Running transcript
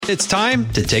It's time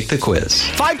to take the quiz.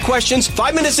 5 questions,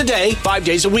 5 minutes a day, 5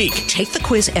 days a week. Take the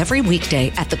quiz every weekday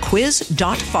at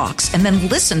thequiz.fox and then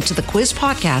listen to the quiz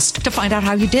podcast to find out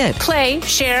how you did. Play,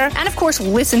 share, and of course,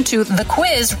 listen to the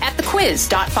quiz at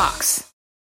thequiz.fox.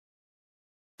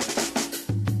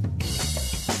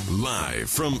 Live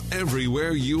from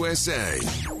everywhere USA,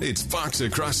 it's Fox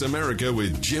Across America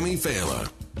with Jimmy Fallon.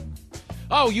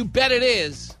 Oh, you bet it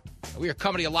is. We are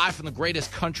coming to you live from the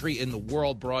greatest country in the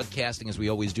world, broadcasting as we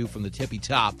always do from the tippy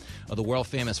top of the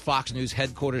world-famous Fox News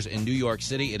headquarters in New York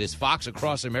City. It is Fox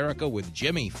Across America with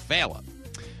Jimmy Fallon,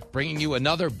 bringing you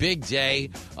another big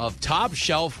day of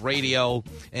top-shelf radio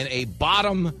in a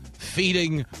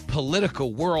bottom-feeding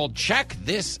political world. Check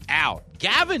this out.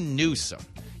 Gavin Newsom,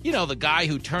 you know, the guy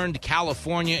who turned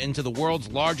California into the world's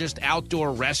largest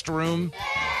outdoor restroom.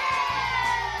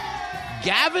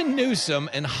 Gavin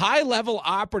Newsom and high-level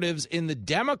operatives in the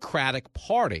Democratic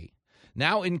Party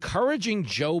now encouraging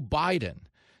Joe Biden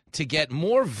to get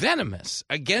more venomous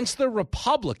against the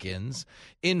Republicans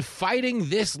in fighting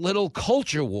this little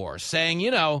culture war, saying, you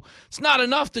know, it's not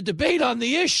enough to debate on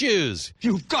the issues.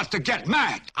 You've got to get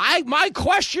mad. My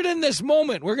question in this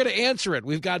moment, we're going to answer it.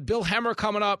 We've got Bill Hemmer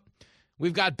coming up.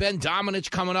 We've got Ben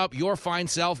Domenech coming up, your fine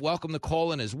self. Welcome to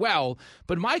call in as well.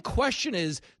 But my question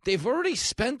is, they've already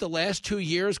spent the last 2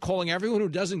 years calling everyone who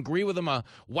doesn't agree with them a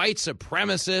white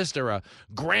supremacist or a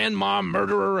grandma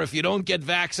murderer if you don't get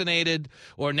vaccinated,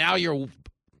 or now you're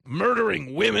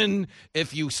murdering women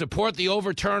if you support the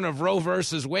overturn of Roe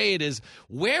versus Wade. Is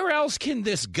where else can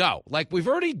this go? Like, we've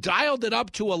already dialed it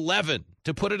up to 11.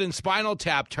 To put it in Spinal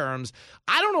Tap terms,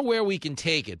 I don't know where we can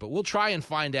take it, but we'll try and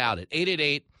find out at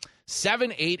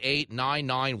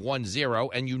 888-788-9910.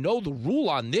 And you know the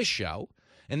rule on this show,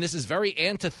 and this is very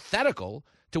antithetical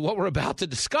to what we're about to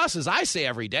discuss, as I say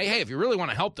every day, hey, if you really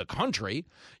want to help the country,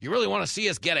 you really want to see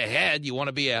us get ahead, you want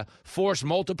to be a force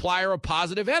multiplier of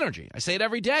positive energy. I say it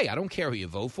every day. I don't care who you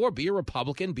vote for. Be a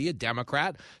Republican, be a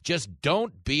Democrat. Just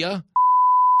don't be a...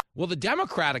 Well, the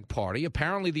Democratic Party,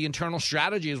 apparently the internal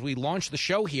strategy as we launch the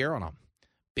show here on a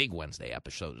big Wednesday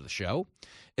episode of the show,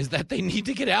 is that they need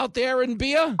to get out there and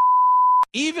be a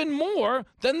even more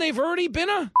than they've already been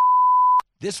a.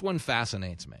 This one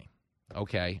fascinates me,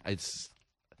 okay?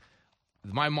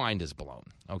 My mind is blown,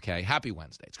 okay? Happy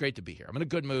Wednesday. It's great to be here. I'm in a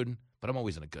good mood, but I'm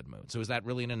always in a good mood. So is that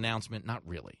really an announcement? Not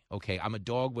really, okay? I'm a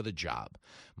dog with a job.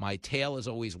 My tail is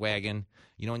always wagging.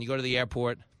 You know, when you go to the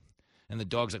airport and the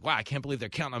dog's like, wow, I can't believe they're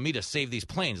counting on me to save these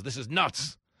planes. This is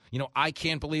nuts. You know, I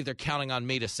can't believe they're counting on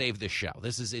me to save this show.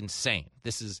 This is insane.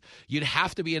 You'd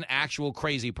have to be an actual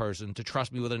crazy person to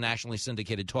trust me with a nationally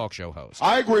syndicated talk show host.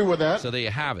 I agree with that. So there you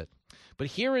have it. But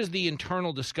here is the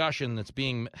internal discussion that's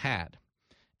being had.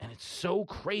 And it's so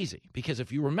crazy because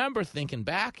if you remember thinking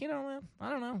back, you know, I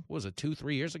don't know, what was it,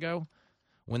 2-3 years ago?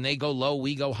 When they go low,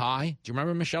 we go high. Do you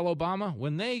remember Michelle Obama?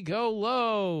 When they go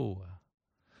low,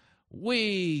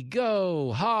 we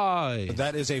go high.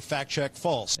 That is a fact check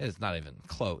false. It's not even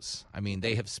close. I mean,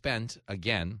 they have spent,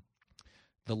 again,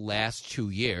 the last 2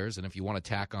 years, and if you want to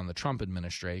tack on the Trump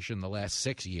administration, the last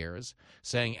 6 years,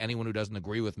 saying anyone who doesn't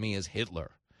agree with me is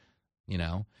Hitler. You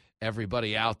know,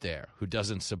 everybody out there who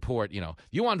doesn't support, you know,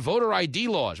 you want voter ID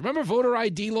laws. Remember voter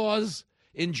ID laws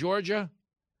in Georgia?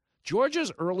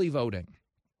 Georgia's early voting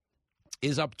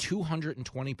is up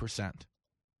 220%.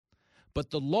 But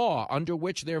the law under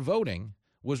which they're voting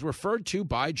was referred to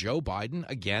by Joe Biden,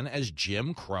 again, as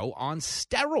Jim Crow on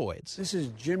steroids. This is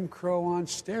Jim Crow on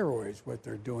steroids, what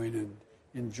they're doing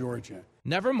in Georgia.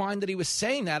 Never mind that he was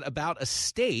saying that about a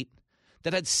state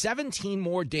that had 17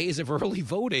 more days of early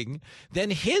voting than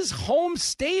his home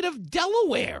state of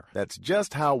Delaware. That's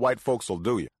just how white folks will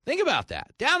do you. Think about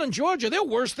that. Down in Georgia, they're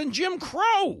worse than Jim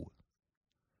Crow.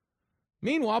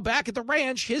 Meanwhile, back at the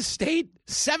ranch, his state,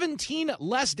 17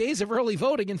 less days of early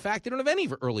voting. In fact, they don't have any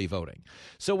early voting.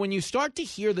 So when you start to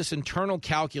hear this internal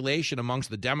calculation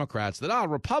amongst the Democrats that,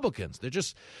 Republicans, they're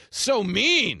just so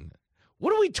mean.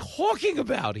 What are we talking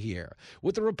about here?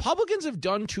 What the Republicans have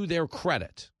done to their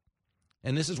credit,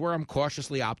 and this is where I'm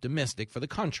cautiously optimistic for the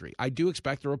country. I do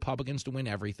expect the Republicans to win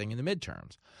everything in the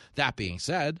midterms. That being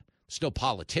said, still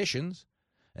politicians.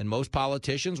 And most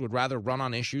politicians would rather run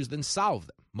on issues than solve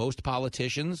them. Most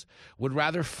politicians would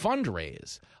rather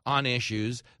fundraise on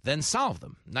issues than solve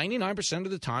them. 99%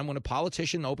 of the time when a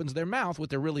politician opens their mouth, what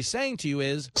they're really saying to you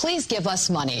is, please give us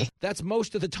money. That's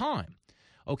most of the time.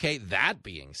 Okay, that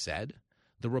being said,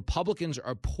 the Republicans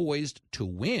are poised to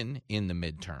win in the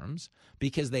midterms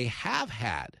because they have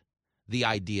had the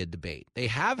idea debate. They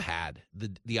have had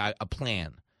a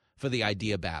plan for the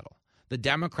idea battle. The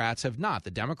Democrats have not.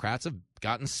 The Democrats have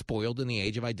gotten spoiled in the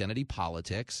age of identity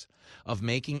politics, of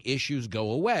making issues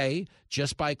go away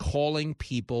just by calling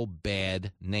people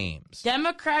bad names.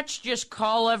 Democrats just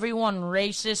call everyone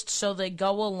racist so they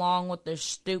go along with their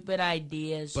stupid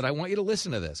ideas. But I want you to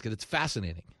listen to this because it's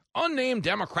fascinating. Unnamed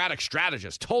Democratic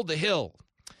strategist told The Hill,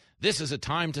 this is a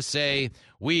time to say,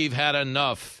 we've had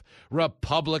enough.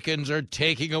 Republicans are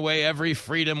taking away every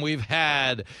freedom we've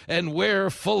had, and we're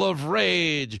full of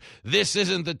rage. This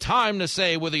isn't the time to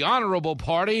say we're the honorable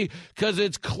party, because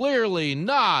it's clearly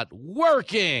not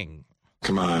working.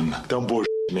 Come on, don't bullshit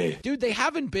me. Dude, they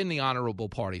haven't been the honorable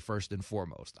party, first and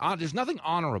foremost. There's nothing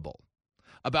honorable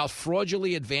about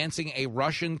fraudulently advancing a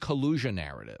Russian collusion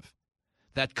narrative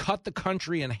that cut the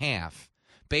country in half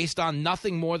based on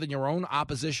nothing more than your own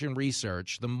opposition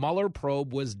research. The Mueller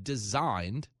probe was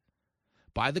designed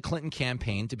by the Clinton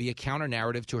campaign to be a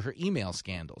counter-narrative to her email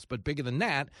scandals. But bigger than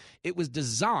that, it was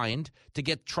designed to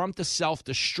get Trump to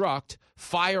self-destruct,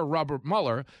 fire Robert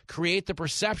Mueller, create the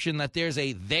perception that there's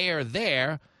a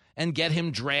there, and get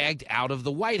him dragged out of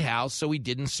the White House so he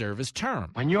didn't serve his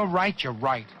term. When you're right, you're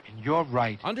right, and you're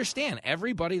right. Understand,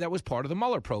 everybody that was part of the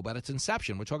Mueller probe at its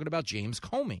inception, we're talking about James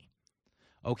Comey,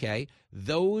 okay,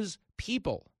 those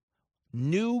people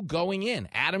knew going in,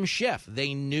 Adam Schiff,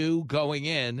 they knew going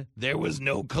in there was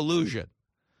no collusion.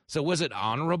 So was it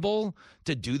honorable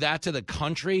to do that to the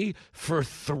country for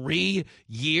 3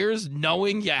 years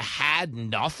knowing you had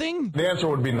nothing? The answer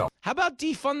would be no. How about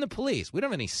defund the police? We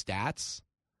don't have any stats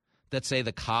that say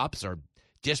the cops are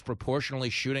disproportionately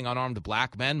shooting unarmed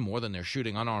black men more than they're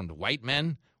shooting unarmed white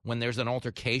men when there's an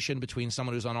altercation between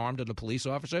someone who's unarmed and a police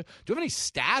officer? Do you have any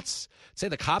stats that say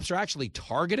the cops are actually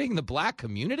targeting the black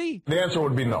community? The answer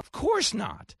would be no. Of course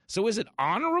not. So is it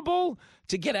honorable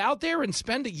to get out there and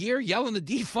spend a year yelling to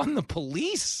defund the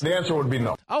police? The answer would be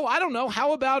no. Oh, I don't know.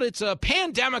 How about it's a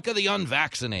pandemic of the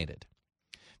unvaccinated?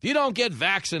 If you don't get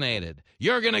vaccinated,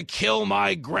 you're going to kill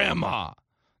my grandma.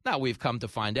 Now, we've come to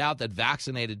find out that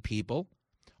vaccinated people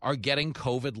are getting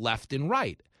COVID left and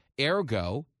right.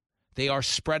 Ergo, they are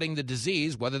spreading the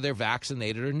disease whether they're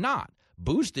vaccinated or not.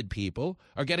 Boosted people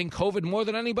are getting COVID more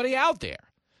than anybody out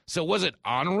there. So was it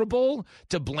honorable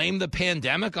to blame the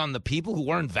pandemic on the people who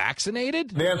weren't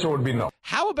vaccinated? The answer would be no.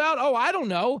 How about, I don't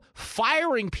know,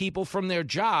 firing people from their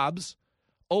jobs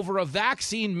over a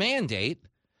vaccine mandate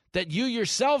that you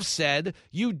yourself said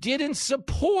you didn't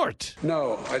support?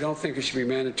 No, I don't think it should be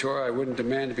mandatory. I wouldn't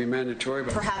demand to be mandatory.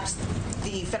 But perhaps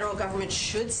the federal government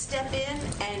should step in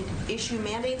and issue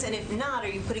mandates, and if not, are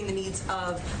you putting the needs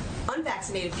of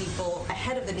unvaccinated people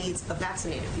ahead of the needs of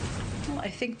vaccinated people? Well,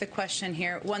 I think the question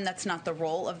here, one, that's not the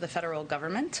role of the federal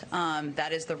government.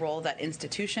 That is the role that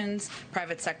institutions,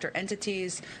 private sector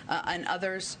entities, and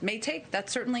others may take. That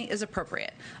certainly is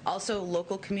appropriate. Also,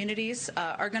 local communities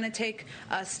are going to take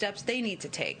steps they need to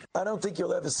take. I don't think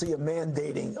you'll ever see a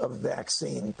mandating of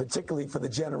vaccine, particularly for the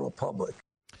general public.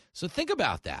 So think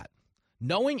about that.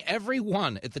 Knowing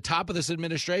everyone at the top of this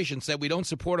administration said we don't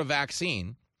support a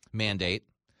vaccine mandate,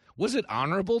 was it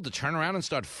honorable to turn around and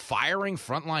start firing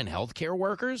frontline healthcare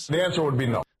workers? The answer would be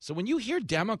no. So when you hear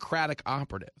Democratic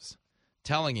operatives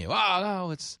telling you,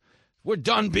 we're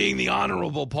done being the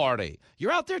honorable party,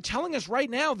 you're out there telling us right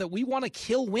now that we want to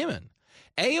kill women.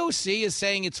 AOC is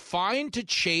saying it's fine to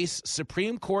chase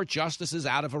Supreme Court justices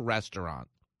out of a restaurant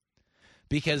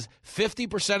because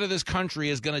 50% of this country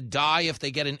is going to die if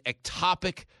they get an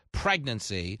ectopic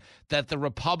pregnancy that the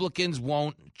Republicans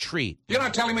won't treat. You're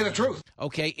not telling me the truth.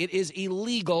 Okay, it is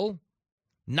illegal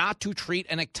not to treat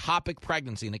an ectopic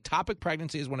pregnancy. An ectopic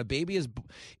pregnancy is when a baby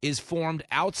is formed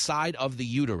outside of the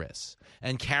uterus,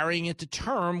 and carrying it to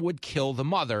term would kill the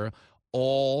mother.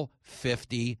 All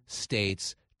 50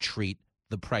 states treat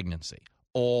the pregnancy.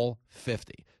 All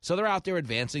 50. So they're out there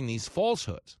advancing these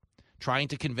falsehoods, trying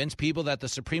to convince people that the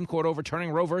Supreme Court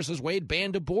overturning Roe versus Wade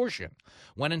banned abortion,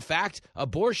 when in fact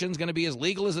abortion is going to be as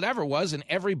legal as it ever was in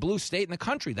every blue state in the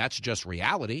country. That's just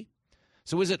reality.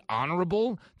 So is it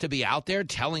honorable to be out there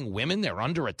telling women they're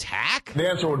under attack? The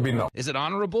answer would be no. Is it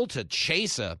honorable to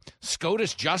chase a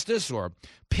SCOTUS justice or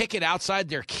picket outside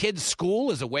their kid's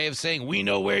school as a way of saying, we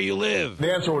know where you live?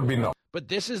 The answer would be no. But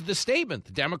this is the statement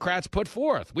the Democrats put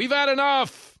forth. We've had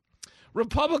enough.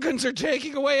 Republicans are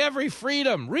taking away every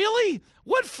freedom. Really?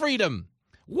 What freedom?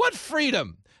 What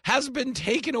freedom has been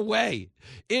taken away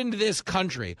in this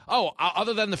country?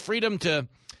 Other than the freedom to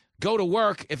go to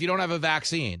work if you don't have a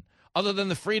vaccine. Other than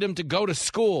the freedom to go to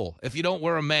school if you don't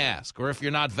wear a mask or if you're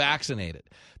not vaccinated.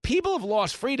 People have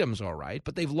lost freedoms, all right,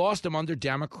 but they've lost them under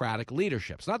Democratic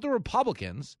leadership. It's not the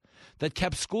Republicans that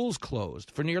kept schools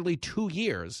closed for nearly 2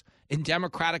 years in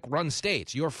Democratic-run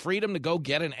states. Your freedom to go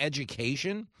get an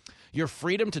education, Your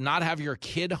freedom to not have your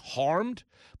kid harmed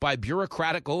by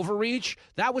bureaucratic overreach,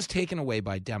 that was taken away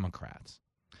by Democrats.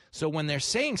 So when they're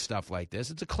saying stuff like this,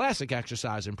 it's a classic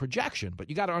exercise in projection. But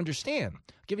you got to understand.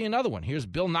 I'll give you another one. Here's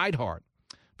Bill Neidhart,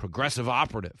 progressive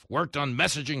operative, worked on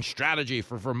messaging strategy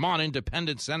for Vermont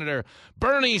Independent Senator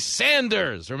Bernie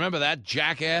Sanders. Remember that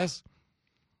jackass?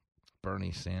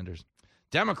 Bernie Sanders.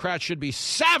 Democrats should be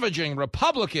savaging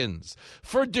Republicans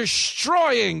for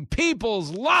destroying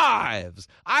people's lives.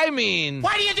 I mean,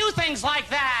 why do you do things like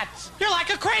that? You're like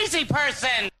a crazy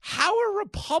person. How are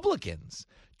Republicans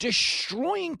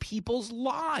destroying people's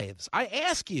lives? I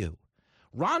ask you.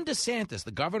 Ron DeSantis,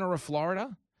 the governor of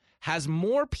Florida, has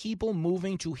more people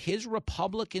moving to his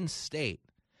Republican state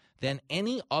than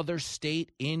any other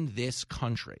state in this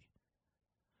country.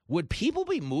 Would people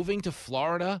be moving to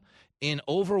Florida in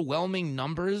overwhelming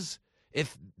numbers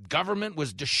if government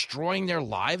was destroying their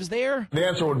lives there? The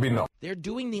answer would be no. They're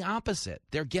doing the opposite.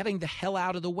 They're getting the hell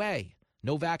out of the way.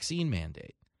 No vaccine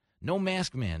mandate, no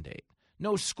mask mandate,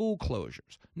 no school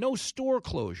closures, no store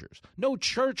closures, no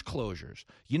church closures.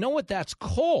 You know what that's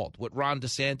called, what Ron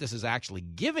DeSantis is actually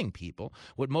giving people,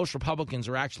 what most Republicans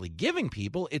are actually giving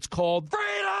people? It's called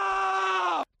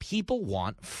freedom! People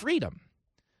want freedom.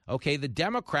 Okay, the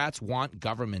Democrats want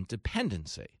government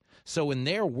dependency. So in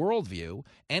their worldview,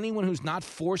 anyone who's not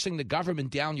forcing the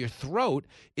government down your throat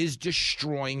is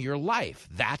destroying your life.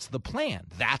 That's the plan.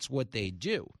 That's what they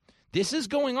do. This is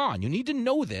going on. You need to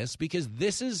know this because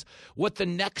this is what the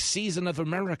next season of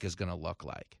America is going to look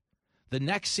like. The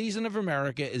next season of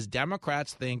America is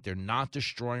Democrats think they're not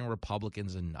destroying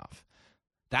Republicans enough.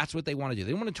 That's what they want to do.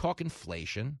 They don't want to talk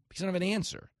inflation because they don't have an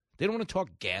answer. They don't want to talk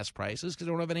gas prices because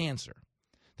they don't have an answer.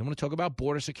 They want to talk about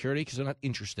border security because they're not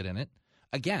interested in it.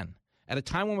 Again, at a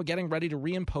time when we're getting ready to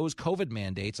reimpose COVID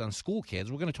mandates on school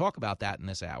kids, we're going to talk about that in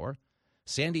this hour.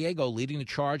 San Diego leading the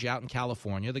charge out in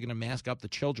California. They're going to mask up the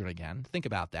children again. Think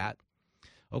about that.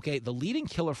 Okay, the leading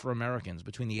killer for Americans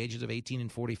between the ages of 18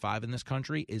 and 45 in this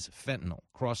country is fentanyl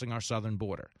crossing our southern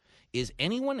border. Is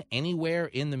anyone anywhere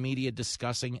in the media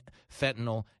discussing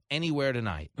fentanyl anywhere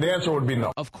tonight? The answer would be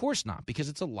no. Of course not, because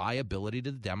it's a liability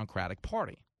to the Democratic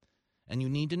Party. And you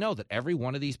need to know that every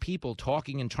one of these people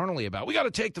talking internally about, we got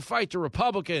to take the fight to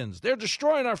Republicans. They're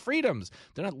destroying our freedoms.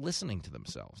 They're not listening to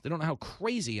themselves. They don't know how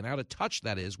crazy and out of touch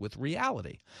that is with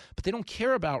reality. But they don't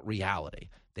care about reality.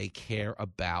 They care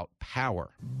about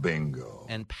power. Bingo.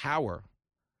 And power,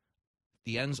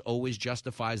 the ends always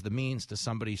justifies the means to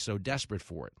somebody so desperate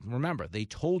for it. Remember, they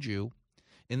told you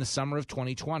in the summer of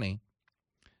 2020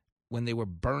 when they were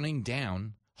burning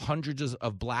down hundreds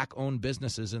of black-owned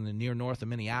businesses in the near north of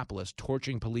Minneapolis,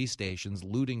 torching police stations,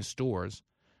 looting stores,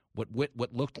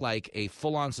 what looked like a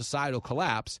full-on societal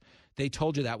collapse, they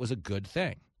told you that was a good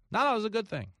thing. No, it was a good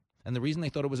thing. And the reason they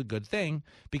thought it was a good thing,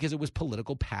 because it was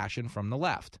political passion from the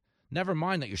left. Never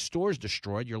mind that your store's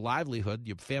destroyed, your livelihood,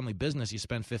 your family business you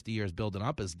spent 50 years building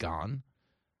up is gone.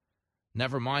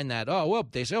 Never mind that,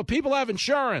 they say, people have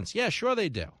insurance. Yeah, sure they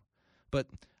do. But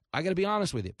I got to be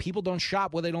honest with you. People don't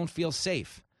shop where they don't feel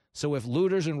safe. So if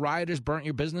looters and rioters burnt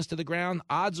your business to the ground,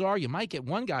 odds are you might get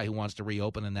one guy who wants to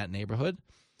reopen in that neighborhood,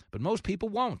 but most people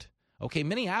won't. Okay,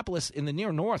 Minneapolis in the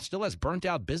near north still has burnt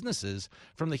out businesses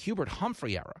from the Hubert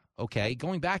Humphrey era, okay,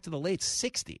 going back to the late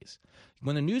 60s.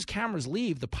 When the news cameras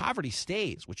leave, the poverty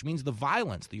stays, which means the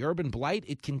violence, the urban blight,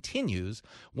 it continues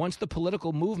once the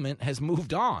political movement has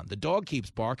moved on. The dog keeps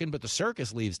barking, but the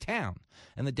circus leaves town.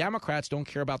 And the Democrats don't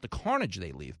care about the carnage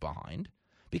they leave behind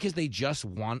because they just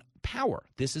want power.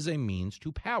 This is a means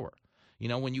to power. You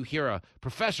know, when you hear a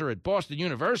professor at Boston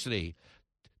University,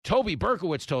 Toby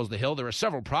Berkowitz tells The Hill there are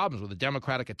several problems with the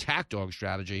Democratic attack dog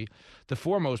strategy, the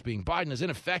foremost being Biden is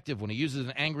ineffective when he uses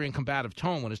an angry and combative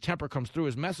tone. When his temper comes through,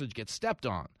 his message gets stepped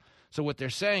on. So what they're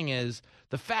saying is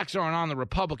the facts aren't on the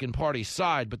Republican Party's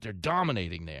side, but they're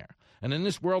dominating there. And in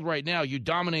this world right now, you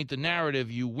dominate the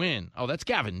narrative, you win. Oh, that's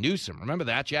Gavin Newsom. Remember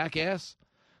that, jackass?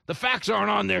 The facts aren't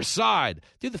on their side.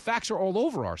 Dude, the facts are all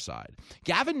over our side.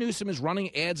 Gavin Newsom is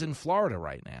running ads in Florida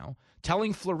right now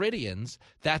telling Floridians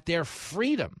that their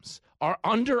freedoms are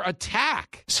under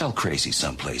attack. Sell crazy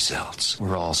someplace else.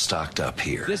 We're all stocked up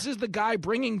here. This is the guy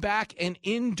bringing back an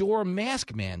indoor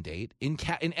mask mandate in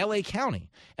L.A.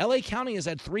 County. L.A. County has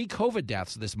had 3 COVID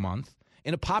deaths this month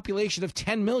in a population of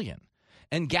 10 million.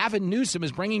 And Gavin Newsom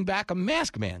is bringing back a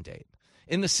mask mandate.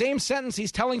 In the same sentence,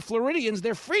 he's telling Floridians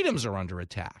their freedoms are under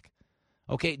attack.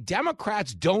 Okay,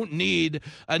 Democrats don't need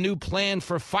a new plan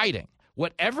for fighting.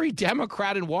 What every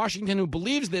Democrat in Washington who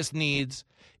believes this needs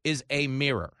is a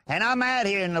mirror. And I'm out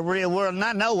here in the real world, and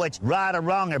I know what's right or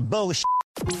wrong or bullshit.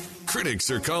 Critics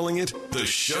are calling it the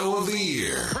show of the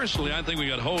year. Personally, I think we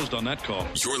got hosed on that call.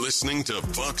 You're listening to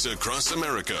Fox Across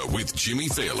America with Jimmy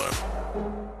Fallon.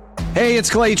 Hey, it's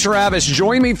Clay Travis.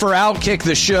 Join me for Outkick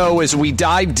the Show as we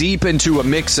dive deep into a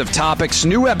mix of topics.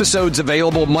 New episodes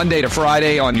available Monday to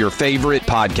Friday on your favorite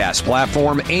podcast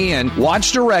platform, and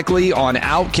watch directly on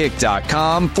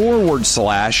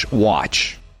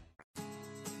Outkick.com/watch.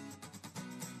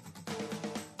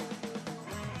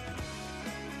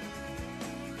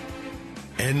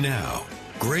 And now,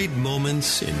 great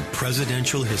moments in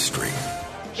presidential history.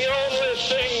 The only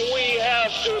thing we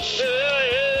have to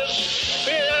fear is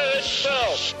fear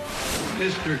itself.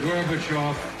 Mr.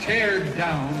 Gorbachev, tear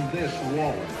down this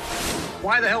wall.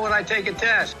 Why the hell would I take a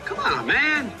test? Come on,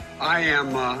 man. I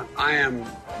am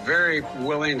very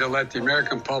willing to let the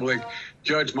American public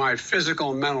judge my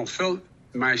physical and mental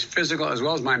my physical as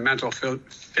well as my mental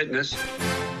fitness.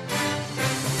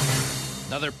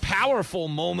 Another powerful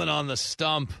moment on the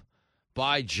stump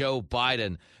by Joe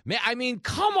Biden. I mean,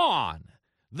 come on.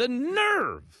 The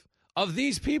nerve of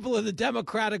these people in the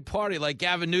Democratic Party, like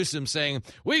Gavin Newsom saying,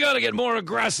 we got to get more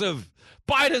aggressive.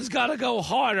 Biden's got to go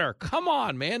harder. Come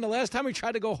on, man. The last time he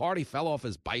tried to go hard, he fell off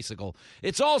his bicycle.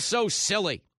 It's all so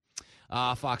silly.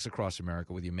 Fox Across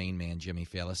America with your main man, Jimmy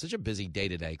Fallon. Such a busy day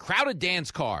today. Crowded dance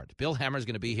card. Bill Hemmer's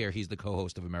going to be here. He's the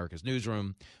co-host of America's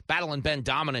Newsroom. Battle and Ben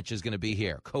Domenech is going to be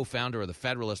here. Co-founder of The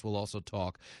Federalist. Will also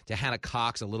talk to Hannah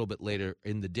Cox a little bit later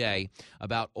in the day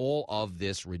about all of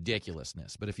this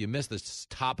ridiculousness. But if you missed the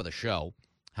top of the show,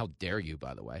 how dare you,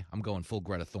 by the way. I'm going full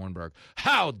Greta Thunberg.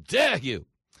 How dare you?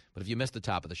 But if you missed the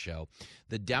top of the show,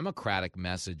 the Democratic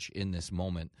message in this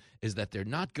moment is that they're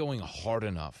not going hard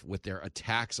enough with their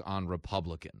attacks on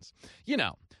Republicans. You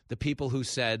know, the people who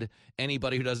said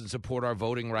anybody who doesn't support our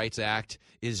Voting Rights Act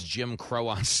is Jim Crow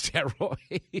on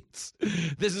steroids.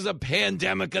 This is a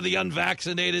pandemic of the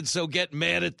unvaccinated, so get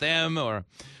mad at them. Or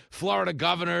Florida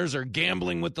governors are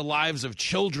gambling with the lives of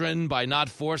children by not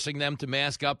forcing them to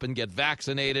mask up and get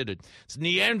vaccinated. It's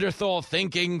Neanderthal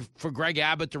thinking for Greg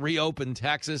Abbott to reopen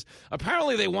Texas.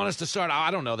 Apparently they want us to start,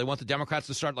 I don't know, they want the Democrats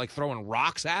to start like throwing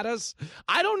rocks at us.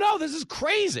 I don't know. This is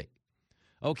crazy.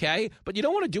 Okay? But you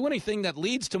don't want to do anything that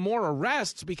leads to more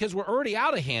arrests because we're already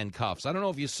out of handcuffs. I don't know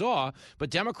if you saw, but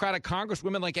Democratic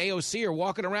congresswomen like AOC are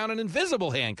walking around in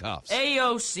invisible handcuffs.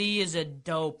 AOC is a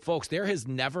dope. Folks, there has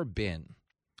never been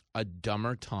a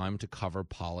dumber time to cover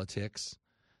politics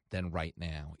than right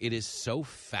now. It is so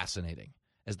fascinating.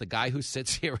 As the guy who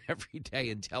sits here every day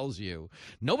and tells you,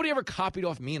 nobody ever copied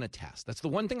off me in a test. That's the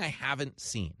one thing I haven't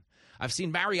seen. I've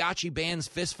seen mariachi bands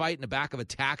fist fight in the back of a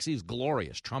taxi. It's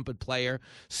glorious. Trumpet player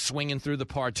swinging through the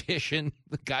partition,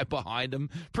 the guy behind him.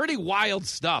 Pretty wild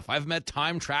stuff. I've met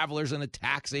time travelers in a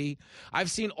taxi.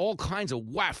 I've seen all kinds of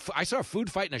I saw a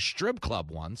food fight in a strip club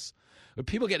once. When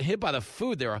people get hit by the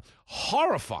food, they're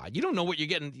horrified. You don't know what you're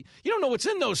getting. You don't know what's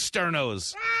in those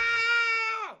sternos.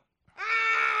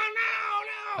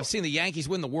 I've seen the Yankees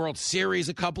win the World Series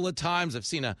a couple of times. I've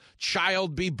seen a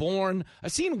child be born.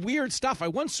 I've seen weird stuff. I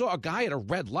once saw a guy at a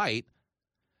red light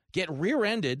get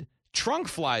rear-ended. Trunk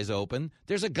flies open.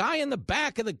 There's a guy in the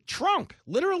back of the trunk,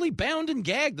 literally bound and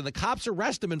gagged, and the cops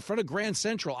arrest him in front of Grand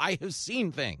Central. I have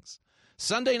seen things.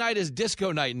 Sunday night is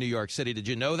disco night in New York City. Did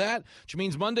you know that? Which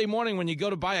means Monday morning when you go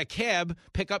to buy a cab,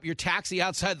 pick up your taxi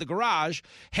outside the garage,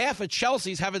 half of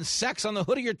Chelsea's having sex on the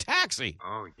hood of your taxi.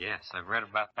 Oh, yes. I've read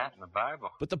about that in the Bible.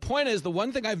 But the point is, the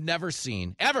one thing I've never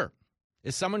seen, ever,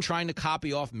 is someone trying to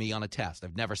copy off me on a test.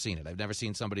 I've never seen it. I've never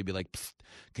seen somebody be like,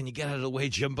 can you get out of the way,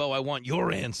 Jimbo? I want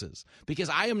your answers. Because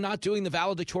I am not doing the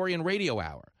valedictorian radio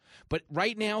hour. But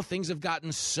right now, things have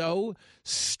gotten so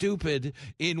stupid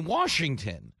in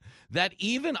Washington that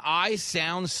even I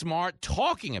sound smart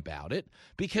talking about it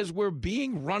because we're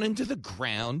being run into the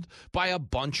ground by a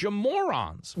bunch of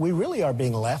morons. We really are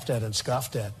being laughed at and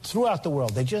scoffed at throughout the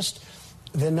world.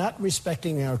 They're not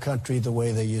respecting our country the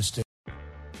way they used to.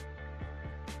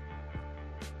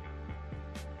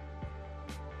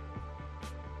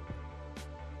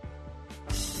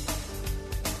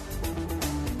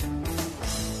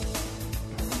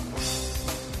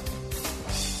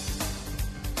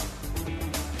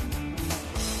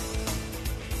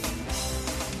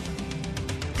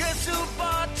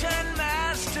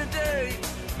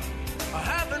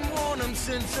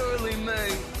 Since early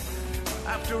May,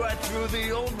 after I threw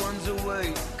the old ones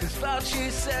away, 'cause Fauci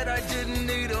said I didn't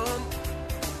need them.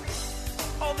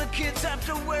 All the kids have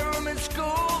to wear them in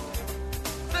school.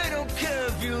 They don't care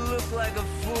if you look like a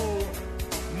fool.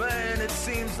 Man, it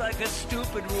seems like a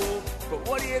stupid rule, but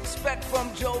what do you expect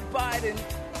from Joe Biden?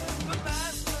 The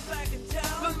master back in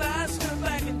town. The master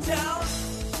back in town.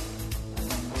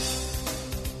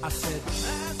 I said,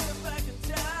 master back in town.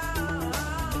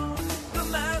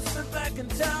 back in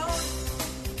town.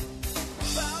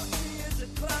 Fauci is a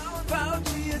clown.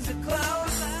 Fauci is a clown.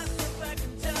 The masks are back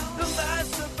in town. The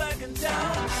masks are back in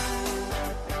town.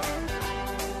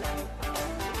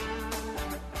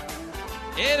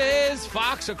 It is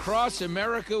Fox Across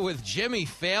America with Jimmy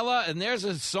Fallon, and there's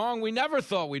a song we never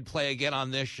thought we'd play again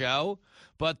on this show,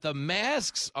 but the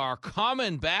masks are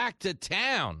coming back to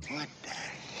town. What the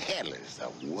hell is the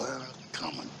world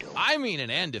coming to? I mean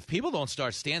an end if people don't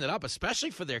start standing up,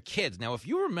 especially for their kids. Now, if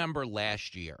you remember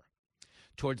last year,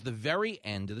 towards the very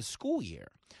end of the school year,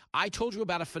 I told you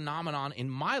about a phenomenon in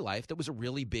my life that was a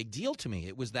really big deal to me.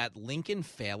 It was that Lincoln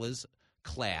Fallon's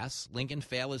class, Lincoln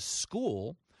Fallon's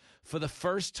school, for the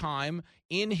first time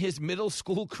in his middle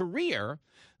school career,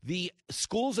 the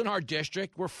schools in our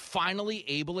district were finally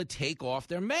able to take off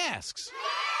their masks.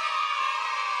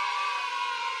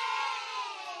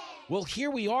 Well, here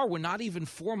we are. We're not even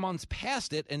 4 months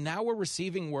past it, and now we're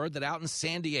receiving word that out in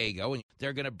San Diego,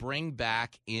 they're going to bring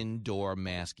back indoor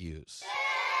mask use.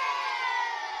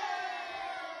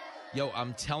 Yo,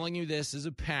 I'm telling you this as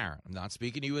a parent. I'm not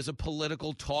speaking to you as a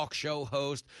political talk show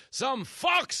host, some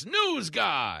Fox News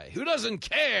guy who doesn't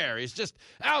care. He's just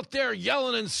out there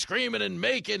yelling and screaming and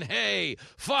making hay.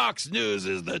 Fox News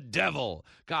is the devil.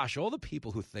 Gosh, all the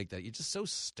people who think that, you're just so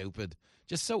stupid,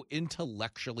 just so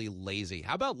intellectually lazy.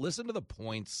 How about listen to the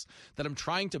points that I'm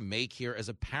trying to make here as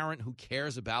a parent who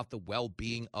cares about the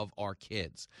well-being of our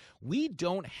kids. We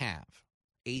don't have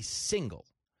a single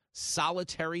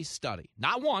solitary study,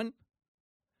 not one,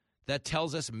 that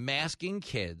tells us masking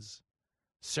kids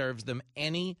serves them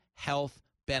any health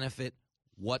benefit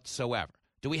whatsoever.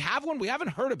 Do we have one? We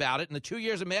haven't heard about it in the 2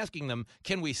 years of masking them.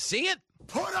 Can we see it?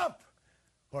 Put up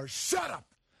or shut up.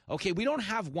 Okay, we don't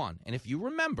have one. And if you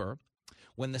remember,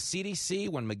 when the CDC,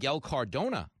 when Miguel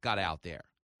Cardona got out there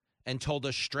and told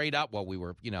us straight up while we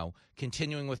were,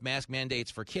 continuing with mask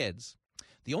mandates for kids,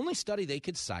 the only study they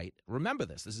could cite, remember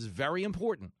this is very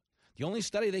important, the only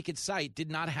study they could cite did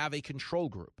not have a control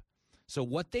group. So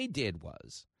what they did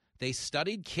was they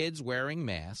studied kids wearing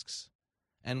masks,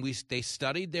 and they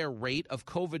studied their rate of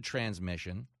COVID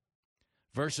transmission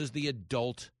versus the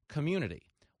adult community.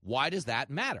 Why does that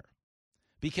matter?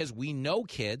 Because we know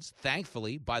kids,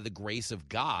 thankfully, by the grace of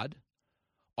God,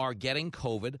 are getting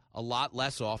COVID a lot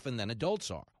less often than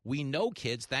adults are. We know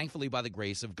kids, thankfully, by the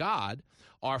grace of God,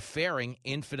 are faring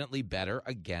infinitely better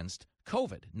against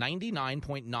COVID.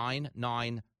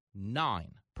 99.999%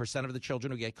 of the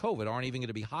children who get COVID aren't even going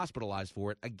to be hospitalized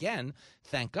for it. Again,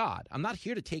 thank God. I'm not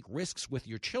here to take risks with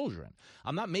your children.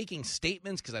 I'm not making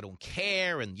statements because I don't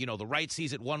care and, the right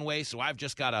sees it one way, so I've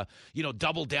just got to,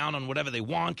 double down on whatever they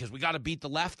want because we got to beat the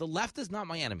left. The left is not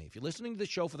my enemy. If you're listening to the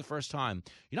show for the first time,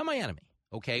 you're not my enemy.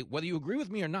 Okay, whether you agree with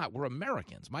me or not, we're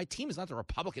Americans. My team is not the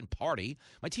Republican Party.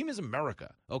 My team is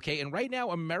America, okay? And right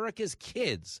now, America's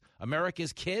kids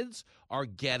are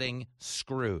getting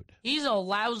screwed. He's a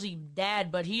lousy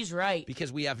dad, but he's right.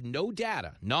 Because we have no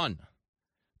data, none,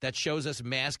 that shows us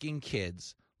masking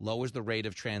kids lowers the rate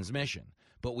of transmission.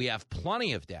 But we have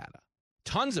plenty of data,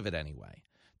 tons of it anyway,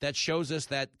 that shows us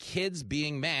that kids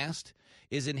being masked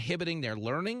is inhibiting their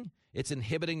learning, it's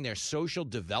inhibiting their social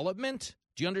development.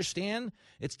 Do you understand?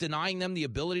 It's denying them the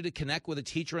ability to connect with a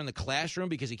teacher in the classroom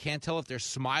because you can't tell if they're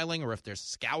smiling or if they're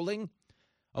scowling.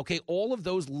 Okay, all of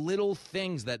those little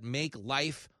things that make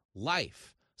life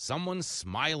life. Someone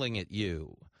smiling at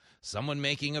you, someone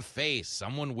making a face,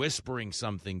 someone whispering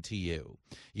something to you,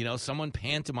 someone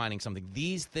pantomiming something.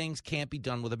 These things can't be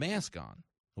done with a mask on,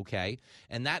 okay?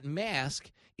 And that mask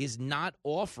is not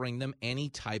offering them any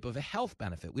type of a health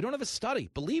benefit. We don't have a study.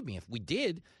 Believe me, if we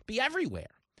did, it'd be everywhere.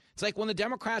 It's like when the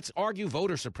Democrats argue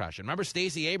voter suppression. Remember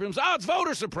Stacey Abrams? Oh, it's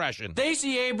voter suppression.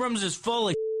 Stacey Abrams is full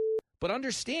of But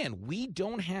understand, we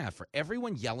don't have, for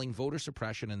everyone yelling voter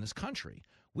suppression in this country,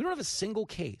 we don't have a single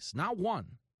case, not one,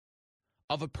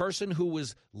 of a person who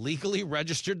was legally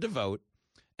registered to vote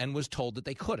and was told that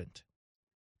they couldn't.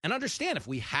 And understand, if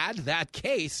we had that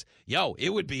case,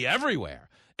 it would be everywhere.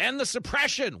 End the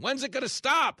suppression. When's it going to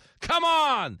stop? Come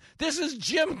on. This is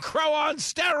Jim Crow on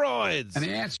steroids.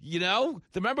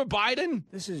 Remember Biden?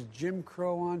 This is Jim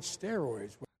Crow on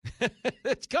steroids.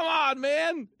 Come on,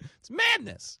 man. It's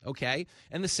madness, okay?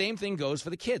 And the same thing goes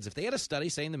for the kids. If they had a study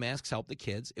saying the masks help the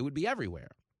kids, it would be everywhere,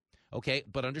 okay?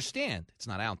 But understand, it's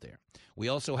not out there. We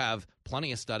also have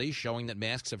plenty of studies showing that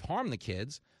masks have harmed the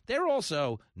kids. They're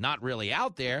also not really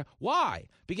out there. Why?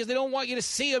 Because they don't want you to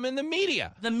see them in the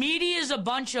media. The media is a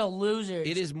bunch of losers.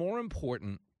 It is more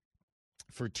important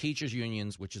for teachers'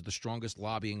 unions, which is the strongest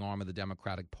lobbying arm of the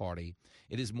Democratic Party.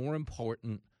 It is more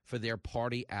important for their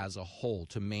party as a whole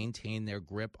to maintain their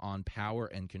grip on power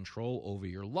and control over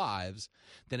your lives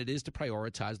than it is to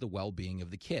prioritize the well-being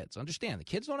of the kids. Understand, the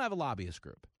kids don't have a lobbyist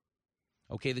group.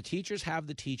 Okay, the teachers have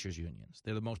the teachers' unions.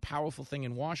 They're the most powerful thing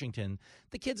in Washington.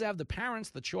 The kids have the parents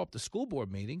that show up to school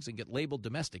board meetings and get labeled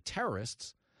domestic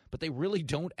terrorists, but they really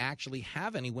don't actually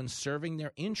have anyone serving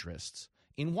their interests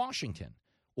in Washington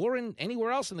or in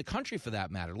anywhere else in the country for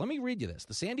that matter. Let me read you this.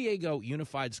 The San Diego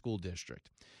Unified School District,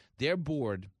 their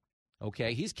board,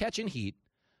 okay, he's catching heat,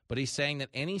 but he's saying that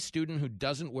any student who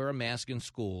doesn't wear a mask in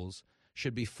schools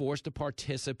should be forced to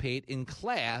participate in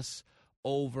class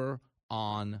over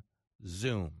on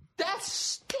Zoom. That's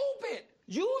stupid.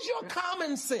 Use your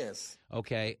common sense.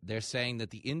 Okay, they're saying that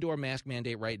the indoor mask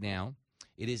mandate right now,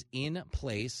 it is in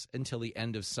place until the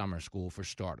end of summer school for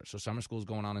starters. So summer school is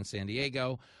going on in San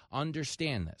Diego.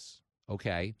 Understand this,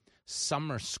 okay?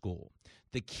 Summer school.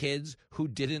 The kids who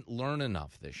didn't learn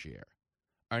enough this year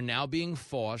are now being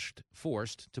forced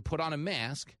to put on a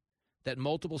mask that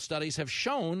multiple studies have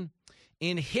shown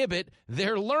inhibit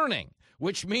their learning,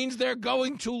 which means they're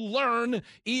going to learn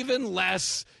even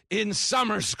less in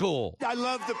summer school. I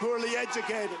love the poorly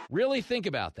educated. Really think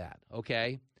about that,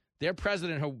 okay? Their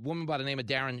president, a woman by the name of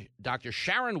Dr.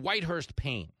 Sharon Whitehurst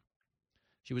Payne,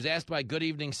 she was asked by Good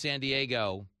Evening San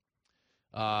Diego,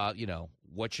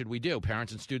 what should we do?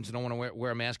 Parents and students don't want to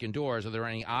wear a mask indoors. Are there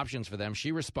any options for them?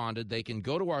 She responded, they can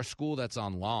go to our school that's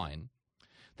online.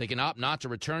 They can opt not to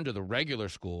return to the regular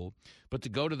school, but to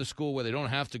go to the school where they don't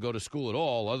have to go to school at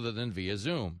all other than via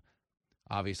Zoom.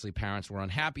 Obviously, parents were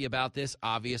unhappy about this.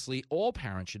 Obviously, all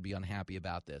parents should be unhappy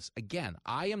about this. Again,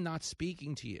 I am not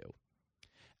speaking to you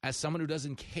as someone who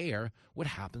doesn't care what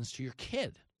happens to your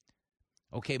kid.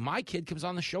 Okay, my kid comes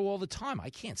on the show all the time. I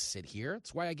can't sit here.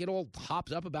 That's why I get all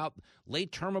hopped up about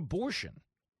late-term abortion.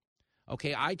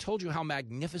 Okay, I told you how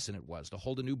magnificent it was to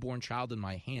hold a newborn child in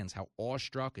my hands, how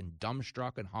awestruck and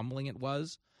dumbstruck and humbling it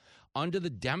was. Under the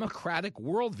Democratic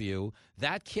worldview,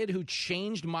 that kid who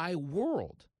changed my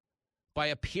world by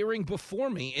appearing before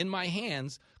me in my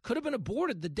hands could have been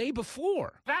aborted the day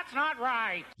before. That's not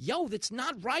right. Yo, that's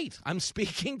not right. I'm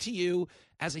speaking to you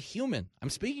as a human. I'm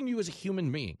speaking to you as a human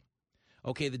being.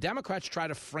 Okay, the Democrats try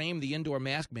to frame the indoor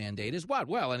mask mandate as what?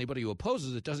 Well, anybody who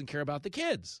opposes it doesn't care about the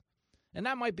kids. And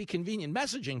that might be convenient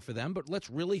messaging for them, but let's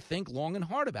really think long and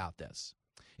hard about this.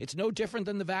 It's no different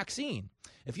than the vaccine.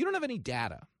 If you don't have any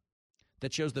data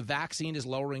that shows the vaccine is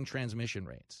lowering transmission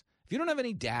rates, if you don't have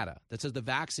any data that says the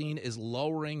vaccine is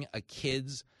lowering a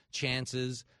kid's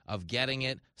chances of getting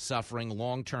it, suffering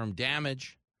long-term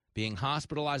damage, being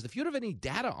hospitalized, if you don't have any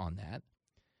data on that,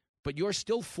 but you're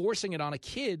still forcing it on a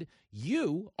kid,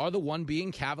 you are the one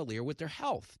being cavalier with their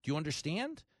health. Do you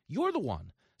understand? You're the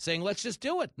one saying, let's just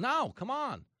do it. No, come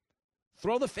on.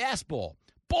 Throw the fastball.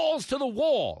 Balls to the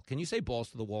wall. Can you say balls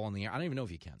to the wall in the air? I don't even know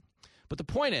if you can. But the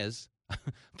point is,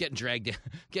 getting dragged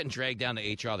down to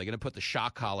HR. They're going to put the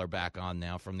shock collar back on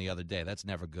now from the other day. That's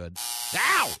never good.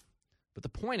 Ow! But the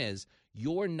point is,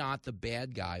 you're not the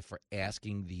bad guy for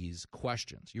asking these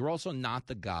questions. You're also not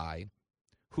the guy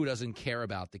who doesn't care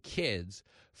about the kids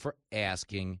for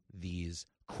asking these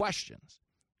questions.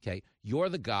 Okay, you're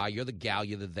the guy, you're the gal,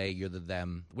 you're the they, you're the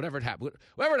them, whatever it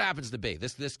happens to be.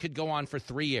 This could go on for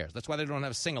 3 years. That's why they don't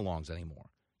have sing-alongs anymore.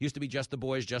 Used to be just the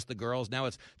boys, just the girls. Now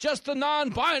it's just the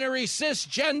non-binary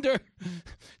cisgender,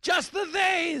 just the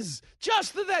theys,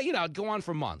 just the they. You know, it'd go on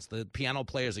for months. The piano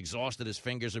player's exhausted, his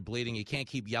fingers are bleeding. You can't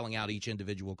keep yelling out each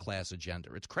individual class of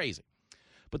gender. It's crazy.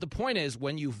 But the point is,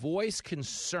 when you voice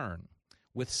concern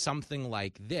with something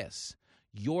like this,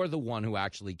 you're the one who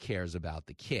actually cares about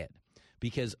the kid.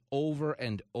 Because over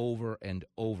and over and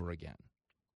over again,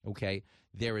 okay,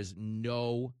 there is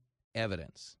no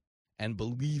evidence. And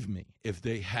believe me, if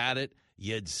they had it,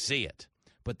 you'd see it.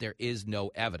 But there is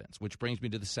no evidence, which brings me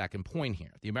to the second point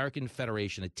here. The American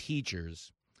Federation of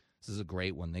Teachers, this is a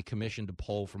great one. They commissioned a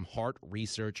poll from Hart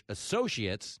Research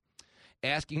Associates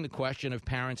asking the question of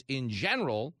parents in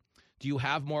general, do you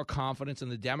have more confidence in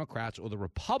the Democrats or the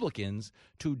Republicans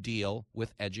to deal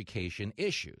with education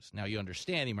issues? Now, you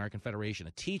understand the American Federation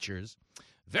of Teachers,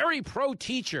 very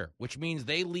pro-teacher, which means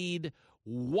they lead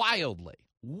wildly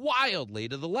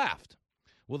to the left.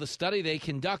 Well, the study they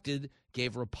conducted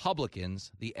gave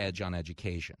Republicans the edge on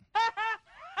education.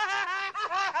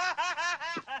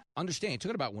 Understand, you're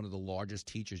talking about one of the largest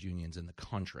teachers unions in the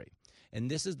country. And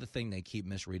this is the thing they keep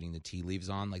misreading the tea leaves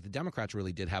on. Like, the Democrats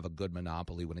really did have a good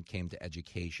monopoly when it came to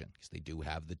education, because they do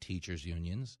have the teachers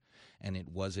unions, and it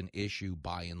was an issue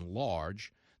by and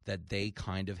large that they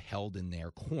kind of held in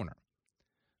their corner.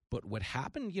 But what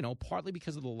happened, partly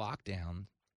because of the lockdown,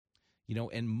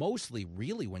 And mostly,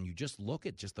 really, when you just look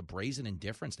at just the brazen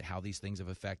indifference to how these things have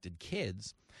affected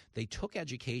kids, they took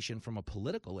education from a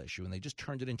political issue and they just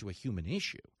turned it into a human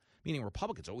issue, meaning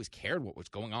Republicans always cared what was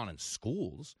going on in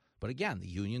schools. But again, the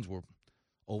unions were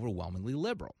overwhelmingly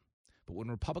liberal. But when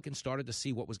Republicans started to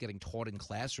see what was getting taught in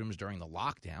classrooms during the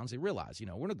lockdowns, they realized,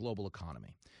 we're in a global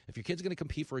economy. If your kid's going to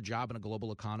compete for a job in a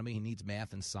global economy, he needs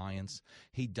math and science.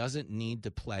 He doesn't need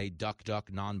to play duck,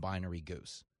 duck, non-binary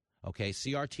goose. Okay,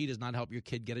 CRT does not help your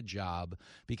kid get a job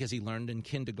because he learned in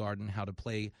kindergarten how to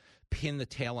pin the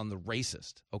tail on the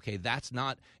racist. Okay, that's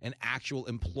not an actual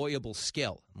employable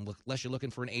skill unless you're looking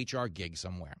for an HR gig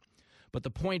somewhere. But the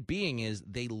point being is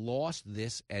they lost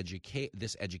this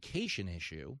education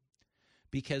issue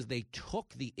because they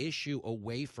took the issue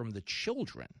away from the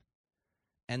children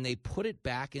and they put it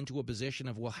back into a position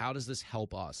of, well, how does this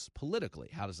help us politically?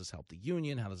 How does this help the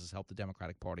union? How does this help the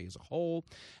Democratic Party as a whole?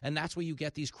 And that's where you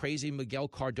get these crazy Miguel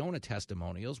Cardona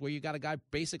testimonials where you got a guy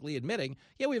basically admitting,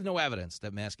 yeah, we have no evidence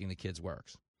that masking the kids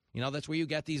works. That's where you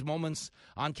get these moments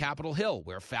on Capitol Hill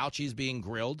where Fauci's being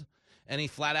grilled and he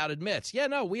flat out admits, yeah,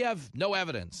 no, we have no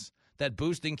evidence that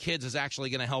boosting kids is actually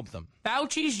going to help them.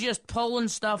 Fauci's just pulling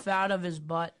stuff out of his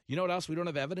butt. You know what else we don't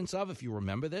have evidence of, if you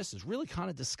remember this? It's really kind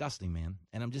of disgusting, man.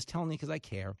 And I'm just telling you because I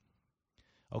care.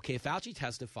 Okay, Fauci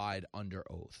testified under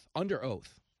oath. Under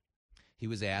oath. He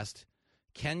was asked,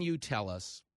 can you tell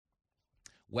us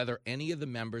whether any of the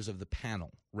members of the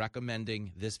panel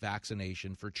recommending this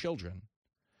vaccination for children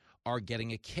are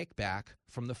getting a kickback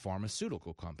from the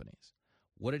pharmaceutical companies?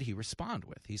 What did he respond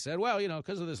with? He said, well,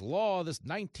 because of this law, this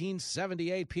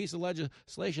 1978 piece of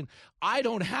legislation, I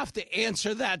don't have to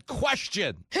answer that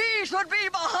question. He should be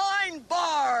behind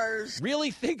bars. Really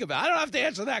think about it. I don't have to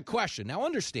answer that question. Now,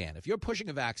 understand, if you're pushing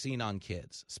a vaccine on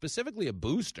kids, specifically a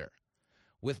booster,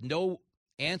 with no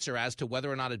answer as to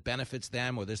whether or not it benefits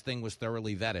them or this thing was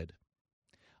thoroughly vetted,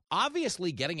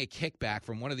 obviously getting a kickback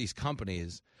from one of these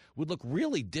companies would look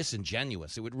really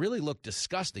disingenuous. It would really look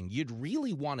disgusting. You'd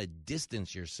really want to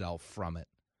distance yourself from it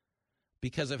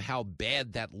because of how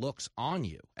bad that looks on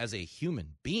you as a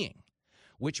human being,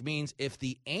 which means if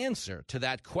the answer to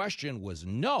that question was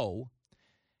no,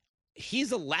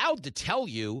 he's allowed to tell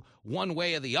you one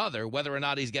way or the other whether or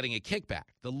not he's getting a kickback.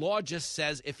 The law just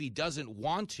says if he doesn't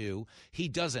want to, he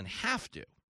doesn't have to.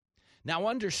 Now,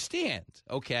 understand,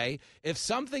 okay, if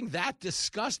something that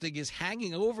disgusting is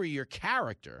hanging over your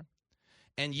character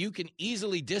and you can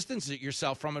easily distance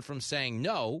yourself from it from saying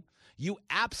no, you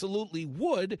absolutely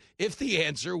would if the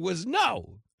answer was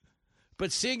no.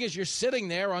 But seeing as you're sitting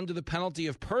there under the penalty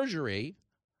of perjury,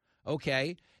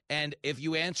 okay, and if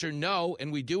you answer no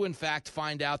and we do, in fact,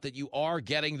 find out that you are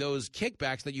getting those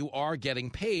kickbacks, that you are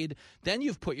getting paid, then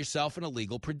you've put yourself in a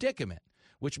legal predicament.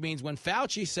 Which means when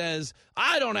Fauci says,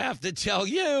 I don't have to tell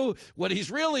you, what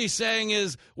he's really saying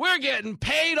is, we're getting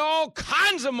paid all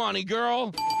kinds of money,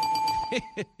 girl.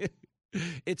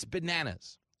 It's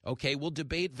bananas. Okay, we'll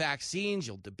debate vaccines.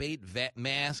 You'll debate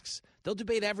masks. They'll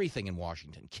debate everything in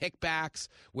Washington. Kickbacks,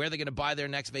 where they're going to buy their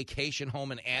next vacation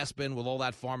home in Aspen with all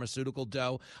that pharmaceutical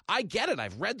dough. I get it.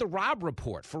 I've read the Robb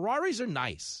report. Ferraris are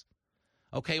nice.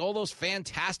 Okay, all those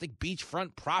fantastic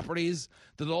beachfront properties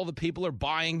that all the people are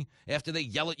buying after they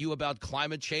yell at you about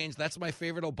climate change. That's my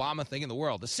favorite Obama thing in the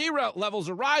world. The sea levels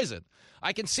are rising.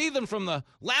 I can see them from the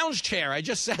lounge chair I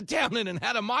just sat down in and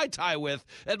had a Mai Tai with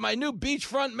at my new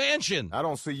beachfront mansion. I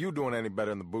don't see you doing any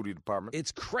better in the booty department.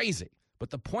 It's crazy. But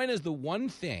the point is, the one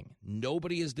thing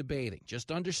nobody is debating,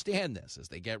 just understand this, as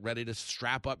they get ready to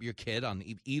strap up your kid on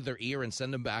either ear and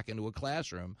send them back into a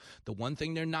classroom, the one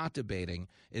thing they're not debating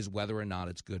is whether or not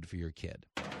it's good for your kid.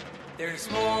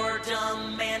 There's more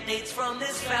dumb mandates from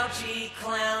this Fauci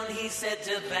clown. He said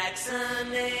to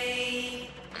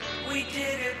vaccinate. We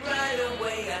did it right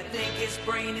away. I think his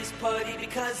brain is putty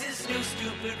because his new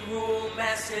stupid rule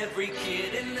masked every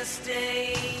kid in the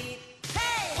state.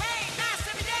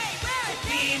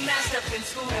 Be masked up in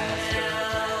school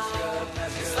now,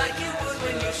 just like you would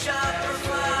when you shop or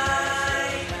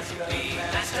fly. Be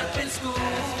masked up in school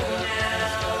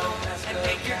now, and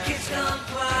make your kids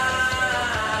comply.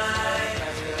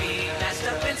 Be masked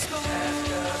up in school.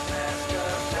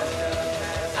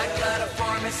 I got a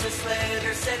pharmacist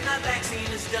letter, said my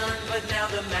vaccine is done, but now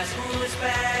the mask rule is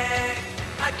back.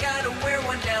 I gotta wear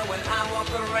one now when I walk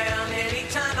around,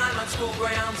 anytime I'm on school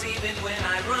grounds, even when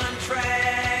I run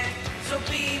track. So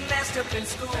be masked up in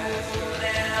school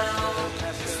now,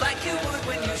 just like you would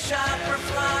when you shop or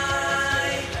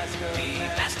fly. Be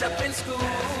masked up in school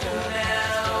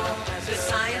now. The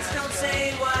science don't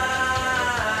say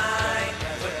why,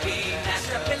 but be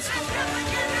masked up in school.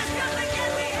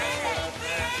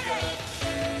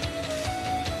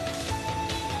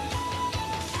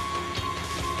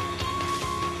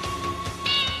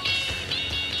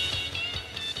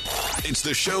 It's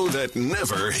the show that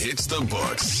never hits the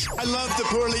books. I love the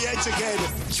poorly educated.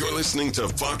 You're listening to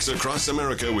Fox Across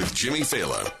America with Jimmy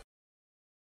Fallon.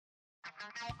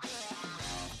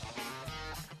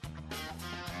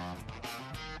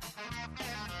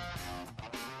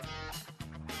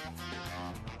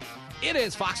 It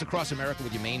is Fox Across America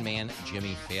with your main man,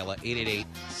 Jimmy Fallon.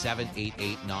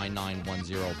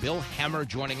 888-788-9910. Bill Hemmer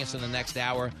joining us in the next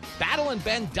hour. Battle and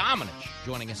Ben Domenech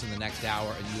joining us in the next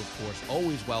hour. And you, of course,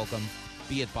 always welcome,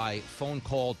 be it by phone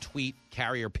call, tweet,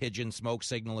 carrier pigeon, smoke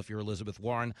signal if you're Elizabeth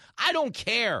Warren. I don't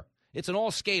care. It's an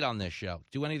all skate on this show.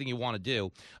 Do anything you want to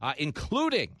do,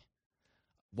 including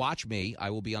watch me. I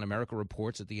will be on America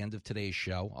Reports at the end of today's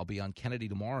show. I'll be on Kennedy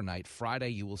tomorrow night. Friday,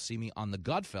 you will see me on the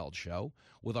Gutfeld Show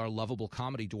with our lovable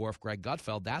comedy dwarf, Greg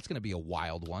Gutfeld. That's going to be a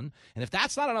wild one. And if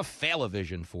that's not enough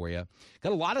Fail-O-Vision for you,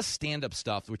 got a lot of stand-up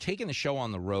stuff. We're taking the show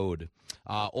on the road.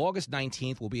 August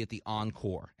 19th, we'll be at the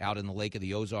Encore out in the Lake of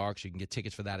the Ozarks. You can get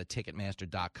tickets for that at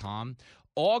Ticketmaster.com.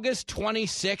 August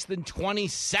 26th and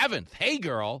 27th. Hey,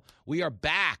 girl, we are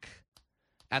back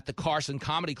at the Carson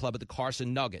Comedy Club at the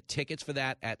Carson Nugget. Tickets for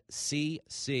that at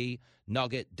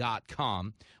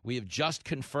ccnugget.com. We have just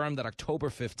confirmed that October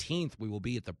 15th we will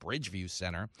be at the Bridgeview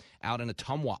Center out in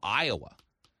Ottumwa, Iowa.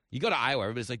 You go to Iowa,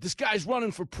 everybody's like, this guy's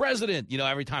running for president. You know,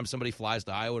 every time somebody flies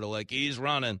to Iowa, they're like, he's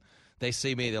running. They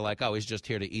see me, they're like, oh, he's just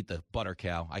here to eat the butter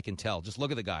cow. I can tell. Just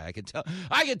look at the guy. I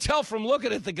can tell from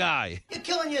looking at the guy. You're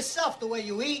killing yourself the way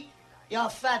you eat. You're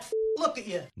fat look at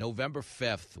you. November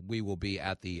 5th, we will be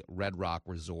at the Red Rock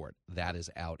Resort. That is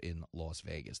out in Las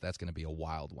Vegas. That's going to be a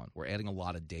wild one. We're adding a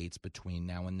lot of dates between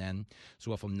now and then.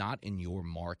 So if I'm not in your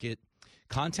market,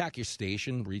 contact your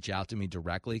station. Reach out to me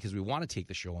directly because we want to take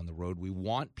the show on the road. We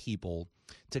want people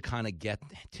to kind of get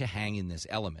to hang in this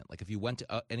element. Like if you went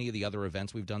to any of the other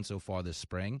events we've done so far this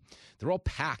spring, they're all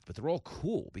packed, but they're all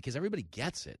cool because everybody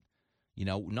gets it. You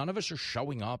know, none of us are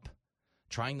showing up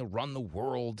trying to run the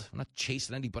world. I'm not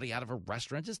chasing anybody out of a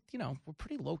restaurant. Just, you know, we're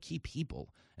pretty low-key people.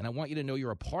 And I want you to know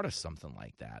you're a part of something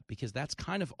like that because that's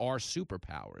kind of our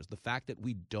superpower is the fact that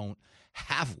we don't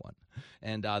have one.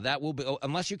 And that will be,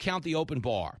 unless you count the open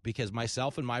bar, because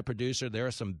myself and my producer, there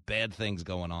are some bad things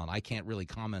going on. I can't really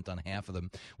comment on half of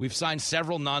them. We've signed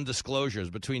several non-disclosures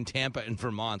between Tampa and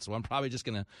Vermont, so I'm probably just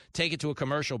going to take it to a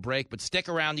commercial break. But stick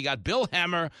around. You got Bill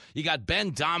Hemmer, you got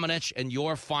Ben Domenech, and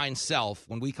your fine self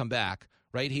when we come back.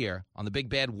 Right here on the big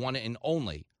bad one and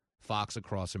only Fox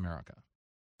Across America.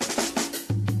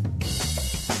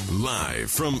 Live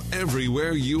from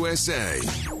everywhere USA,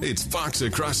 it's Fox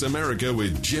Across America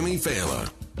with Jimmy Fallon.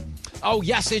 Oh,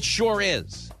 yes, it sure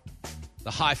is.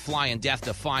 The high-flying,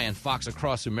 death-defying Fox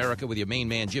Across America with your main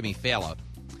man, Jimmy Fallon.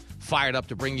 Fired up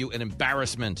to bring you an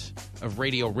embarrassment of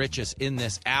radio riches in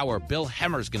this hour. Bill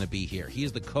Hemmer's going to be here. He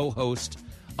is the co-host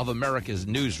of America's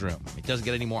Newsroom. It doesn't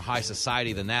get any more high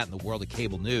society than that in the world of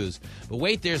cable news. But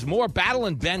wait, there's more. Battle,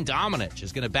 and Ben Domenech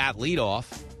is going to bat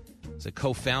leadoff. He's a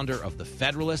co-founder of The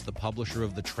Federalist, the publisher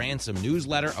of the Transom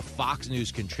newsletter, a Fox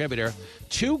News contributor.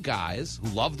 Two guys who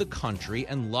love the country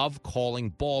and love calling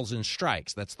balls and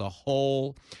strikes. That's the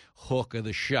whole hook of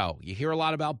the show. You hear a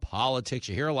lot about politics.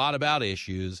 You hear a lot about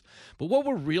issues. But what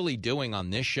we're really doing on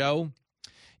this show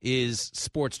is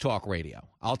sports talk radio.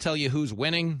 I'll tell you who's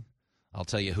winning. I'll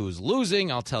tell you who's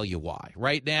losing. I'll tell you why.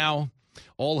 Right now,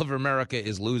 all of America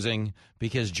is losing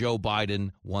because Joe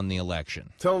Biden won the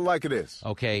election. Tell them like it is.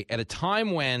 Okay, at a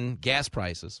time when gas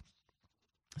prices,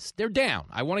 they're down.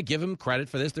 I want to give him credit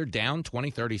for this. They're down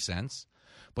 20, 30 cents.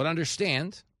 But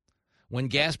understand, when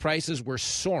gas prices were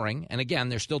soaring, and again,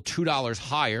 they're still $2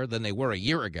 higher than they were a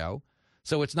year ago,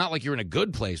 so it's not like you're in a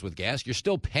good place with gas. You're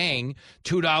still paying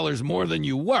 $2 more than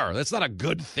you were. That's not a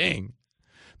good thing.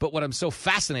 But what I'm so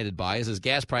fascinated by is as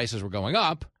gas prices were going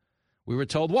up, we were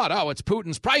told what? Oh, it's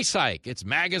Putin's price hike. It's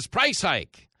MAGA's price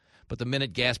hike. But the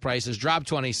minute gas prices drop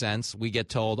 20 cents, we get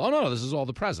told, oh, no, this is all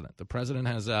the president. The president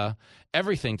has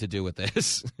everything to do with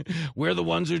this. We're the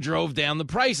ones who drove down the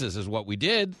prices is what we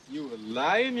did. You were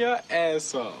lying your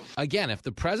ass off. Again, if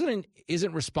the president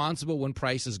isn't responsible when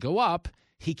prices go up,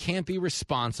 he can't be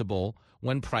responsible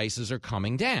when prices are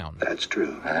coming down. That's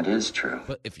true. That is true.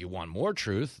 But if you want more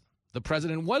truth, the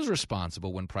president was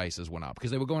responsible when prices went up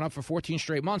because they were going up for 14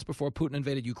 straight months before Putin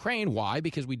invaded Ukraine. Why?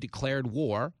 Because we declared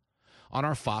war on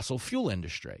our fossil fuel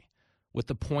industry, with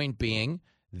the point being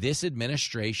this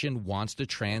administration wants to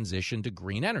transition to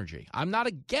green energy. I'm not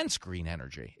against green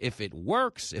energy. If it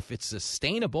works, if it's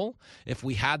sustainable, if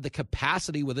we had the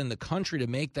capacity within the country to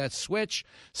make that switch,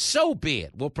 so be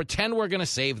it. We'll pretend we're going to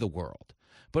save the world.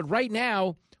 But right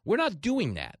now, we're not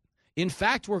doing that. In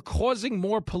fact, we're causing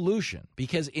more pollution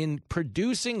because in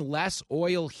producing less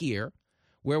oil here,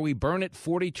 where we burn it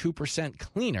 42%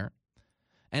 cleaner,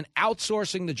 and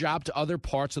outsourcing the job to other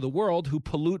parts of the world who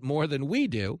pollute more than we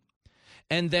do,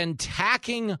 and then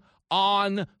tacking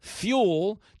on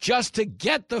fuel just to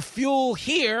get the fuel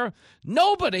here,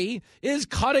 nobody is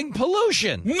cutting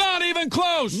pollution. Not even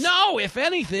close. No, if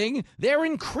anything, they're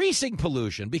increasing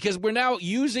pollution because we're now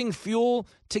using fuel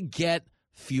to get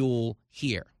fuel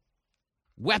here.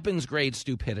 Weapons-grade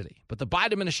stupidity. But the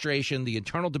Biden administration, the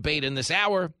internal debate in this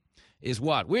hour is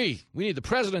what? We need the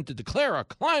president to declare a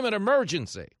climate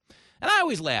emergency. And I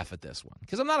always laugh at this one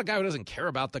because I'm not a guy who doesn't care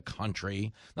about the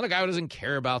country, not a guy who doesn't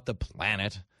care about the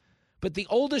planet. But the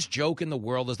oldest joke in the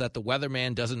world is that the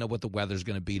weatherman doesn't know what the weather's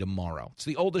going to be tomorrow. It's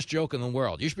the oldest joke in the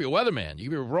world. You should be a weatherman. You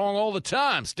should be wrong all the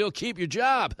time. Still keep your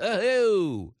job.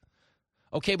 Okay,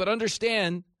 but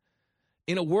understand,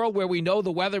 in a world where we know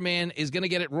the weatherman is going to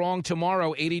get it wrong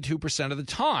tomorrow 82% of the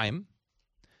time,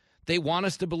 they want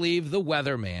us to believe the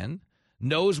weatherman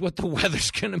knows what the weather's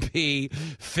going to be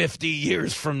 50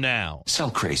 years from now.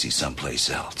 Sell crazy someplace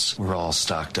else. We're all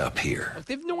stocked up here.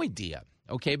 They have no idea.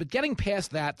 Okay, but getting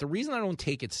past that, the reason I don't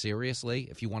take it seriously,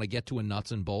 if you want to get to a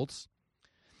nuts and bolts,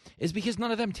 is because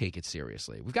none of them take it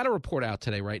seriously. We've got a report out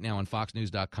today right now on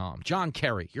FoxNews.com. John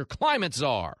Kerry, your climate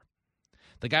czar.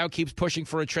 The guy who keeps pushing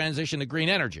for a transition to green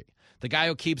energy. The guy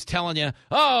who keeps telling you,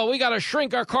 oh, we got to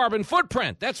shrink our carbon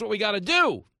footprint. That's what we got to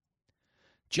do.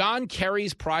 John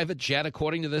Kerry's private jet,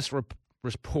 according to this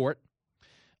report,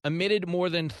 emitted more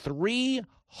than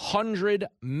 300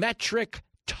 metric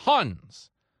tons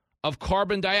of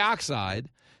carbon dioxide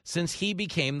since he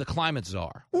became the climate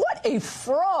czar. What a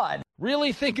fraud.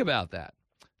 Really think about that.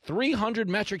 300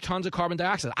 metric tons of carbon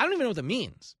dioxide. I don't even know what that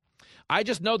means. I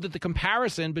just know that the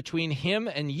comparison between him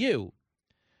and you,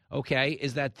 okay,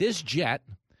 is that this jet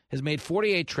has made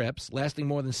 48 trips lasting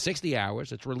more than 60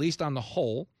 hours. It's released on the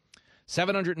whole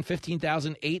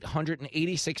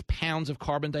 715,886 pounds of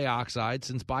carbon dioxide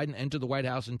since Biden entered the White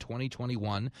House in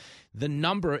 2021. The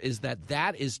number is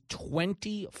that is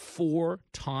 24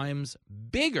 times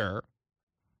bigger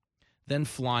than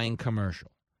flying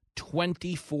commercial.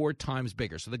 24 times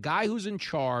bigger. So the guy who's in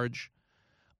charge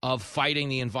of fighting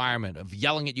the environment, of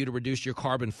yelling at you to reduce your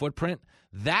carbon footprint,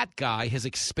 that guy has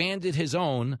expanded his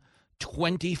own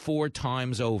 24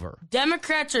 times over.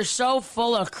 Democrats are so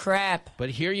full of crap.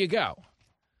 But here you go.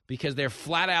 Because they're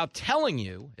flat out telling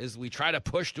you, as we try to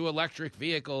push to electric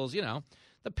vehicles, you know,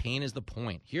 the pain is the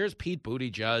point. Here's Pete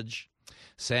Buttigieg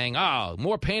saying, oh,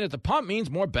 more pain at the pump means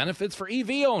more benefits for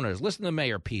EV owners. Listen to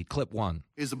Mayor Pete, clip 1.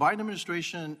 Is the Biden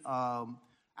administration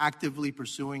actively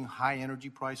pursuing high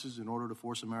energy prices in order to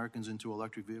force Americans into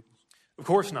electric vehicles? Of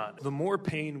course not. The more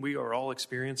pain we are all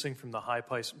experiencing from the high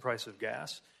price of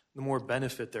gas, the more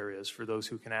benefit there is for those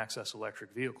who can access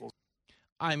electric vehicles.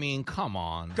 I mean, come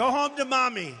on. Go home to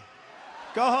mommy.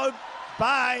 Go home.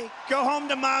 Bye. Go home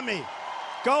to mommy.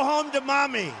 Go home to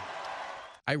mommy.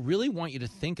 I really want you to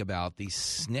think about the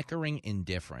snickering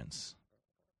indifference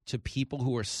to people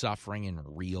who are suffering in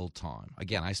real time.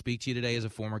 Again, I speak to you today as a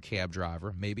former cab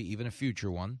driver, maybe even a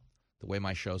future one. The way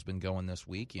my show's been going this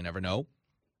week, you never know.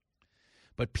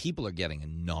 But people are getting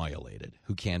annihilated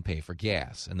who can't pay for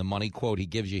gas. And the money quote he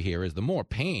gives you here is the more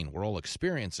pain we're all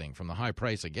experiencing from the high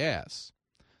price of gas,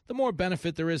 the more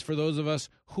benefit there is for those of us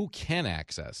who can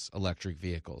access electric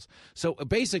vehicles. So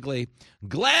basically,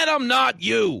 glad I'm not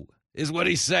you is what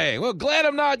he's saying. Well, glad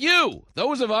I'm not you.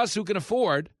 Those of us who can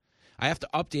afford. I have to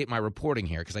update my reporting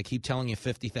here because I keep telling you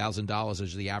 $50,000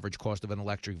 is the average cost of an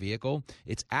electric vehicle.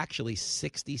 It's actually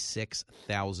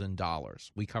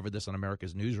 $66,000. We covered this on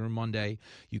America's Newsroom Monday.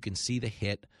 You can see the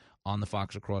hit on the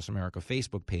Fox Across America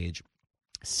Facebook page.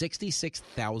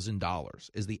 $66,000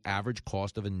 is the average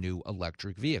cost of a new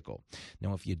electric vehicle.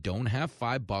 Now, if you don't have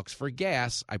 $5 for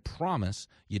gas, I promise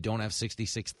you don't have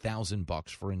 $66,000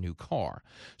 for a new car.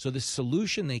 So the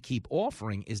solution they keep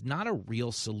offering is not a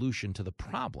real solution to the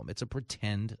problem. It's a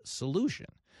pretend solution.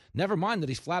 Never mind that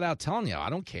he's flat out telling you, I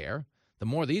don't care. The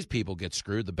more these people get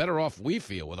screwed, the better off we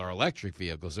feel with our electric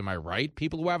vehicles. Am I right?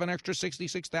 People who have an extra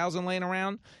 $66,000 laying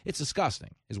around, it's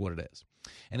disgusting is what it is.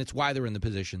 And it's why they're in the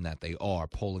position that they are,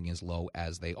 polling as low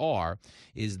as they are,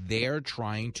 is they're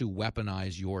trying to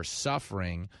weaponize your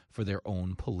suffering for their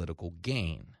own political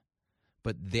gain.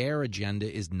 But their agenda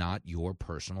is not your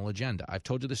personal agenda. I've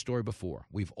told you this story before.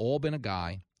 We've all been a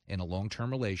guy in a long-term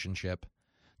relationship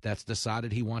that's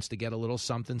decided he wants to get a little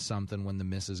something when the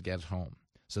missus gets home.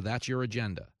 So that's your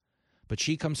agenda. But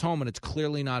she comes home and it's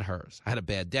clearly not hers. I had a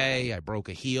bad day. I broke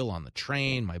a heel on the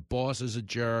train. My boss is a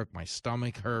jerk. My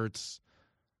stomach hurts.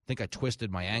 I think I twisted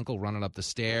my ankle running up the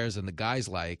stairs. And the guy's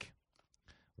like,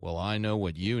 well, I know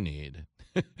what you need.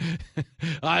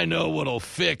 I know what'll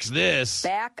fix this.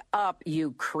 Back up,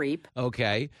 you creep.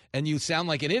 Okay. And you sound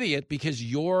like an idiot because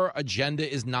your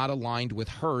agenda is not aligned with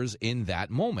hers in that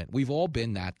moment. We've all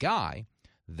been that guy.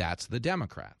 That's the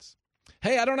Democrats.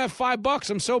 Hey, I don't have $5.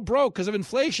 I'm so broke because of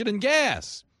inflation and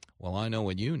gas. Well, I know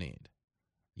what you need.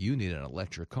 You need an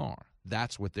electric car.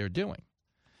 That's what they're doing.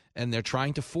 And they're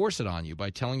trying to force it on you by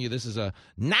telling you this is a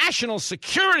national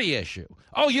security issue.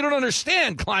 Oh, you don't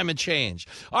understand climate change.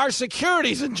 Our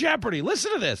security's in jeopardy.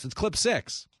 Listen to this. It's clip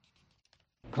 6.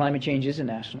 Climate change is a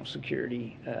national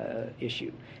security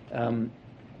issue.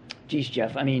 Geez,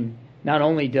 Jeff, I mean, not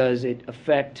only does it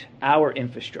affect our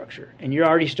infrastructure, and you're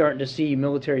already starting to see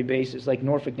military bases like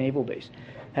Norfolk Naval Base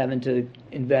having to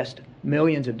invest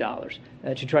millions of dollars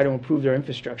to try to improve their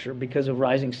infrastructure because of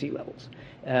rising sea levels.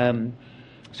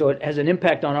 So it has an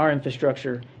impact on our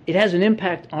infrastructure. It has an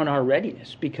impact on our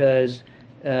readiness because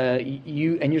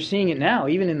you're seeing it now,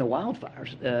 even in the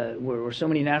wildfires, where so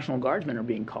many National Guardsmen are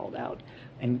being called out,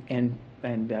 and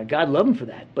God love them for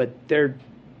that. But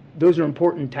those are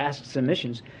important tasks and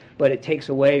missions, but it takes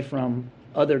away from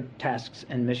other tasks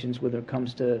and missions when it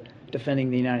comes to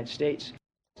defending the United States.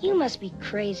 You must be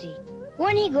crazy.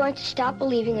 When are you going to stop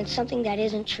believing in something that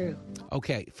isn't true?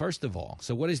 Okay, first of all,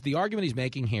 so what is the argument he's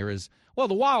making here is, well,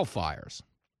 the wildfires.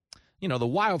 You know, the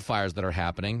wildfires that are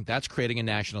happening, that's creating a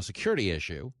national security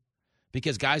issue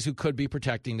because guys who could be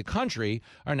protecting the country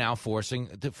are now forced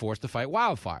to fight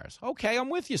wildfires. Okay, I'm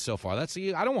with you so far. I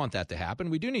don't want that to happen.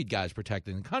 We do need guys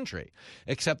protecting the country.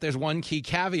 Except there's one key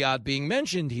caveat being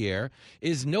mentioned here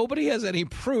is nobody has any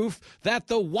proof that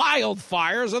the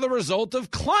wildfires are the result of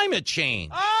climate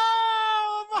change. Wow!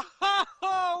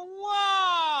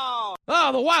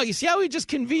 Oh, the wild. You see how he just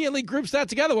conveniently groups that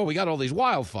together? Well, we got all these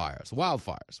wildfires.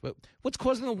 But what's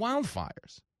causing the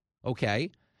wildfires? Okay.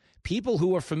 People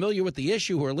who are familiar with the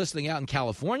issue who are listening out in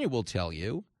California will tell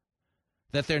you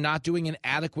that they're not doing an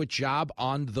adequate job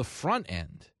on the front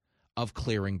end of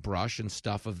clearing brush and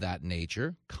stuff of that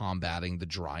nature, combating the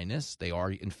dryness. They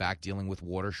are, in fact, dealing with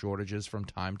water shortages from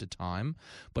time to time.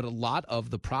 But a lot of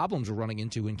the problems we're running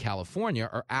into in California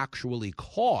are actually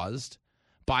caused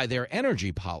by their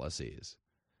energy policies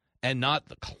and not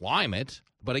the climate.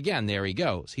 But again, there he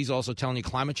goes. He's also telling you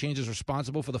climate change is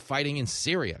responsible for the fighting in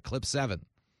Syria. Clip 7.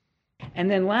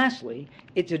 And then lastly,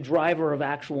 it's a driver of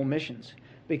actual missions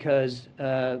because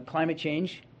climate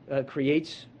change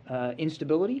creates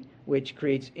instability, which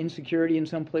creates insecurity in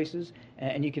some places,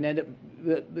 and you can end up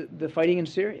the fighting in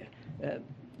Syria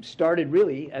started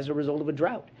really as a result of a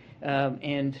drought,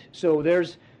 and so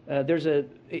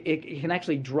it can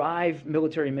actually drive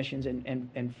military missions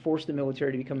and force the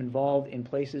military to become involved in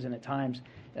places and at times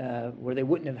where they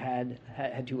wouldn't have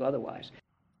had to otherwise.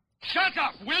 Shut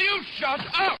up! Will you shut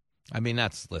up? I mean,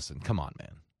 listen, come on,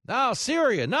 man. Oh,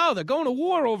 Syria, no, they're going to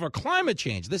war over climate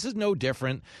change. This is no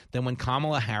different than when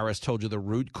Kamala Harris told you the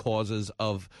root causes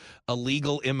of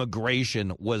illegal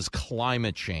immigration was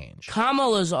climate change.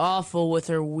 Kamala's awful with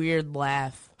her weird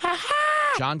laugh.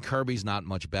 John Kirby's not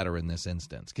much better in this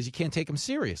instance because you can't take him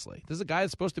seriously. This is a guy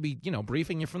that's supposed to be,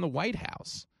 briefing you from the White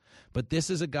House. But this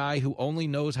is a guy who only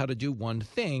knows how to do one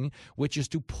thing, which is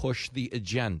to push the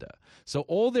agenda. So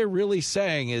all they're really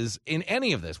saying is, in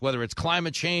any of this, whether it's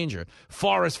climate change or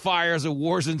forest fires or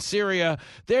wars in Syria,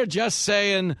 they're just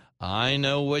saying, I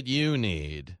know what you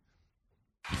need.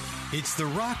 It's the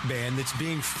rock band that's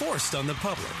being forced on the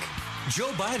public.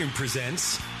 Joe Biden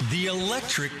presents the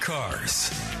electric cars.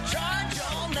 Charge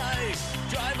all night,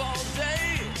 drive all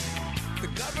day. The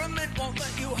government won't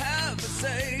let you have a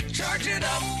say. Charge it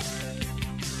up.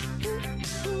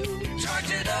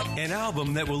 Charge it up. An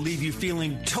album that will leave you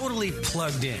feeling totally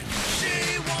plugged in.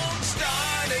 She won't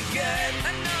start again,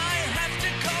 and I have to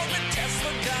call the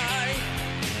Tesla guy.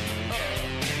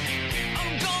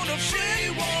 She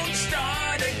won't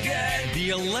start again. The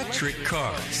electric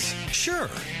cars. Sure,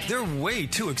 they're way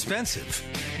too expensive,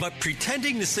 but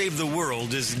pretending to save the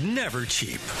world is never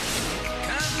cheap.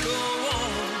 Can't go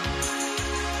on,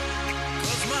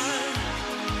 'cause my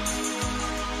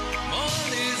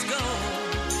money's gone.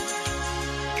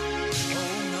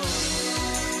 Oh no,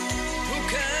 who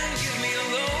can give me a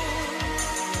loan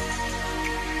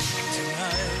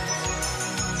tonight?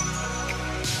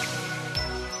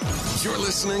 You're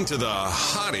listening to the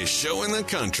hottest show in the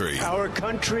country. Our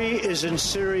country is in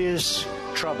serious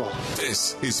trouble.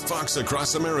 This is Fox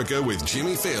Across America with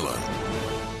Jimmy Fallon.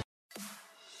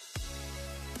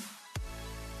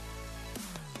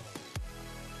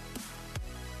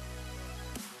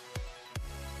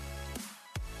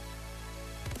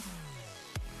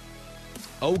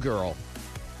 Oh, girl.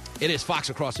 It is Fox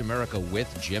Across America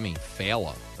with Jimmy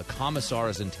Fallon. The commissar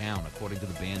is in town, according to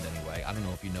the band anyway. I don't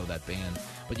know if you know that band,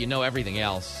 but you know everything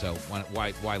else, so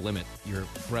why limit your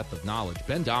breadth of knowledge?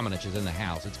 Ben Domenech is in the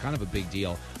house. It's kind of a big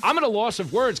deal. I'm at a loss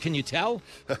of words. Can you tell?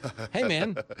 Hey,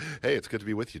 man. Hey, it's good to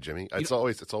be with you, Jimmy. It's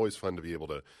always fun to be able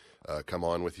to come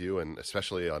on with you, and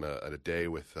especially on a day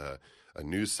with a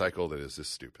news cycle that is this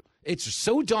stupid. It's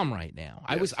so dumb right now.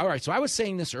 Yes. I was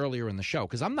saying this earlier in the show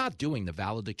because I'm not doing the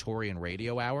valedictorian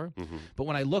radio hour, but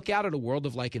when I look out at a world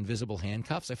of like invisible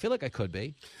handcuffs, I feel like I could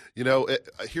be. You know,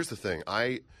 here's the thing.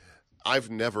 I've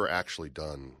never actually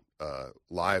done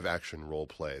live action role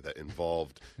play that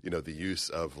involved, the use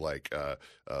of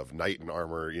of knight in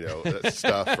armor,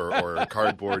 stuff or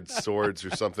cardboard swords or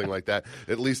something like that.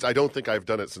 At least I don't think I've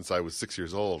done it since I was 6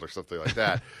 years old or something like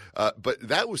that. But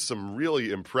that was some really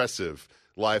impressive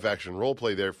live action role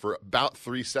play there for about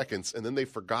 3 seconds, and then they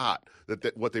forgot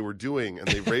that what they were doing, and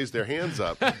they raised their hands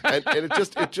up, and it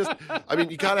just I mean,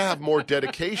 you got to have more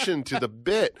dedication to the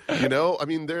bit, I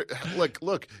mean,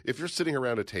 look, if you're sitting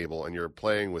around a table and you're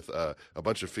playing with a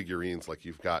bunch of figurines like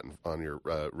you've got on your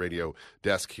radio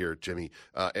desk here, Jimmy,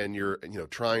 and you're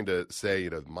trying to say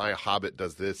my hobbit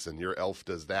does this and your elf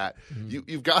does that,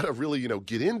 you've got to really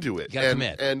get into it,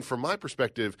 and from my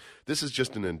perspective, this is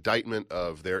just an indictment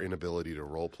of their inability to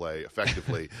role play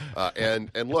effectively. And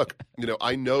look,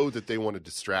 I know that they want to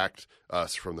distract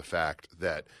us from the fact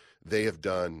that they have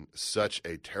done such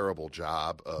a terrible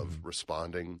job of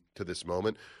responding to this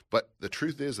moment. But the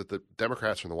truth is that the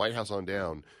Democrats from the White House on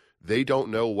down, they don't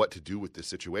know what to do with this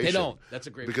situation. They don't. That's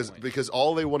a great point. Because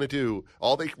all they want to do,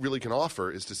 all they really can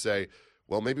offer is to say,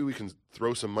 well, maybe we can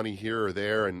throw some money here or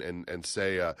there and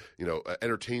say,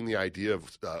 entertain the idea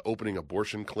of opening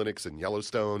abortion clinics in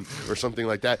Yellowstone or something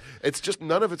like that. It's just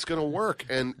none of it's going to work,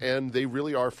 and they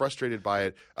really are frustrated by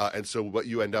it. And so what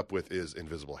you end up with is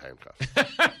invisible handcuffs.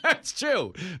 That's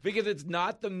true, because it's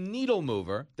not the needle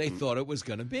mover they thought it was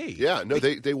going to be. Yeah, no,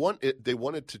 they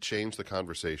wanted to change the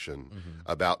conversation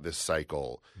about this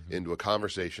cycle into a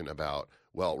conversation about,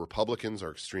 well, Republicans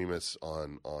are extremists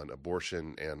on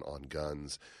abortion and on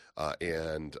guns,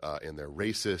 and they're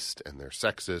racist and they're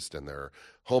sexist and they're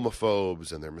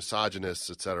homophobes and they're misogynists,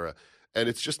 et cetera. And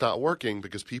it's just not working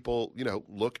because people,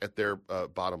 look at their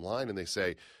bottom line and they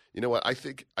say, you know what, I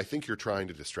think you're trying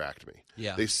to distract me.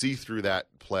 Yeah. They see through that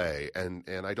play, and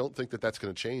I don't think that that's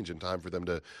going to change in time for them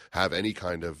to have any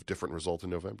kind of different result in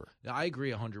November. I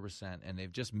agree 100%, and they've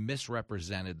just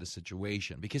misrepresented the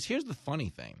situation. Because here's the funny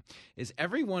thing, is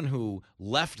everyone who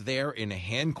left there in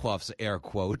handcuffs, air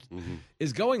quote,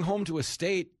 is going home to a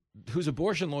state whose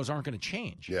abortion laws aren't going to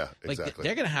change. Yeah, exactly.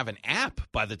 They're going to have an app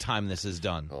by the time this is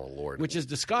done. Oh, Lord. Which is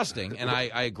disgusting, and I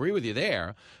agree with you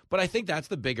there. But I think that's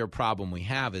the bigger problem we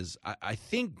have is I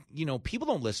think, people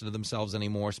don't listen to themselves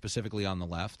anymore, specifically on the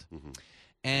left.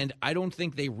 And I don't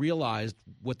think they realized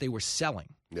what they were selling.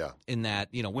 Yeah. In that,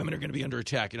 women are going to be under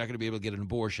attack. You're not going to be able to get an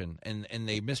abortion. And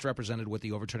they misrepresented what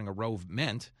the overturning of Roe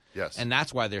meant. Yes. And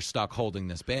that's why they're stuck holding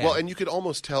this bag. Well, and you could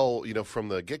almost tell, from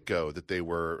the get-go that they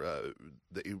were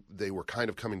kind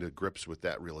of coming to grips with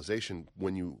that realization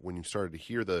when you started to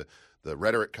hear the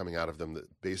rhetoric coming out of them that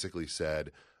basically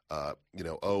said,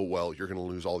 oh, well, you're going to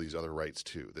lose all these other rights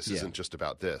too. This isn't just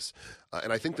about this.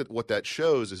 And I think that what that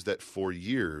shows is that for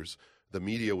years – the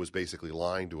media was basically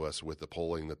lying to us with the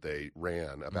polling that they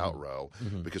ran about Roe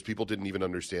because people didn't even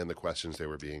understand the questions they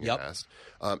were being asked.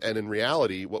 And in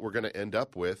reality, what we're going to end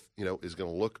up with, is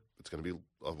going to it's going to be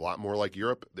a lot more like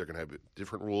Europe. They're going to have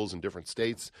different rules in different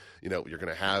states. You're going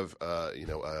to have,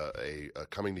 a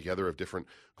coming together of different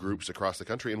groups across the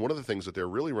country. And one of the things that they're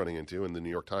really running into, and the New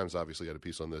York Times obviously had a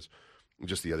piece on this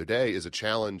just the other day, is a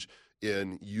challenge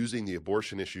in using the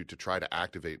abortion issue to try to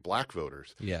activate black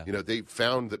voters. Yeah. They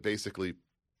found that basically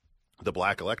the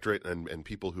black electorate and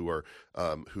people who are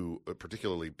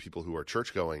particularly people who are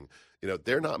church going,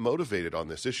 they're not motivated on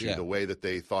this issue the way that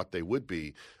they thought they would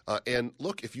be. And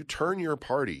look, if you turn your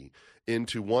party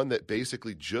into one that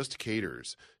basically just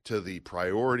caters to the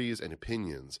priorities and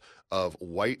opinions of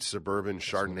white suburban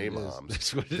Chardonnay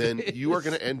moms, then you are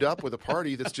going to end up with a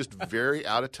party that's just very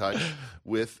out of touch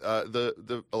with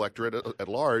the electorate at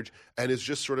large and is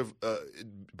just sort of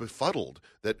befuddled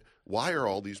that why are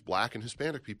all these black and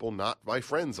Hispanic people not my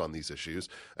friends on these issues?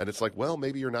 And it's like, well,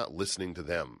 maybe you're not listening to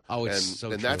them. Oh, it's so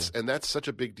true. That's such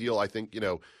a big deal. I think,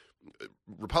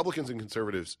 Republicans and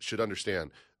conservatives should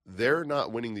understand they're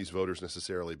not winning these voters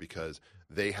necessarily because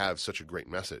they have such a great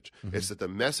message. It's that the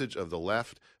message of the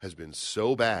left has been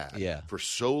so bad for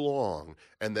so long,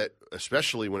 and that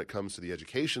especially when it comes to the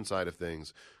education side of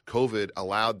things, COVID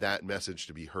allowed that message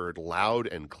to be heard loud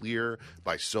and clear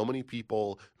by so many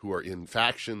people who are in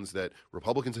factions that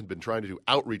Republicans had been trying to do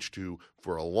outreach to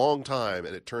for a long time,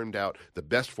 and it turned out the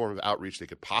best form of outreach they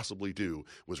could possibly do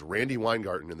was Randy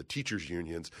Weingarten and the teachers'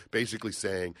 unions basically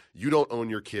saying, you don't own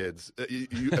your kids,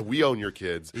 we own your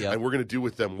kids, and we're going to do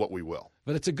with them what we will.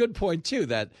 But it's a good point, too,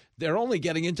 that they're only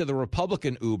getting into the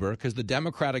Republican Uber because the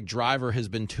Democratic driver has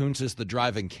been Toonces the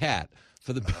driving cat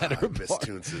for the better part. Miss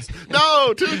Toonces.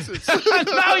 No, Toonces.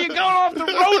 Now you're going off the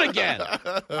road again.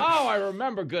 Oh, I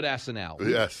remember good SNL.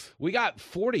 Yes. We got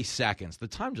 40 seconds. The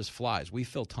time just flies. We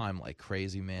fill time like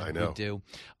crazy, man. I know. We do.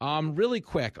 Really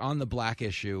quick, on the black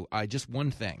issue, just one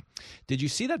thing. Did you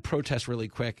see that protest really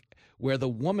quick where the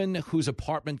woman whose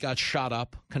apartment got shot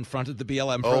up confronted the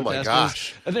BLM protesters? Oh, my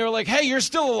gosh. And they were like, hey, you're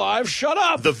still alive. Shut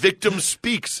up. The victim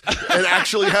speaks and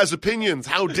actually has opinions.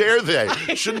 How dare they?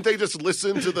 Shouldn't they just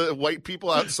listen to the white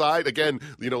people outside? Again,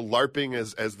 LARPing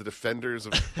as the defenders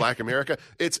of Black America.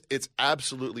 It's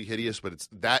absolutely hideous, but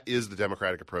that is the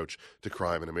Democratic approach to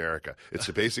crime in America. It's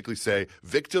to basically say,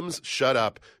 victims, shut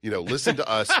up. Listen to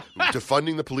us.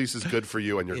 Defunding the police is good for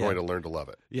you, and you're going to learn to love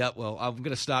it. Yeah, well, I'm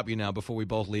going to stop you now before we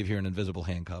both leave here in invisible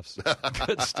handcuffs.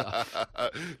 Good stuff.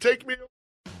 Take me.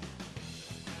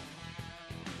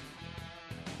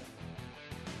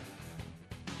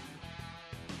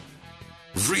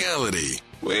 Reality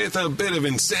with a bit of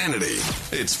insanity.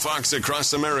 It's Fox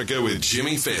Across America with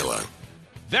Jimmy Fallon.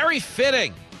 Very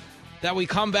fitting that we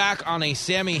come back on a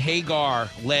Sammy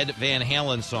Hagar-led Van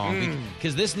Halen song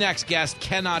because this next guest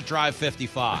cannot drive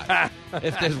 55.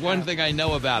 If there's one thing I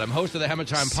know about him, host of the Hammer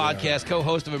Time podcast,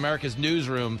 co-host of America's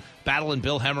Newsroom, battling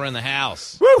Bill Hemmer in the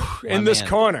house. Woo! In this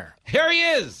corner. Here he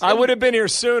is. I would have been here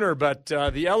sooner, but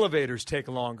the elevators take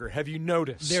longer. Have you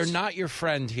noticed? They're not your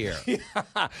friend here.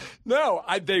 No,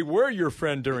 they were your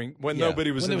friend when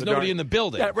nobody was in the when there was nobody in the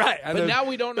building. Yeah, right. But now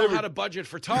we don't know how to budget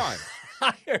for time.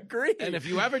 I agree. And if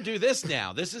you ever do this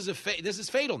now, this is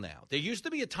fatal now. There used to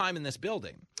be a time in this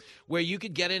building where you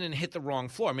could get in and hit the wrong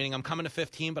floor, meaning I'm coming to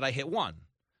 15, but I hit 1.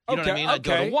 You know what I mean? I'd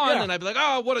go to 1, and I'd be like,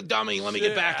 oh, what a dummy. Let me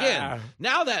get back in.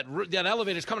 Now that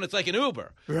elevator's coming, it's like an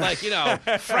Uber. Right.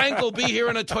 Like, Frank will be here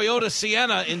in a Toyota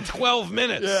Sienna in 12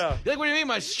 minutes. Yeah. You're like, what do you mean?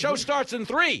 My show starts in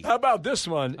 3. How about this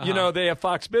one? They have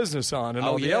Fox Business on and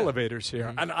all the elevators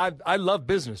here. And I love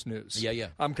business news. Yeah.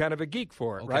 I'm kind of a geek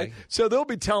for it, right? So they'll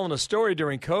be telling a story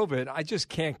during COVID. I just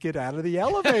can't get out of the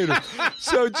elevator.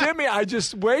 So, Jimmy, I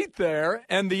just wait there,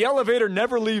 and the elevator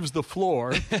never leaves the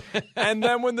floor. And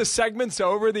then when the segment's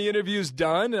over, the interview's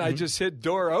done, and I just hit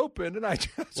door open, and I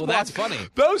just that's funny.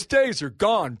 Those days are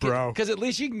gone, bro. Because at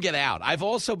least you can get out. I've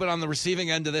also been on the receiving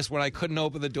end of this when I couldn't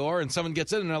open the door, and someone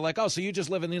gets in, and they're like, oh, so you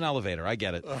just live in an elevator. I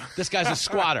get it. This guy's a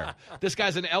squatter. This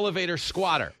guy's an elevator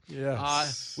squatter.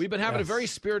 Yes. We've been having a very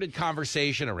spirited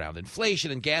conversation around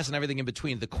inflation and gas and everything in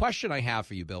between. The question I have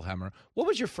for you, Bill Hemmer, what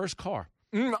was your first car?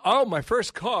 My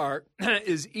first car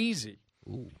is easy.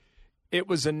 Ooh. It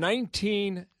was a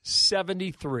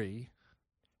 1973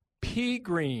 pea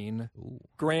green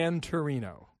Gran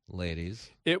Torino.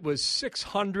 Ladies. It was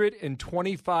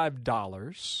 $625.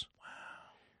 Wow.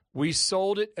 We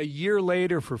sold it a year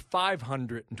later for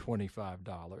 $525.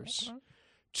 Okay.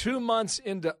 2 months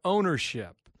into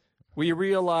ownership, we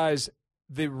realized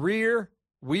the rear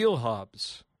wheel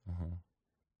hubs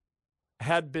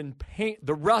had been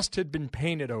the rust had been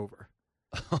painted over.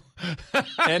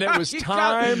 And it was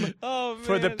time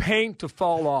for the paint to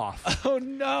fall off. Oh,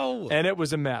 no. And it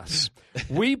was a mess.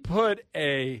 We put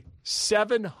a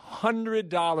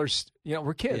 $700,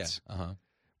 we're kids. Yeah.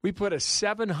 We put a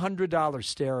 $700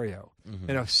 stereo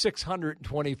in a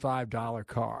 $625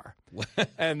 car.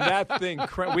 And that thing,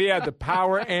 we had the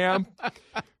power amp.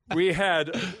 We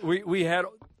had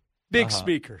big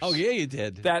speakers. Oh, yeah, you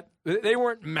did. That they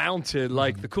weren't mounted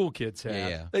like the cool kids had.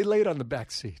 Yeah. They laid on the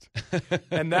back seat.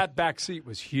 And that back seat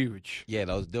was huge. Yeah,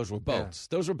 those were boats.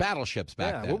 Yeah. Those were battleships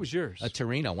back then. What was yours? A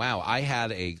Torino. Wow, I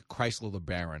had a Chrysler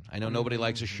LeBaron. I know nobody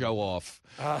likes to show off,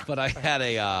 but I had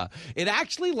it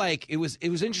actually, it was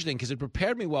interesting because it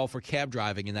prepared me well for cab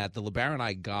driving in that the LeBaron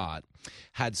I got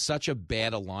had such a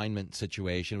bad alignment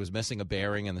situation. It was missing a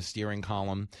bearing in the steering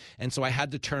column, and so I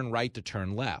had to turn right to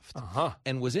turn left.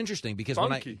 And it was interesting because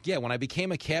when I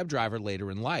became a cab driver later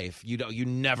in life, you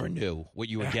never knew what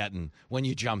you were getting when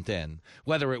you jumped in,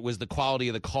 whether it was the quality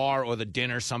of the car or the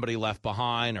dinner somebody left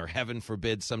behind, or heaven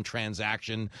forbid some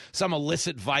transaction, some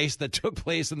illicit vice that took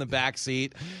place in the back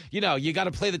seat. You got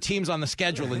to play the teams on the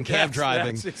schedule in cab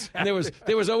driving. Exactly. And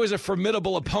there was always a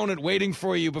formidable opponent waiting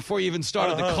for you before you even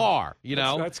started the car. car, you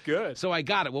know? That's good. So I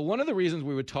got it. Well, one of the reasons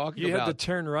we were talking about... You had to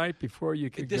turn right before you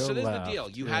could go So this left. is the deal.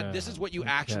 You had This is what you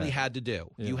actually had to do.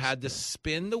 Yes. You had to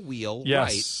spin the wheel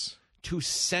right to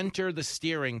center the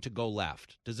steering to go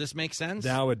left. Does this make sense?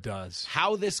 Now it does.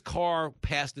 How this car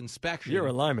passed inspection. Your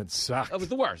alignment sucked. It was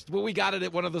the worst. Well, we got it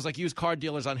at one of those like used car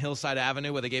dealers on Hillside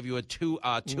Avenue where they gave you a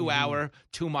 2-hour,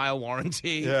 2-mile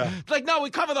warranty. Yeah. It's like, no,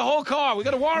 we cover the whole car. We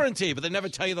got a warranty. But they never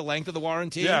tell you the length of the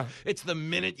warranty. Yeah. It's the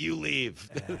minute you leave.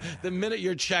 The minute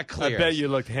your check clears. I bet you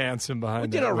looked handsome behind We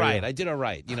did that all right. wheel. I did all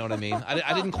right. You know what I mean?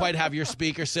 I didn't quite have your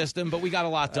speaker system, but we got a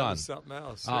lot done. That was something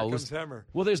else. Here comes Hemmer.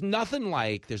 Well, there's nothing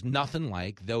like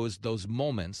those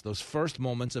moments, those first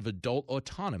moments of adult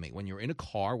autonomy when you're in a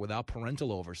car without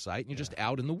parental oversight and you're just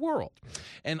out in the world.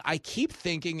 And I keep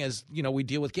thinking, as you know, we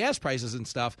deal with gas prices and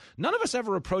stuff, none of us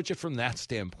ever approach it from that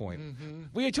standpoint.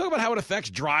 We talk about how it affects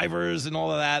drivers and all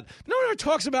of that. No one ever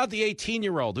talks about the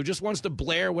 18-year-old who just wants to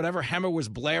blare whatever Hemmer was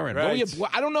blaring. Right.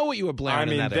 I don't know what you were blaring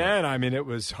in that era. It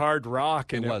was hard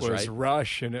rock and it was right?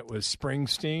 Rush and it was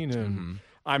Springsteen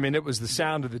and it was the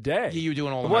sound of the day. Yeah, you were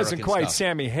doing all It American wasn't quite stuff.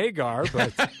 Sammy Hagar,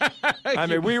 but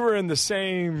we were in the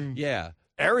same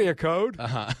area code.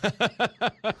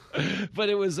 But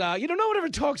it was, no one ever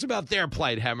talks about their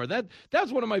plight, Hemmer.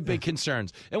 That's one of my big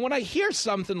concerns. And when I hear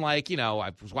something like,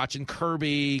 I was watching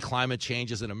Kirby, climate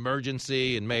change is an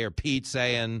emergency, and Mayor Pete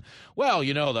saying, well,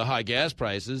 the high gas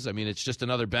prices, it's just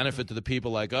another benefit to the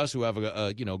people like us who have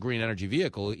a green energy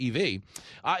vehicle, EV,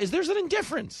 there's an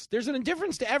indifference. There's an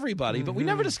indifference to everybody, but we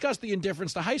never discuss the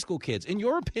indifference to high school kids. In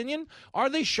your opinion, are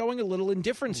they showing a little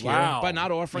indifference here by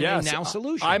not offering a now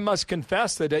solution? I must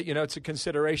confess that it's a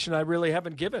consideration I really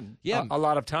haven't given a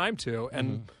lot of time to,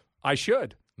 and I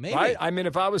should. Maybe. Right?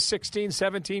 If I was 16,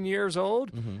 17 years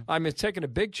old, it's taking a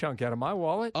big chunk out of my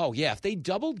wallet. Oh, yeah. If they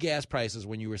doubled gas prices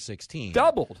when you were 16.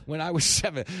 Doubled. When I was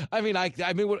 7.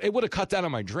 It would have cut down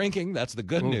on my drinking. That's the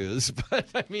good news. But,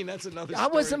 that's another story. I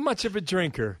wasn't much of a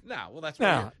drinker. No, well, that's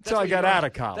why until I got out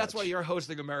of college. That's why you're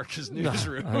hosting America's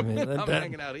Newsroom. I'm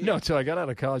hanging out here. No, until I got out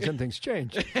of college, then things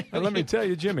changed. And let me tell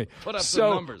you, Jimmy. Put up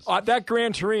some numbers. That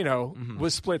Gran Torino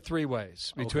was split 3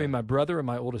 ways between my brother and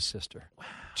my oldest sister. Wow.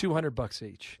 $200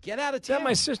 each. Get out of town. Then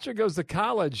my sister goes to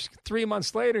college 3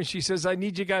 months later, and she says, I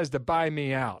need you guys to buy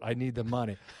me out. I need the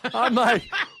money. I'm like,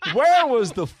 where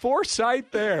was the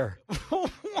foresight there?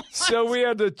 So we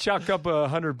had to chuck up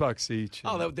 $100 each.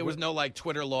 There was no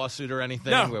Twitter lawsuit or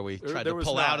anything where we tried to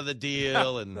pull not. out of the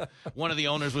deal, and one of the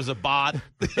owners was a bot.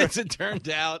 As it turned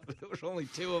out, there was only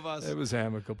 2 of us. It was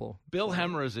amicable. Bill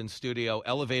Hemmer is in studio,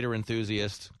 elevator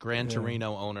enthusiast, Gran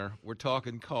Torino owner. We're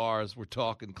talking cars. We're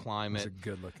talking climate. It's a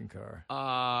good-looking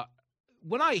car.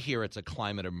 When I hear it's a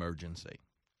climate emergency,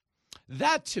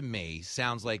 that to me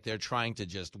sounds like they're trying to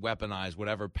just weaponize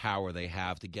whatever power they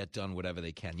have to get done whatever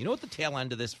they can. You know what the tail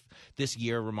end of this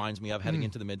year reminds me of heading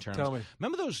into the midterms? Tell me.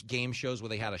 Remember those game shows where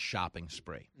they had a shopping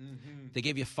spree? They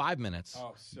gave you 5 minutes.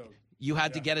 Oh, so you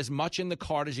had to get as much in the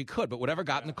cart as you could, but whatever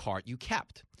got in the cart, you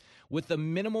kept. With the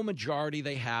minimal majority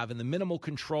they have and the minimal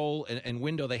control and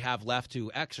window they have left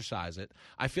to exercise it,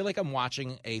 I feel like I'm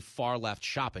watching a far-left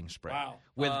shopping spree.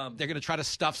 Wow. They're going to try to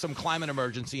stuff some climate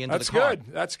emergency into the cart.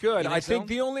 That's good. I think so?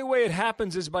 the only way it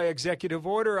happens is by executive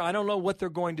order. I don't know what they're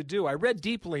going to do. I read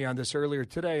deeply on this earlier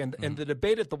today, and the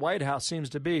debate at the White House seems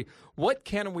to be, what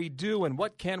can we do and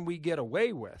what can we get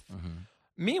away with?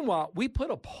 Meanwhile, we put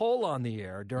a poll on the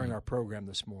air during our program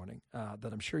this morning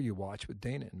that I'm sure you watched with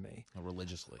Dana and me.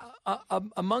 Religiously.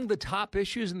 Among the top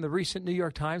issues in the recent New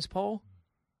York Times poll,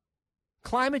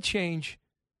 climate change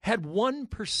had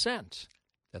 1%.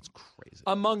 That's crazy.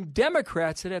 Among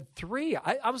Democrats, it had 3%.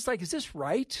 I was like, is this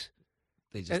right?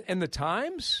 And the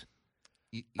Times?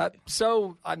 I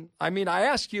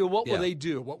ask you, what will they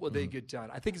do? What will they get done?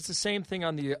 I think it's the same thing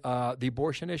on the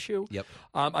abortion issue. Yep.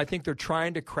 I think they're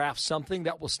trying to craft something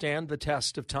that will stand the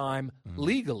test of time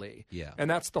legally. Yeah. And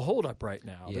that's the holdup right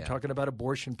now. Yeah. They're talking about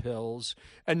abortion pills,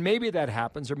 and maybe that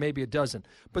happens or maybe it doesn't.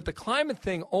 But the climate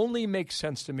thing only makes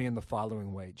sense to me in the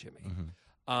following way, Jimmy.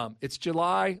 It's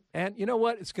July, and you know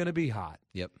what? It's going to be hot.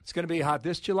 Yep. It's going to be hot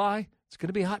this July. It's going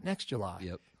to be hot next July.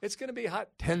 Yep. It's going to be hot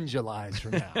 10 Julys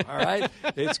from now, all right?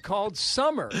 It's called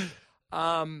summer.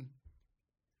 I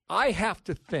have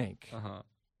to think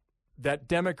that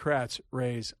Democrats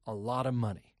raise a lot of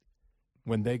money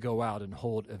when they go out and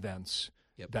hold events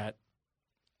that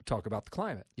talk about the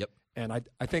climate. Yep. And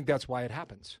I think that's why it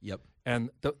happens. Yep.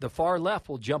 And the far left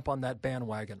will jump on that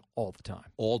bandwagon all the time.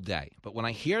 All day. But when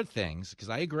I hear things, because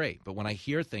I agree, but when I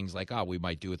hear things like, we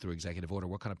might do it through executive order,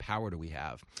 what kind of power do we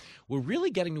have? We're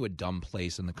really getting to a dumb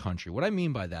place in the country. What I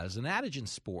mean by that is an adage in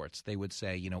sports, they would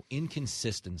say,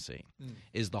 inconsistency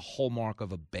is the hallmark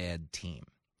of a bad team.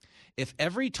 if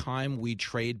every time we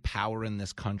trade power in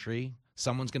this country,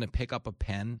 someone's going to pick up a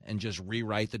pen and just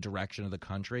rewrite the direction of the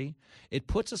country, it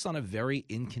puts us on a very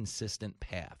inconsistent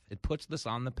path. It puts us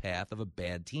on the path of a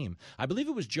bad team. I believe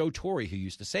it was Joe Torre who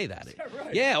used to say that. Is that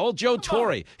right? Yeah, old Joe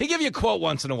Torre. He give you a quote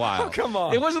once in a while. Oh, come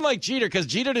on. It wasn't like Jeter, because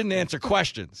Jeter didn't answer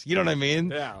questions. You know what I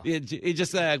mean? Yeah. He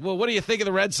just said, well, what do you think of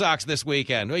the Red Sox this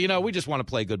weekend? Well, we just want to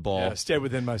play good ball. Yeah, stay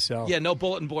within myself. Yeah, no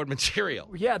bulletin board material.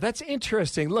 Yeah, that's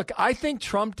interesting. Look, I think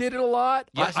Trump did it a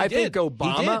lot. Yes, I he think did.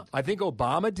 Obama. He did. I think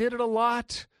Obama did it a lot.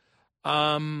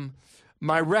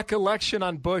 My recollection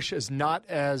on Bush is not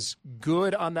as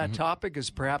good on that topic as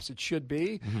perhaps it should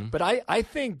be. But I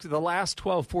think the last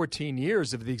 12, 14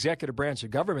 years of the executive branch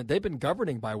of government, they've been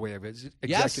governing by way of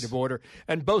executive order,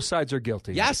 and both sides are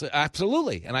guilty. Yes,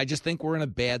 absolutely. And I just think we're in a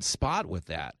bad spot with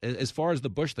that. As far as the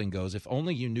Bush thing goes, if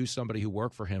only you knew somebody who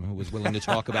worked for him who was willing to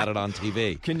talk about it on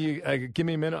TV. Can you give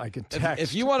me a minute? I can text.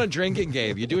 If you want a drinking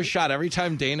game, you do a shot every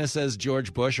time Dana says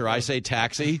George Bush or I say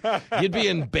taxi, you'd be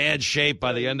in bad shape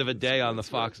by the end of a day on the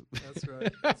Fox. That's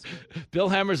right. That's right. Bill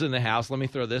Hemmer's in the house. Let me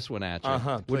throw this one at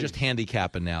you. We're just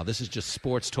handicapping now. This is just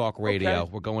sports talk radio.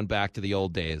 Okay. We're going back to the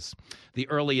old days. The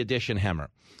early edition Hemmer.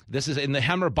 This is in the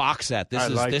Hemmer box set. This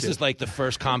is like the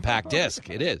first compact disc.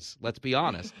 It is. Let's be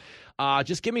honest.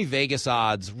 Just give me Vegas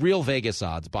odds, real Vegas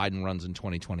odds. Biden runs in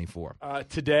 2024.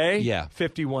 Today? Yeah.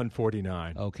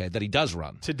 51-49. Okay, that he does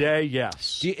run. Today,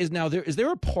 yes. Is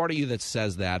there a part of you that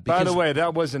says that? By the way,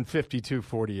 that wasn't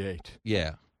 52-48.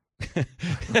 Yeah.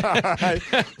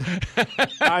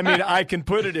 I mean, I can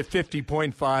put it at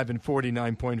 50.5 and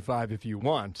 49.5 if you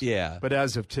want. Yeah. But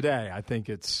as of today, I think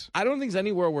it's... I don't think he's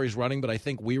anywhere where he's running, but I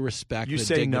think we respect the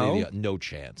dignity. No? No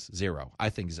chance. Zero. I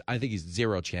think he's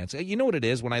zero chance. You know what it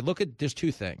is? When I look at, there's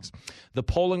two things. The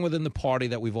polling within the party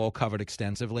that we've all covered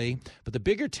extensively, but the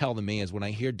bigger tell to me is when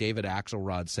I hear David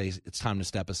Axelrod say it's time to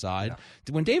step aside.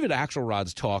 Yeah. When David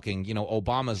Axelrod's talking,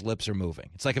 Obama's lips are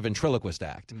moving. It's like a ventriloquist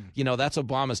act. That's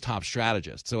Obama's top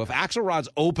strategist. So if Axelrod's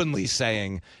openly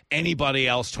saying anybody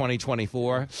else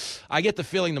 2024, I get the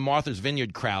feeling the Martha's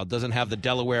Vineyard crowd doesn't have the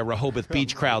Delaware Rehoboth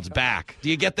Beach crowd's back. Do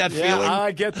you get that feeling?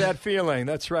 I get that feeling.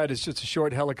 That's right. It's just a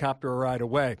short helicopter ride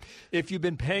away. If you've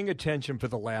been paying attention for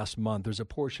the last month, there's a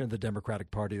portion of the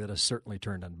Democratic Party that has certainly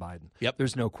turned on Biden. Yep.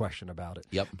 There's no question about it.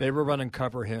 Yep. They were running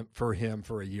cover for him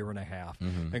for a year and a half,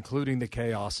 including the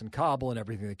chaos in Kabul and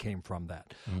everything that came from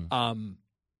that.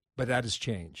 But that has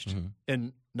changed.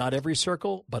 And not every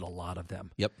circle, but a lot of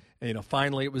them. Yep. And,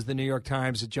 finally, it was the New York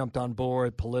Times that jumped on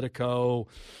board, Politico,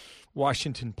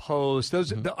 Washington Post.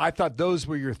 I thought those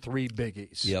were your three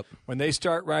biggies. Yep. When they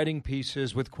start writing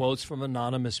pieces with quotes from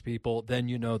anonymous people, then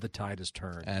you know the tide has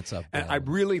turned. That's up. And I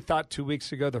really thought 2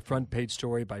 weeks ago, the front page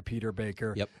story by Peter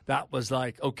Baker, that was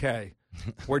like, okay,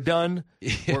 we're done,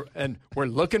 we're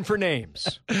looking for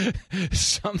names.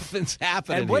 Something's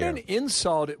happening. And what here. an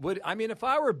insult it would. I mean, if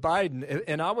I were Biden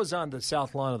and I was on the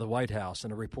south lawn of the White House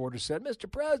and a reporter said,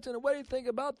 "Mr. President, what do you think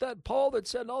about that poll that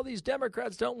said all these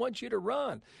Democrats don't want you to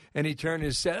run?" And he turned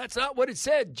and said, "That's not what it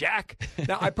said, Jack."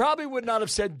 Now, I probably would not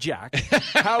have said Jack.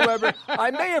 However,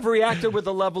 I may have reacted with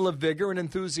a level of vigor and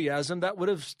enthusiasm that would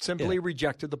have simply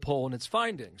rejected the poll and its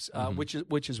findings,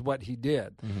 which is what he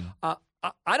did.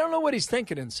 I don't know what he's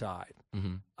thinking inside.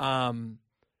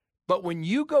 But when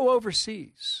you go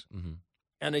overseas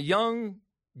and a young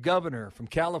governor from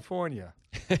California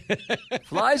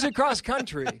flies across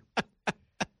country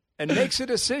and makes a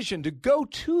decision to go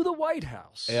to the White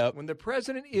House when the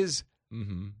president is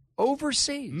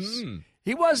overseas.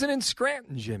 He wasn't in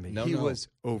Scranton, Jimmy. He was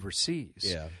overseas.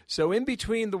 Yeah. So in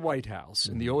between the White House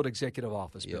and the old executive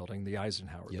office building, the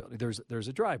Eisenhower building, there's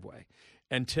a driveway.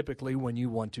 And typically when you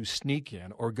want to sneak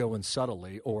in or go in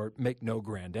subtly or make no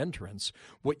grand entrance,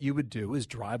 what you would do is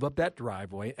drive up that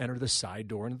driveway, enter the side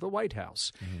door into the White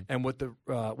House. And what the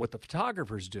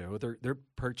photographers do, they're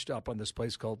perched up on this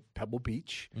place called Pebble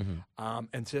Beach.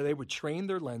 And so they would train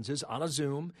their lenses on a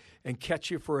zoom and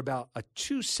catch you for about a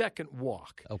 2-second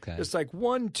walk. Okay. It's like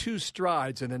 1-2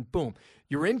 strides and then boom.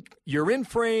 You're in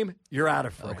frame, you're out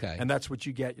of frame. Okay. And that's what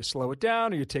you get. You slow it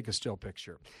down or you take a still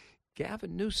picture.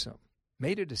 Gavin Newsom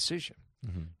made a decision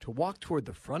to walk toward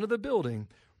the front of the building,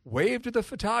 wave to the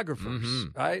photographers,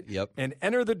 right? Yep. And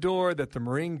enter the door that the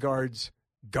Marine Guards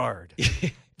guard.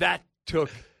 That took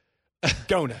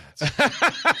donuts.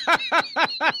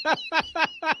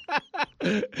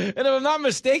 And if I'm not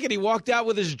mistaken, he walked out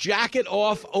with his jacket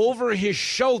off over his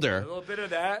shoulder. A little bit of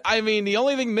that. I mean, the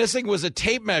only thing missing was a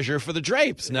tape measure for the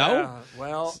drapes, no? Yeah,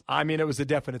 well, I mean, it was a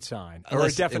definite sign. Or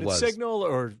a definite signal,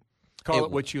 or call it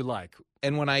what you like.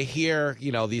 And when I hear,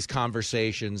 these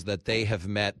conversations that they have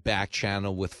met back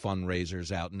channel with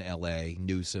fundraisers out in L.A.,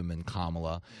 Newsom and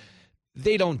Kamala,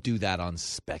 they don't do that on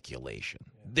speculation.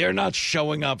 They're not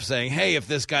showing up saying, hey, if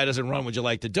this guy doesn't run, would you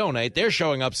like to donate? They're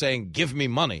showing up saying, give me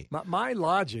money. My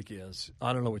logic is,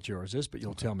 I don't know what yours is, but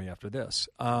you'll tell me after this.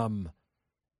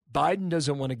 Biden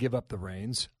doesn't want to give up the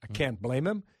reins. I can't blame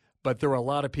him, but there are a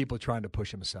lot of people trying to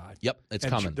push him aside. Yep, it's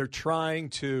coming. They're trying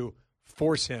to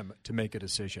force him to make a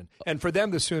decision. And for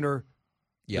them, the sooner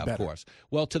Yeah, of course.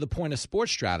 Well, to the point of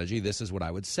sports strategy, this is what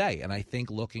I would say. And I think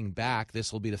looking back,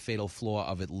 this will be the fatal flaw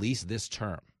of at least this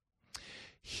term.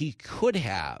 He could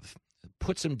have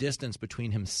put some distance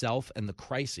between himself and the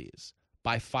crises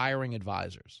by firing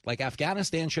advisors. Like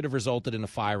Afghanistan should have resulted in a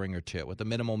firing or two, at the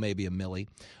minimal maybe a milli.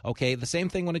 Okay, the same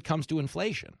thing when it comes to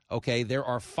inflation. Okay, there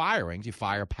are firings. You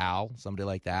fire Powell, somebody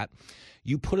like that.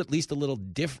 You put at least a little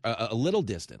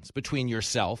distance between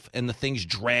yourself and the things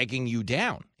dragging you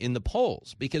down in the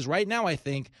polls. Because right now I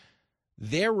think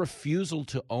their refusal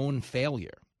to own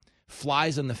failure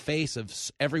flies in the face of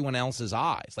everyone else's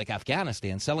eyes. Like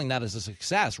Afghanistan, selling that as a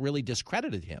success really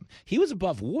discredited him. He was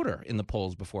above water in the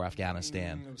polls before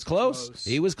Afghanistan. It was close.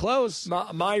 He was close.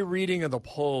 My reading of the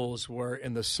polls were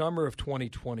in the summer of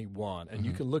 2021, and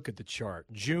you can look at the chart.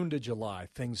 June to July,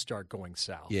 things start going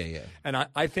south. Yeah. And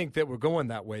I think that we're going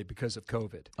that way because of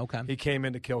COVID. Okay. He came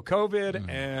in to kill COVID,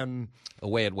 and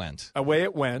away it went.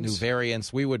 New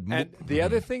variants. We would. And the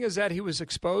other thing is that he was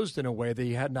exposed in a way that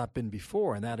he had not been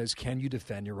before, and that is, can you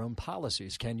defend your own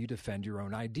policies? Can you defend your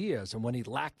own ideas? And when he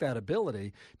lacked that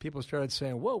ability, people started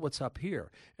saying, whoa, what's up here?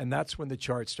 And that's when the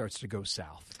chart starts to go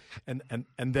south. And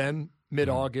then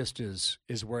mid-August is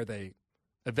where they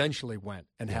eventually went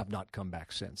and have not come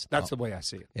back since. That's the way I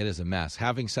see it. It is a mess.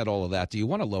 Having said all of that, do you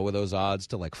want to lower those odds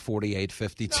to like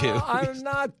 48-52? No, I'm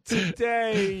not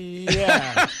today.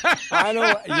 Yeah.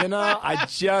 I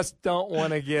just don't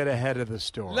want to get ahead of the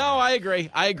story. No, I agree.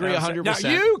 100%.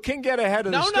 Now, you can get ahead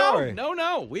of the story. No.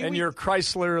 And your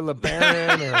Chrysler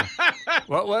LeBaron or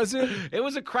what was it? It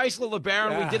was a Chrysler LeBaron.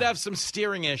 Yeah. We did have some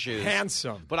steering issues.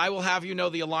 Handsome. But I will have you know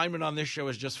the alignment on this show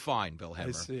is just fine, Bill Hemmer.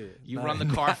 I see. You run the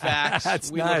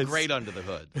Carfax. We nice. look great under the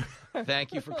hood.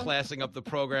 Thank you for classing up the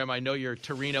program. I know your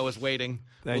Torino is waiting.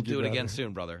 We'll do it again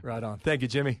soon, brother. Right on. Thank you,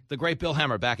 Jimmy. The great Bill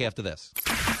Hemmer back after this.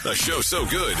 A show so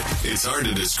good, it's hard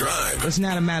to describe. It's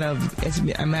not a matter of. It's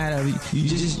a matter of you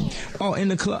just. Oh, in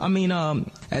the club. I mean,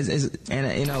 It's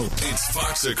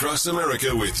Fox Across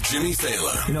America with Jimmy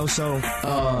Fallon. So.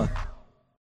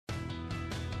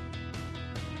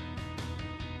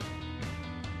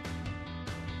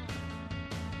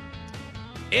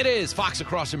 It is Fox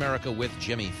Across America with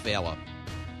Jimmy Fallon.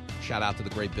 Shout out to the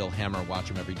great Bill Hemmer. Watch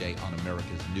him every day on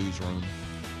America's Newsroom.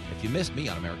 If you missed me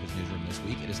on America's Newsroom this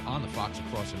week, it is on the Fox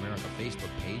Across America Facebook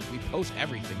page. We post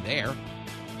everything there.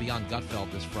 I'll be on Gutfeld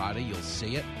this Friday. You'll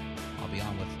see it. I'll be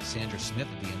on with Sandra Smith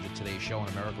at the end of today's show on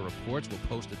America Reports. We'll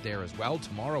post it there as well.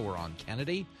 Tomorrow we're on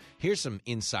Kennedy. Here's some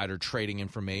insider trading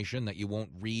information that you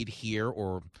won't read here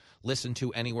or listen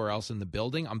to anywhere else in the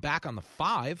building. I'm back on the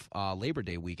 5 Labor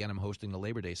Day weekend. I'm hosting the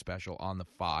Labor Day special on the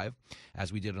 5,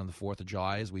 as we did on the 4th of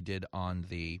July, as we did on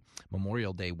the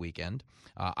Memorial Day weekend.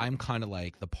 I'm kind of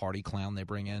like the party clown they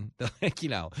bring in.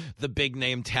 The big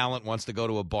name talent wants to go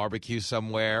to a barbecue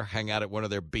somewhere, hang out at one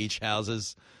of their beach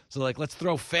houses. So let's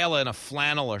throw Fela in a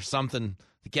flannel or something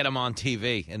to get him on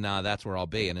TV, and that's where I'll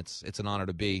be. And it's an honor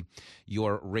to be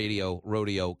your radio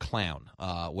rodeo clown,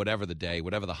 whatever the day,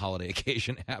 whatever the holiday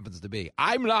occasion happens to be.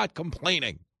 I'm not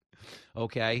complaining.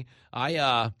 Okay,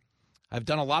 I've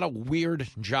done a lot of weird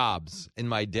jobs in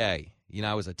my day.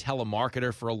 I was a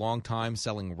telemarketer for a long time,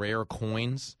 selling rare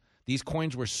coins. These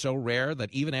coins were so rare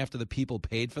that even after the people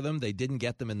paid for them, they didn't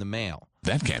get them in the mail.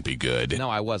 That can't be good. No,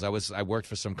 I worked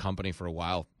for some company for a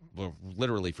while,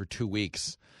 literally for 2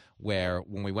 weeks, where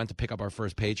when we went to pick up our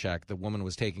first paycheck, the woman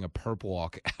was taking a perp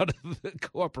walk out of the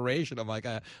corporation. I'm like,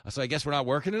 so I guess we're not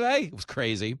working today? It was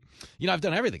crazy. I've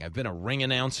done everything. I've been a ring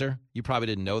announcer. You probably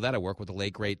didn't know that. I work with the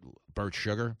late, great Bert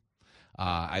Sugar.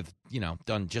 I've,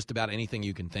 done just about anything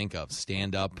you can think of.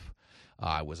 Stand-up.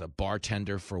 I was a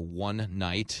bartender for one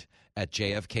night at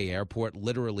JFK Airport,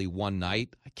 literally one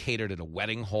night. I catered at a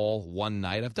wedding hall one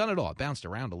night. I've done it all. I bounced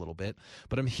around a little bit.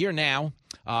 But I'm here now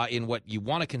in what you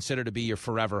want to consider to be your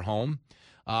forever home.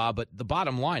 But the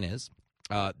bottom line is,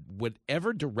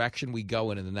 whatever direction we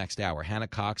go in the next hour, Hannah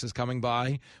Cox is coming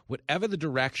by, whatever the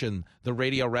direction the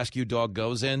radio rescue dog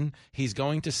goes in, he's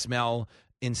going to smell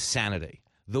insanity.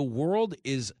 The world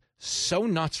is so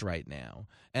nuts right now.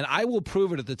 And I will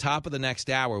prove it at the top of the next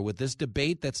hour with this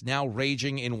debate that's now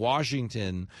raging in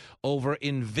Washington over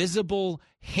invisible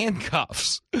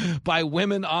handcuffs by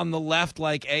women on the left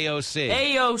like AOC.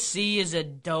 AOC is a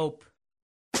dope.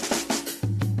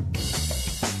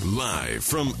 Live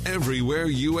from everywhere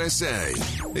USA,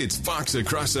 It's Fox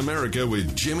Across America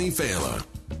with Jimmy Fallon.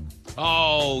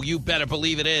 Oh, you better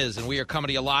believe it is. And we are coming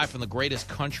to you live from the greatest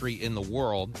country in the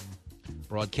world,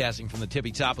 broadcasting from the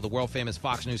tippy top of the world-famous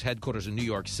Fox News headquarters in New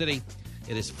York City.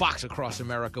 It is Fox Across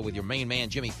America with your main man,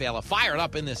 Jimmy Fallon. Fired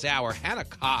up in this hour, Hannah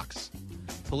Cox,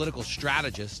 political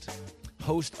strategist,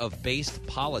 host of Based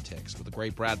Politics with the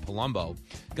great Brad Palumbo,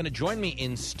 going to join me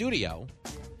in studio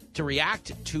to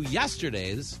react to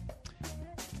yesterday's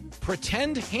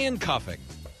pretend handcuffing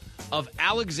of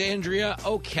Alexandria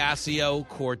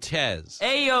Ocasio-Cortez.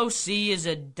 AOC is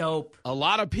a dope. A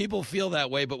lot of people feel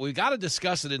that way, but we've got to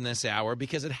discuss it in this hour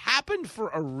because it happened for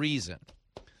a reason.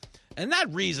 And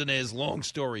that reason is, long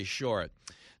story short,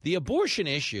 the abortion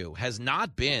issue has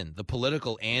not been the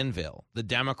political anvil the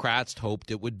Democrats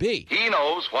hoped it would be. He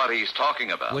knows what he's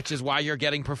talking about. Which is why you're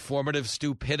getting performative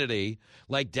stupidity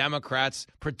like Democrats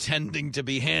pretending to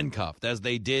be handcuffed, as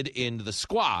they did in the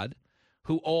Squad,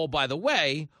 who all, by the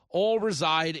way, all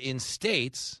reside in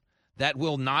states that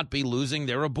will not be losing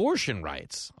their abortion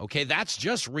rights. Okay, that's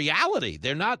just reality.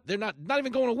 They're not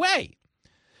even going away.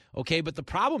 Okay, but the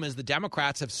problem is the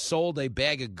Democrats have sold a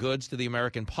bag of goods to the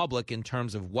American public in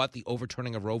terms of what the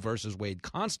overturning of Roe versus Wade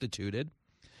constituted.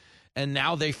 And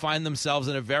now they find themselves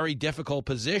in a very difficult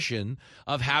position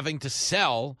of having to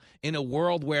sell in a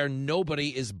world where nobody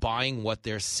is buying what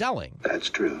they're selling. That's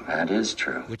true. That is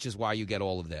true. Which is why you get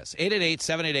all of this.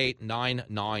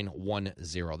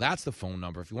 888-788-9910. That's the phone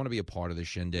number if you want to be a part of the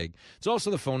shindig. It's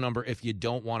also the phone number if you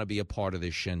don't want to be a part of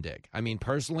this shindig. I mean,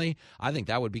 personally, I think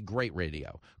that would be great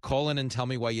radio. Call in and tell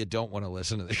me why you don't want to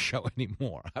listen to the show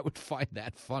anymore. I would find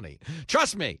that funny.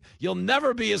 Trust me, you'll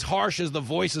never be as harsh as the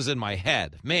voices in my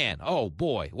head. Man, oh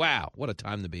boy, wow, what a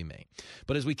time to be me.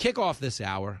 But as we kick off this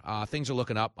hour, things are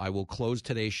looking up. I will close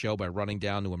today's show by running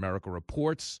down to America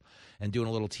Reports and doing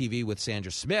a little TV with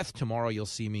Sandra Smith. Tomorrow you'll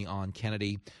see me on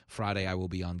Kennedy. Friday I will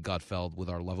be on Gutfeld with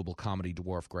our lovable comedy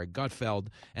dwarf, Greg Gutfeld.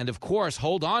 And of course,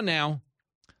 hold on now,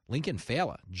 Lincoln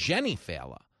Fala, Jenny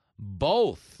Fala,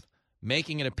 both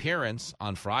making an appearance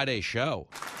on Friday's show.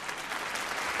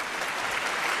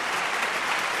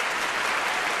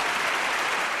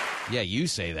 Yeah, you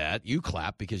say that. You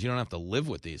clap because you don't have to live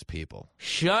with these people.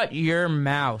 Shut your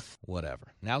mouth.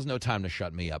 Whatever. Now's no time to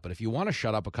shut me up. But if you want to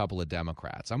shut up a couple of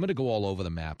Democrats, I'm going to go all over the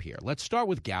map here. Let's start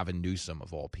with Gavin Newsom,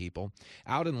 of all people,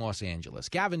 out in Los Angeles.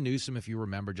 Gavin Newsom, if you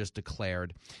remember, just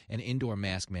declared an indoor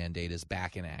mask mandate is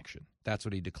back in action. That's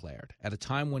what he declared. At a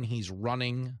time when he's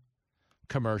running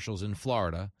commercials in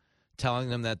Florida, telling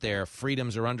them that their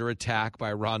freedoms are under attack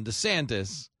by Ron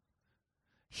DeSantis,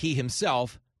 he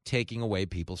himself taking away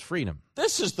people's freedom.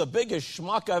 This is the biggest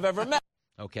schmuck I've ever met.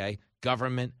 Okay,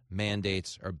 government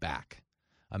mandates are back.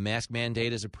 A mask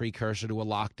mandate is a precursor to a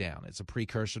lockdown. It's a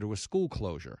precursor to a school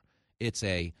closure. It's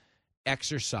a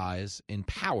exercise in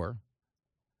power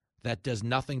that does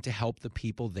nothing to help the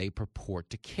people they purport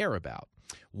to care about.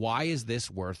 Why is this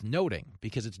worth noting?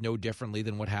 Because it's no differently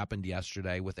than what happened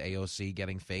yesterday with AOC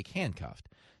getting fake handcuffed.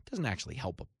 It doesn't actually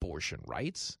help abortion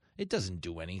rights. It doesn't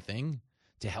do anything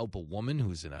to help a woman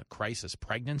who's in a crisis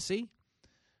pregnancy.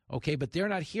 Okay, but they're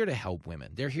not here to help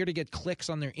women. They're here to get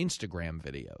clicks on their Instagram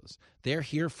videos. They're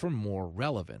here for more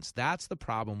relevance. That's the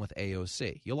problem with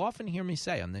AOC. You'll often hear me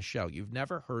say on this show, you've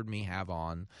never heard me have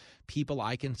on people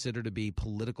I consider to be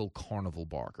political carnival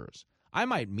barkers. I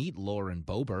might meet Lauren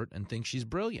Boebert and think she's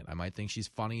brilliant. I might think she's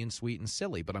funny and sweet and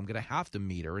silly, but I'm going to have to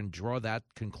meet her and draw that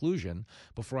conclusion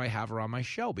before I have her on my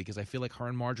show because I feel like her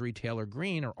and Marjorie Taylor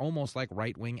Greene are almost like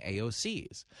right-wing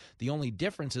AOCs. The only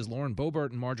difference is Lauren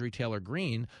Boebert and Marjorie Taylor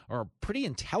Greene are pretty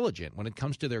intelligent when it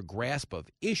comes to their grasp of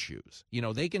issues. You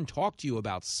know, they can talk to you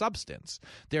about substance.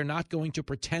 They're not going to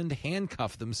pretend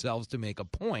handcuff themselves to make a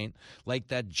point like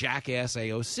that jackass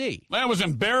AOC. That was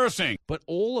embarrassing. But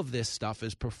all of this stuff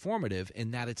is performative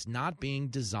in that it's not being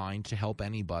designed to help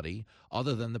anybody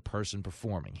other than the person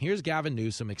performing. Here's Gavin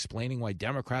Newsom explaining why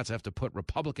Democrats have to put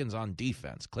Republicans on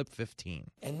defense. Clip 15.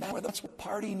 And now that's what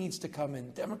party needs to come in.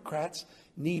 Democrats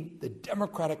need the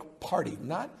Democratic Party,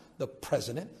 not the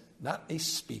president, not a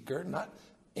speaker, not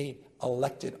a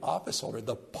elected office holder.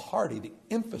 The party, the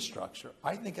infrastructure,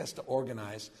 I think has to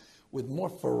organize with more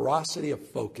ferocity of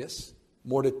focus,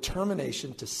 more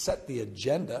determination to set the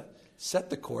agenda,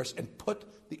 set the course, and put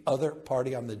the other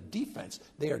party on the defense.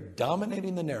 They are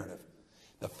dominating the narrative.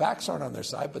 The facts aren't on their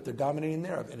side, but they're dominating the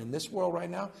narrative. And in this world right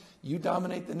now, you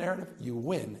dominate the narrative, you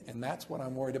win. And that's what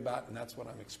I'm worried about, and that's what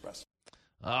I'm expressing.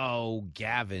 Oh,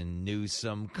 Gavin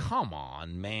Newsom, come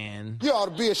on, man. You ought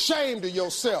to be ashamed of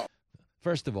yourself.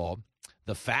 First of all,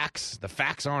 the facts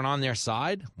aren't on their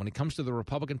side. When it comes to the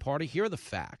Republican Party, here are the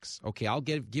facts. Okay, I'll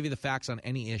give you the facts on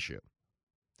any issue.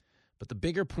 But the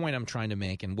bigger point I'm trying to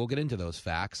make, and we'll get into those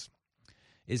facts,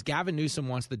 is Gavin Newsom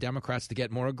wants the Democrats to get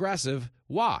more aggressive.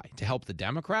 Why? To help the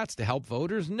Democrats? To help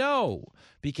voters? No,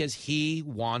 because he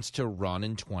wants to run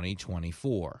in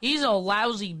 2024. He's a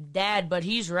lousy dad, but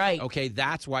he's right. Okay,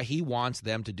 that's why he wants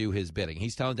them to do his bidding.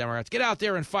 He's telling Democrats, get out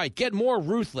there and fight. Get more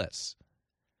ruthless.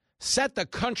 Set the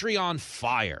country on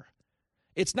fire.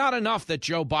 It's not enough that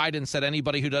Joe Biden said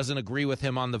anybody who doesn't agree with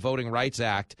him on the Voting Rights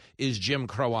Act is Jim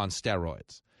Crow on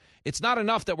steroids. It's not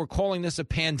enough that we're calling this a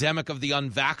pandemic of the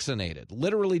unvaccinated,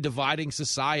 literally dividing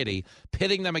society,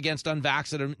 pitting them against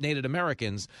unvaccinated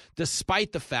Americans,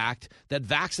 despite the fact that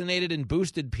vaccinated and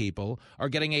boosted people are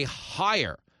getting a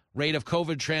higher rate of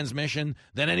COVID transmission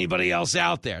than anybody else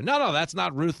out there. No, that's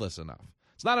not ruthless enough.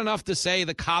 It's not enough to say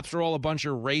the cops are all a bunch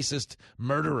of racist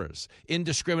murderers,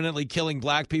 indiscriminately killing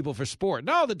black people for sport.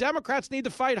 No, the Democrats need to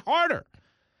fight harder.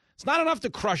 It's not enough to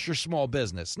crush your small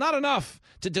business. It's not enough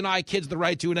to deny kids the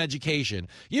right to an education.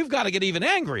 You've got to get even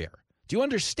angrier. Do you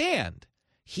understand?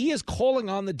 He is calling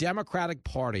on the Democratic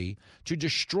Party to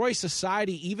destroy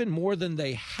society even more than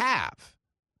they have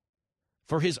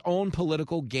for his own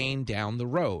political gain down the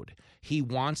road. He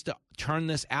wants to turn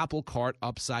this apple cart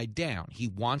upside down. He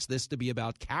wants this to be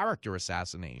about character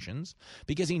assassinations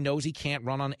because he knows he can't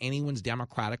run on anyone's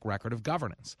democratic record of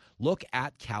governance. Look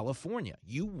at California.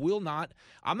 You will not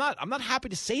 – I'm not happy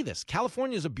to say this.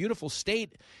 California is a beautiful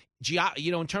state,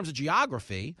 in terms of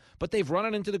geography, but they've run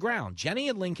it into the ground. Jenny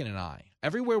and Lincoln and I,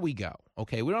 everywhere we go,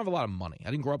 okay, we don't have a lot of money. I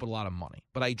didn't grow up with a lot of money,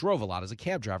 but I drove a lot as a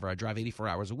cab driver. I drive 84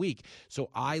 hours a week, so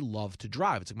I love to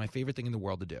drive. It's like my favorite thing in the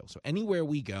world to do. So anywhere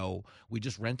we go, we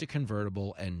just rent a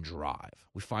convertible and drive.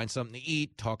 We find something to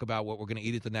eat, talk about what we're going to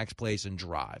eat at the next place, and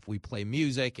drive. We play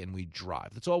music and we drive.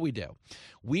 That's all we do.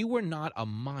 We were not a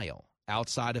mile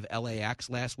outside of LAX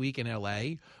last week in LA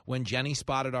when Jenny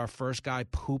spotted our first guy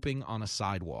pooping on a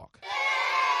sidewalk.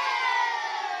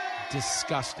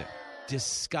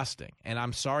 Disgusting. And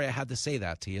I'm sorry I had to say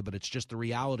that to you, but it's just the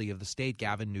reality of the state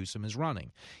Gavin Newsom is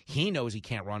running. He knows he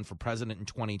can't run for president in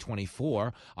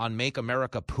 2024 on Make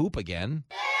America Poop Again.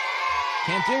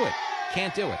 Can't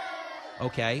do it.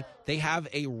 Okay? They have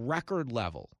a record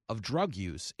level of drug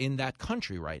use in that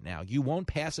country right now. You won't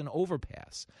pass an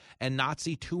overpass and not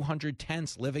see 200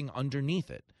 tents living underneath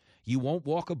it. You won't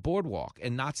walk a boardwalk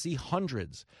and not see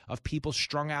hundreds of people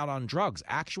strung out on drugs,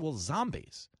 actual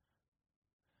zombies.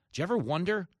 Did you ever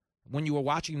wonder when you were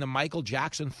watching the Michael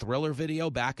Jackson Thriller video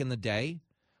back in the day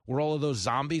where all of those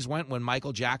zombies went when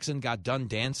Michael Jackson got done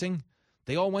dancing?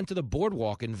 They all went to the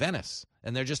boardwalk in Venice,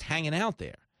 and they're just hanging out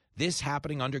there. This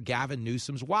happening under Gavin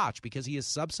Newsom's watch because he has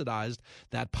subsidized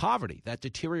that poverty, that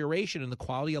deterioration in the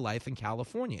quality of life in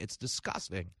California. It's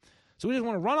disgusting. So he doesn't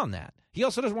want to run on that. He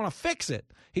also doesn't want to fix it.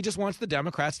 He just wants the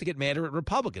Democrats to get madder at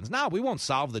Republicans. No, we won't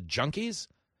solve the junkies.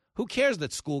 Who cares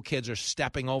that school kids are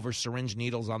stepping over syringe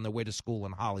needles on their way to school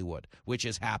in Hollywood, which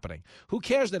is happening? Who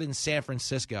cares that in San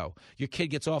Francisco your kid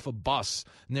gets off a bus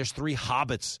and there's 3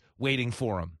 hobbits waiting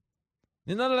for him?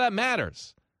 None of that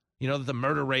matters. You know, that the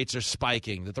murder rates are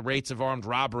spiking, that the rates of armed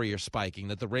robbery are spiking,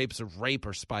 that the rates of rape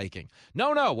are spiking.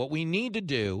 No. What we need to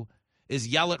do is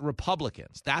yell at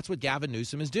Republicans. That's what Gavin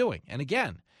Newsom is doing. And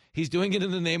again, he's doing it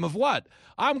in the name of what?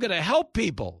 I'm going to help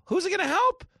people. Who's he going to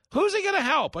help? Who's he going to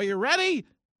help? Are you ready?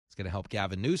 It's going to help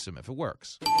Gavin Newsom if it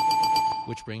works.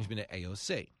 Which brings me to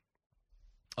AOC.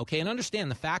 Okay, and understand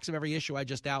the facts of every issue I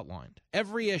just outlined.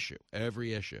 Every issue.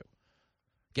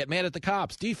 Get mad at the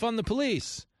cops. Defund the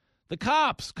police. The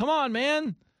cops. Come on,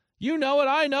 man. You know it.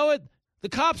 I know it. The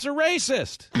cops are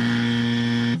racist.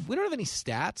 We don't have any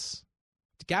stats.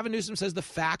 Gavin Newsom says the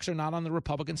facts are not on the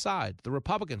Republican side. The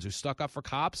Republicans who stuck up for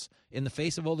cops in the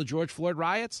face of all the George Floyd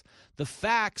riots, the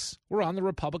facts were on the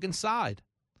Republican side.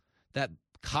 That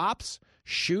cops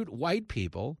shoot white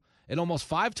people at almost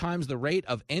 5 times the rate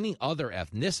of any other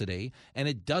ethnicity, and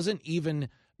it doesn't even,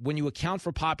 when you account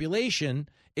for population,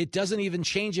 it doesn't even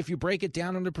change if you break it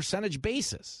down on a percentage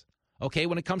basis. Okay,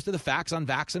 when it comes to the facts on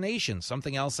vaccination,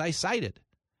 something else I cited.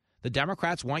 The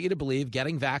Democrats want you to believe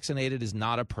getting vaccinated is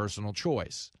not a personal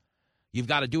choice. You've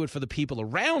got to do it for the people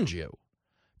around you.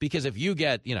 Because if you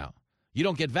get, you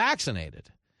don't get vaccinated,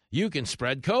 you can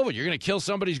spread COVID. You're going to kill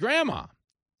somebody's grandma.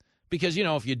 Because,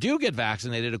 if you do get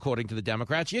vaccinated, according to the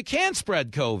Democrats, you can't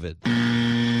spread COVID.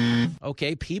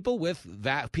 Okay, people who have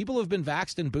been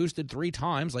vaxxed and boosted 3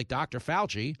 times, like Dr.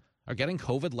 Fauci, are getting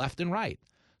COVID left and right.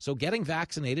 So getting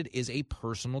vaccinated is a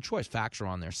personal choice. Facts are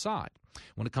on their side.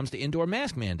 When it comes to indoor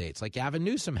mask mandates, like Gavin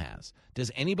Newsom has,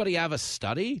 does anybody have a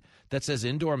study that says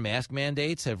indoor mask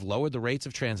mandates have lowered the rates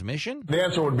of transmission? The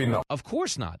answer would be no. Of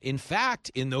course not. In fact,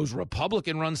 in those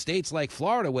Republican-run states like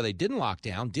Florida where they didn't lock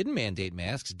down, didn't mandate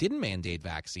masks, didn't mandate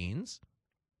vaccines,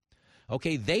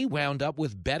 okay, they wound up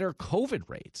with better COVID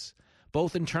rates,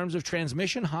 both in terms of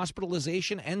transmission,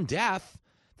 hospitalization, and death,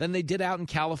 than they did out in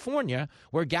California,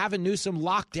 where Gavin Newsom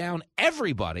locked down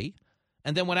everybody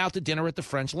and then went out to dinner at the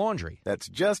French Laundry. That's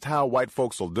just how white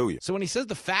folks will do you. So when he says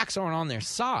the facts aren't on their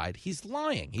side, he's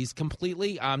lying. He's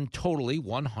completely, totally,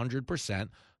 100%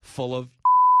 full of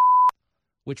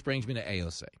which brings me to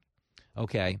AOC.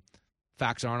 Okay,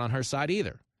 facts aren't on her side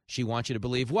either. She wants you to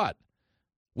believe what?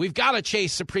 We've got to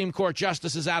chase Supreme Court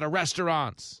justices out of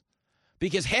restaurants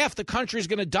because half the country is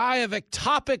going to die of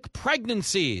ectopic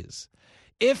pregnancies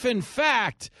if, in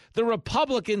fact, the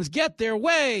Republicans get their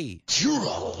way. You're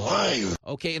a liar.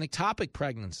 Okay, an ectopic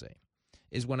pregnancy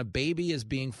is when a baby is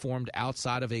being formed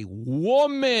outside of a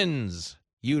woman's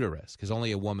uterus, because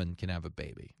only a woman can have a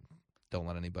baby. Don't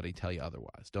let anybody tell you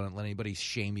otherwise. Don't let anybody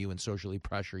shame you and socially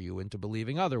pressure you into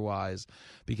believing otherwise,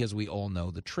 because we all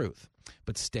know the truth.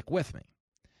 But stick with me.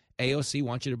 AOC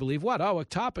wants you to believe what? Oh,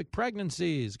 ectopic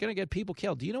pregnancy is going to get people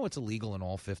killed. Do you know it's illegal in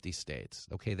all 50 states?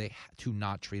 Okay, they to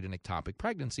not treat an ectopic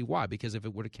pregnancy. Why? Because if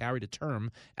it were to carry to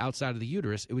term outside of the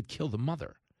uterus, it would kill the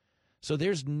mother. So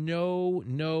there's no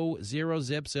zero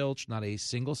zip zilch, not a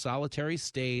single solitary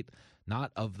state,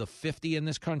 not of the 50 in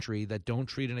this country that don't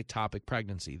treat an ectopic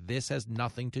pregnancy. This has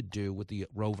nothing to do with the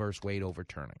Roe v. Wade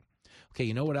overturning. Okay,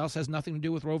 you know what else has nothing to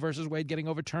do with Roe versus Wade getting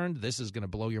overturned? This is going to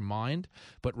blow your mind.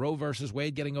 But Roe versus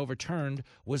Wade getting overturned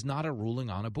was not a ruling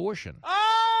on abortion.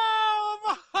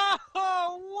 Oh,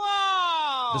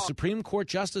 wow! The Supreme Court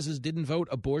justices didn't vote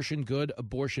abortion good,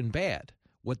 abortion bad.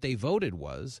 What they voted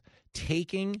was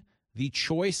taking the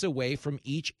choice away from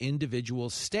each individual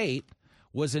state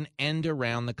was an end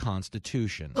around the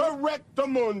Constitution.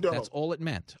 Correctamundo. That's all it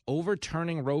meant.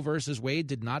 Overturning Roe versus Wade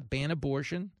did not ban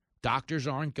abortion. Doctors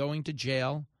aren't going to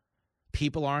jail.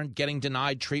 People aren't getting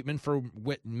denied treatment for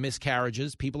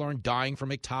miscarriages. People aren't dying from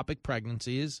ectopic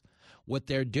pregnancies. What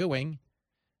they're doing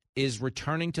is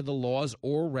returning to the laws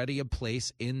already in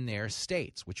place in their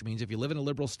states, which means if you live in a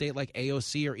liberal state like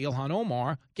AOC or Ilhan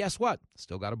Omar, guess what?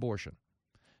 Still got abortion.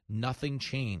 Nothing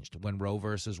changed when Roe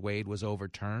versus Wade was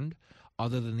overturned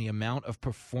other than the amount of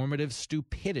performative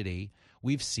stupidity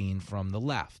we've seen from the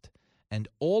left. And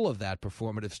all of that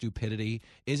performative stupidity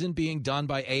isn't being done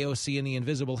by AOC and the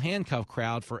invisible handcuff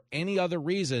crowd for any other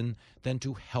reason than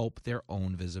to help their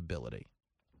own visibility.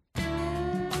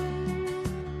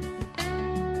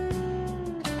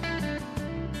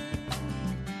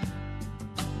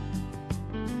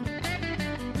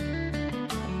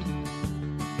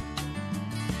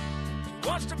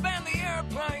 Wants to ban the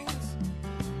airplanes,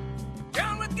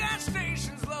 down with gas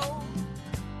stations low.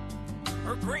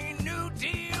 Her Green New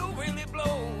Deal really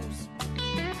blows.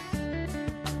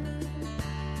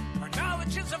 Her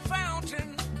knowledge is a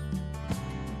fountain,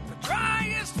 the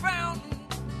driest fountain.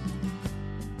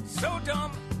 So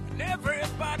dumb, and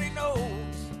everybody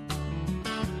knows.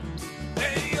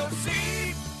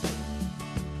 AOC,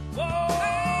 whoa,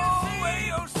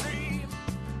 AOC,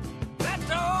 that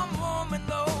dumb woman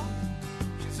though,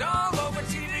 she's all over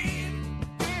TV.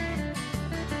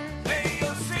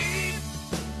 AOC,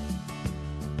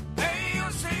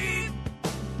 AOC,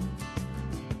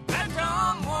 that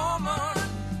dumb woman,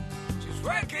 she's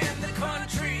wrecking the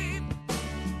country.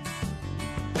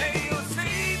 AOC,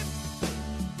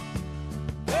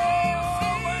 oh,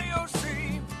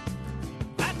 AOC,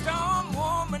 that dumb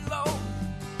woman low,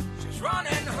 she's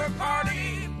running her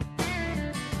party.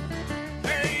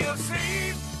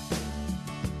 AOC,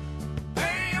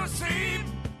 AOC,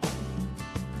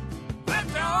 that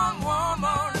dumb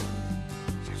woman,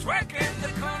 she's wrecking the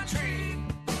country.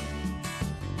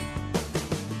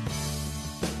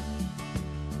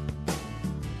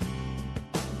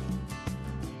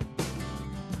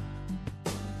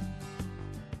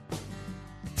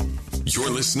 You're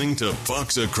listening to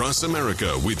Fox Across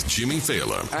America with Jimmy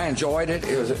Fallon. I enjoyed it.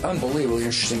 It was an unbelievably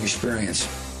interesting experience.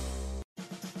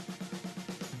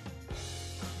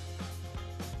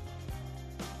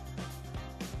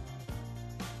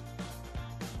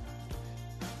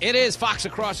 It is Fox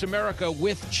Across America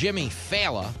with Jimmy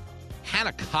Fallon.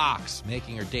 Hannah Cox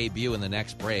making her debut in the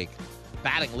next break.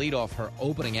 Batting leadoff her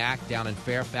opening act down in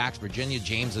Fairfax, Virginia.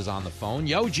 James is on the phone.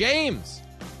 Yo, James!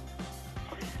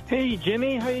 Hey,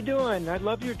 Jimmy, how you doing? I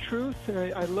love your truth,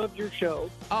 and I love your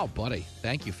show. Oh, buddy,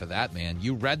 thank you for that, man.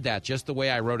 You read that just the way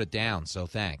I wrote it down, so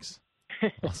thanks.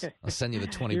 I'll send you the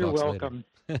 $20 You're bucks welcome.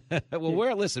 later.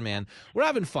 Well, listen, man, we're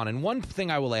having fun. And one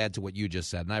thing I will add to what you just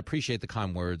said, and I appreciate the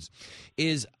kind words,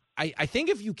 is I think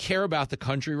if you care about the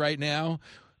country right now,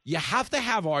 you have to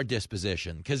have our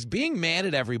disposition, because being mad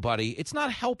at everybody, it's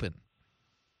not helping.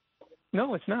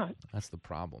 No, it's not. That's the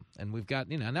problem. And we've got,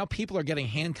 now people are getting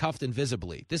handcuffed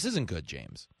invisibly. This isn't good,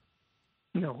 James.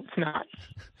 No, it's not.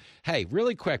 Hey,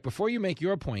 really quick, before you make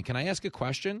your point, can I ask a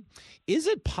question? Is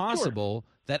it possible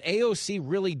that AOC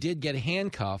really did get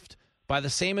handcuffed by the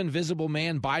same invisible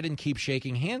man Biden keeps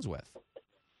shaking hands with?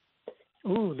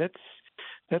 Ooh,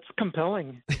 that's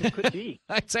compelling. It could be.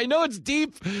 I know it's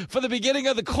deep for the beginning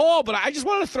of the call, but I just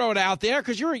want to throw it out there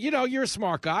because you're a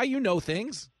smart guy. You know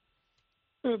things.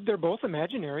 They're both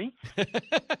imaginary.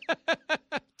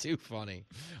 Too funny.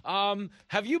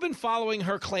 Have you been following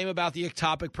her claim about the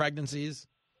ectopic pregnancies?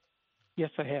 Yes,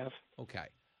 I have. Okay.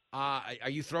 Are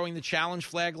you throwing the challenge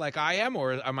flag like I am,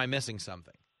 or am I missing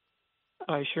something?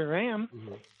 I sure am.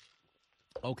 Mm-hmm.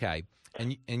 Okay.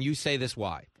 And you say this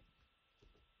why?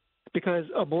 Because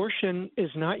abortion is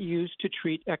not used to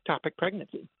treat ectopic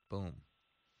pregnancy. Boom.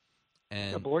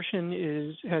 And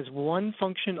abortion has one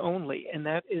function only, and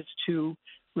that is to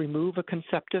remove a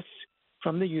conceptus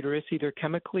from the uterus, either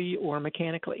chemically or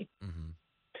mechanically.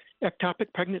 Mm-hmm.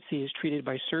 Ectopic pregnancy is treated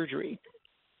by surgery.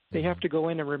 They have to go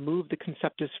in and remove the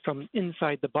conceptus from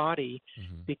inside the body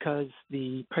because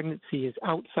the pregnancy is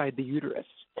outside the uterus,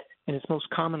 and it's most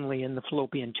commonly in the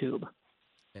fallopian tube.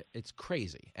 It's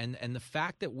crazy. And the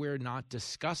fact that we're not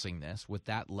discussing this with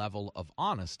that level of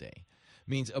honesty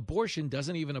means abortion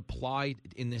doesn't even apply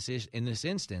in this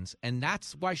instance, and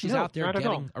that's why she's out there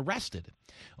getting arrested.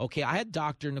 Okay, I had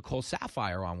Dr. Nicole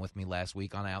Sapphire on with me last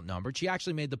week on Outnumbered. She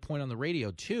actually made the point on the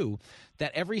radio, too,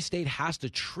 that every state has to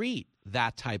treat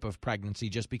that type of pregnancy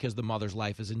just because the mother's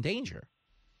life is in danger.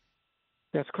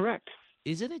 That's correct.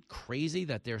 Isn't it crazy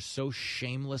that they're so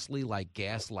shamelessly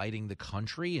gaslighting the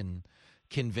country and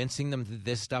convincing them that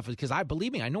this stuff is, because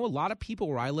believe me, I know a lot of people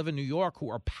where I live in New York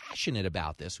who are passionate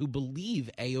about this, who believe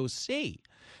AOC.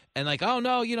 And oh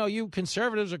no, you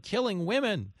conservatives are killing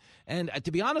women. And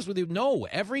to be honest with you, no,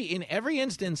 in every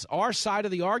instance, our side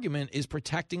of the argument is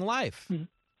protecting life. Mm-hmm.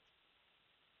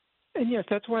 And yes,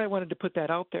 that's why I wanted to put that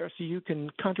out there so you can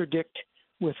contradict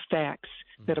with facts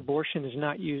that abortion is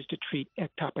not used to treat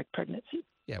ectopic pregnancy.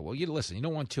 Yeah, well, listen, you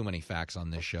don't want too many facts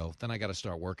on this show. Then I got to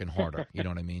start working harder. You know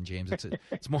what I mean, James?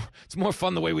 It's more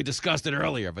fun the way we discussed it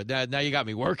earlier, but now you got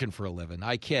me working for a living.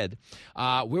 I kid.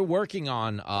 We're working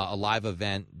on a live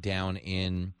event down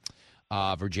in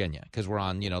Virginia because we're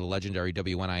on, the legendary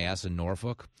WNIS in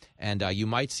Norfolk, and you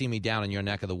might see me down in your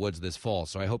neck of the woods this fall.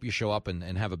 So I hope you show up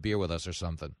and have a beer with us or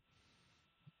something.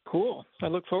 Cool. I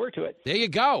look forward to it. There you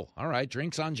go. All right.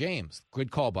 Drinks on James.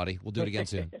 Good call, buddy. We'll do it again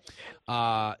soon.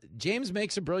 James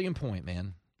makes a brilliant point,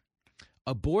 man.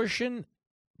 Abortion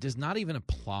does not even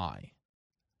apply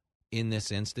in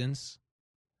this instance,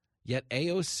 yet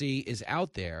AOC is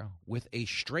out there with a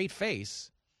straight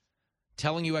face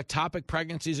telling you ectopic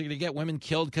pregnancies are going to get women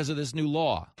killed because of this new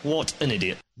law. What an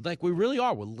idiot. We really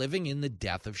are. We're living in the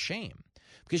death of shame.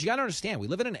 Because you got to understand, we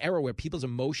live in an era where people's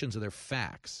emotions are their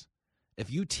facts. If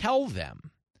you tell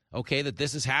them, okay, that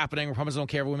this is happening, Republicans don't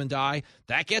care if women die,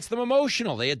 that gets them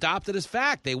emotional. They adopt it as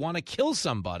fact. They want to kill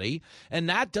somebody, and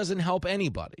that doesn't help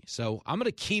anybody. So I'm going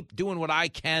to keep doing what I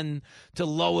can to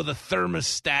lower the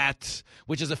thermostat,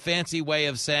 which is a fancy way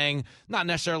of saying not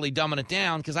necessarily dumbing it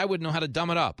down, because I wouldn't know how to dumb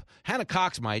it up. Hannah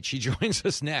Cox might. She joins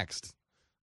us next.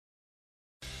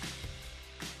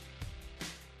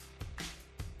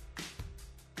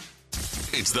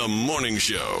 It's the morning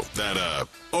show that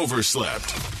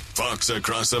overslept. Fox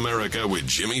Across America with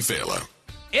Jimmy Fallon.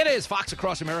 It is Fox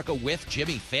Across America with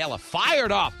Jimmy Fallon.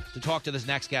 Fired up to talk to this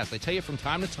next guest. I tell you, from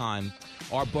time to time,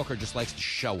 our booker just likes to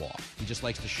show off. He just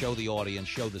likes to show the audience,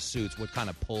 show the suits what kind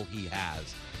of pull he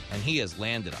has. And he has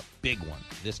landed a big one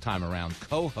this time around.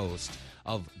 Co-host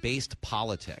of Based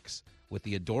Politics with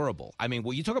the adorable.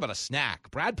 You talk about a snack.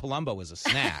 Brad Palumbo is a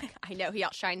snack. I know, he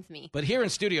outshines me. But here in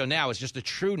studio now is just a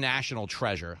true national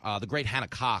treasure. The great Hannah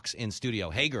Cox in studio.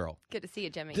 Hey, girl. Good to see you,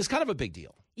 Jimmy. This is kind of a big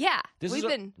deal. Yeah, we've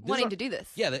been wanting to do this.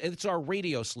 Yeah, it's our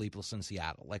radio Sleepless in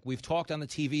Seattle. We've talked on the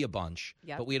TV a bunch,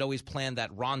 but we had always planned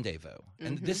that rendezvous.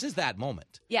 And this is that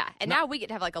moment. Yeah, and now we get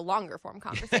to have a longer form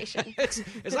conversation.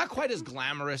 It's not quite as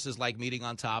glamorous as meeting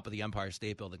on top of the Empire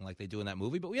State Building like they do in that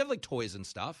movie, but we have toys and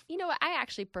stuff. You know what? I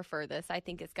actually prefer this. I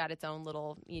think it's got its own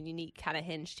little unique kind of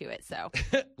hinge to it. So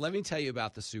let me tell you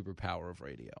about the superpower of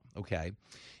radio, okay?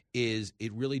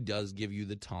 It really does give you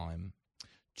the time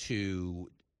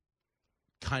to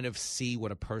kind of see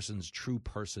what a person's true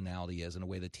personality is in a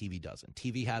way that TV doesn't.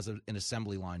 TV has an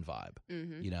assembly line vibe.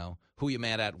 Mm-hmm. Who you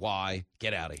mad at? Why?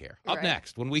 Get out of here. Up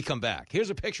next, when we come back,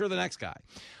 here's a picture of the next guy.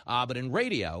 But in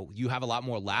radio, you have a lot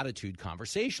more latitude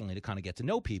conversationally to kind of get to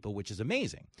know people, which is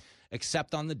amazing,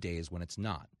 except on the days when it's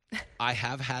not. I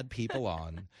have had people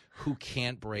on who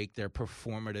can't break their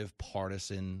performative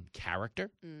partisan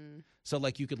character. So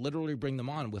you could literally bring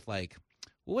them on with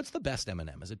well, what's the best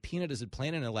M&M? Is it peanut? Is it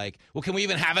plain? And they're like, well, can we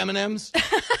even have M&Ms?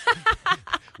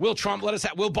 Will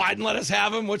Biden let us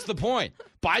have them? What's the point?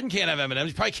 Biden can't have M&Ms.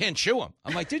 He probably can't chew them.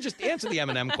 I'm like, dude, just answer the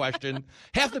M&M question.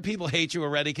 Half the people hate you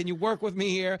already. Can you work with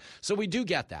me here? So we do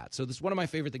get that. So this one of my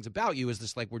favorite things about you is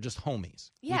this, like, we're just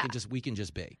homies. Yeah. We can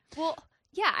just be. Well,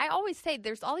 yeah, I always say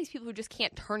there's all these people who just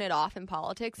can't turn it off in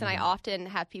politics. And I often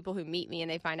have people who meet me and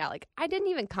they find out, like, I didn't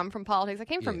even come from politics. I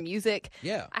came from music.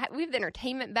 Yeah. We have the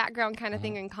entertainment background kind of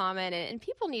thing in common. And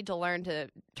people need to learn to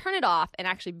turn it off and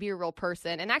actually be a real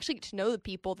person and actually get to know the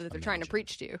people that they're trying to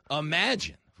preach to.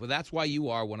 Imagine. Well, that's why you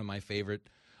are one of my favorite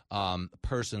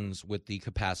persons with the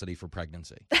capacity for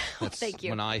pregnancy. Thank you.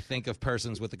 When I think of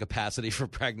persons with the capacity for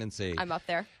pregnancy, I'm up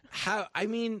there.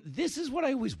 This is what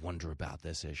I always wonder about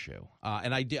this issue.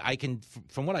 And I can,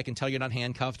 from what I can tell, you're not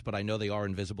handcuffed, but I know they are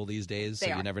invisible these days, so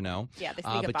you never know. Yeah, they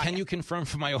sneak but can you confirm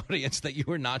for my audience that you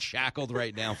are not shackled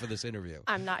right now for this interview?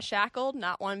 I'm not shackled,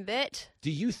 not one bit.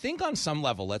 Do you think on some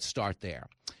level, let's start there,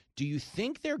 do you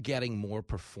think they're getting more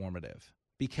performative?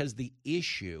 Because the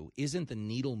issue isn't the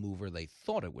needle mover they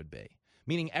thought it would be.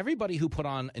 Meaning everybody who put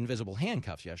on invisible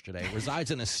handcuffs yesterday resides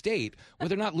in a state where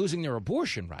they're not losing their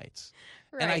abortion rights.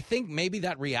 Right. And I think maybe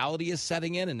that reality is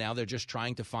setting in, and now they're just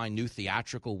trying to find new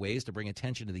theatrical ways to bring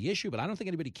attention to the issue. But I don't think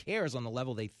anybody cares on the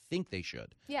level they think they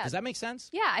should. Yeah. Does that make sense?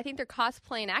 Yeah, I think they're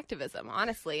cosplaying activism,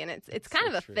 honestly. And it's kind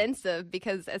of offensive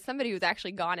because as somebody who's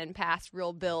actually gone and passed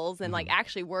real bills and, like,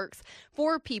 actually works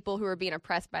for people who are being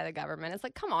oppressed by the government, it's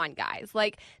like, come on, guys.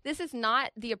 Like, this is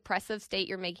not the oppressive state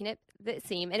you're making it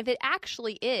seem. And if it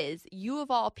actually is, you of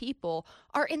all people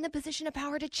are in the position of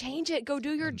power to change it. Go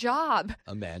do your job.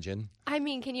 Imagine. I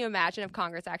mean, can you imagine if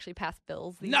Congress actually passed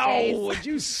bills these No, days? would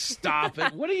you stop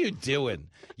it? What are you doing?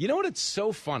 You know what? It's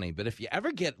so funny, but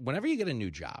whenever you get a new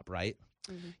job, right?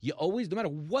 You always, no matter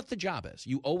what the job is,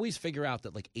 you always figure out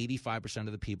that like 85%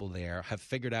 of the people there have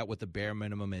figured out what the bare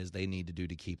minimum is they need to do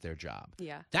to keep their job.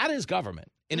 Yeah. That is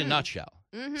government in a nutshell.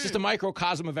 It's just a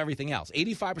microcosm of everything else.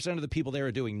 85% of the people there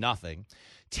are doing nothing.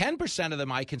 10% of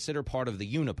them I consider part of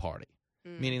the uniparty.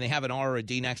 Meaning they have an R or a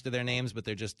D next to their names, but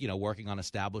they're just, working on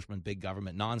establishment, big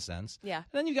government nonsense. Yeah. And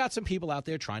then you got some people out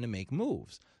there trying to make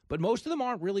moves. But most of them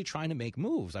aren't really trying to make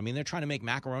moves. I mean, they're trying to make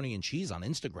macaroni and cheese on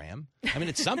Instagram. I mean,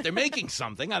 it's something. They're making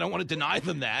something. I don't want to deny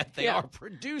them that. They are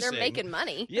producing. They're making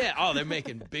money. Yeah. Oh, they're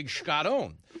making big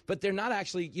scotone. But they're not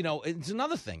actually, it's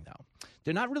another thing, though.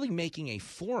 They're not really making a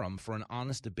forum for an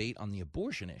honest debate on the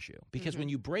abortion issue. Because when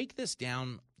you break this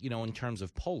down, in terms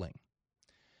of polling,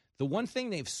 the one thing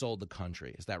they've sold the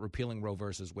country is that repealing Roe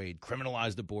versus Wade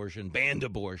criminalized abortion, banned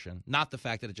abortion, not the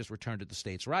fact that it just returned it to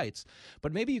states' rights.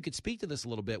 But maybe you could speak to this a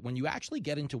little bit. When you actually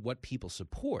get into what people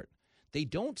support, they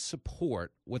don't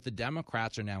support what the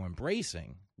Democrats are now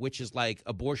embracing, which is like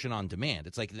abortion on demand.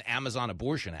 It's like the Amazon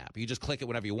abortion app. You just click it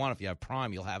whenever you want. If you have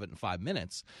Prime, you'll have it in 5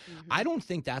 minutes. I don't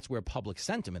think that's where public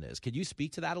sentiment is. Could you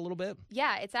speak to that a little bit?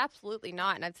 Yeah, it's absolutely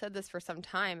not. And I've said this for some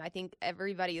time. I think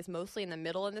everybody is mostly in the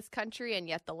middle in this country, and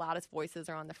yet the loudest voices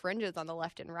are on the fringes on the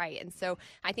left and right. And so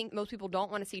I think most people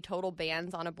don't want to see total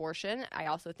bans on abortion. I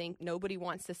also think nobody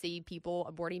wants to see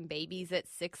people aborting babies at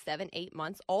 6, 7, 8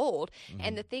 months old.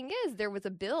 And the thing is, there was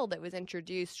a bill that was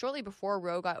introduced shortly before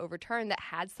Roe got overturned that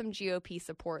had some GOP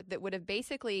support that would have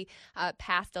basically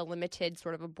passed a limited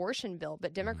sort of abortion bill.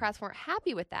 But Democrats weren't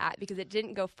happy with that because it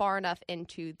didn't go far enough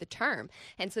into the term.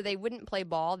 And so they wouldn't play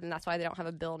ball, and that's why they don't have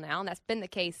a bill now. And that's been the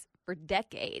case for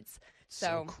decades.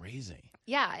 So crazy.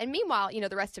 Yeah. And meanwhile,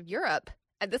 the rest of Europe,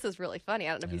 and this is really funny.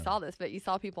 I don't know if you saw this, but you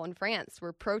saw people in France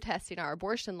were protesting our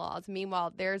abortion laws.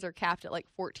 Meanwhile, theirs are capped at like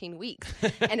 14 weeks.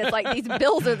 And it's like these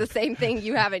bills are the same thing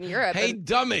you have in Europe. Hey,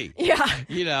 dummy.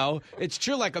 Yeah. It's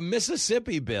true. Like a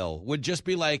Mississippi bill would just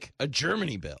be like a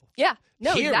Germany bill. Yeah.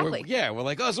 No, Here, exactly. we're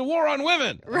like, it's a war on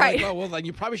women. Right. Like, well, then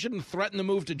you probably shouldn't threaten to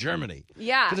move to Germany.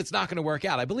 Yeah. Because it's not going to work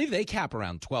out. I believe they cap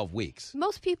around 12 weeks.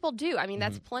 Most people do. I mean,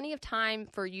 that's plenty of time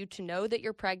for you to know that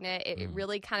you're pregnant. It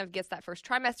really kind of gets that first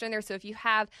trimester in there. So if you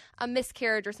have a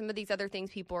miscarriage or some of these other things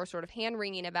people are sort of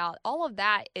hand-wringing about, all of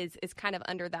that is kind of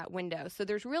under that window. So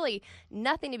there's really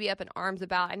nothing to be up in arms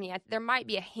about. I mean, there might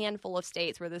be a handful of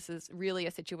states where this is really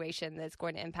a situation that's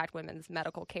going to impact women's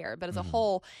medical care. But as a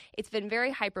whole, it's been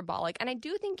very hyperbolic. And I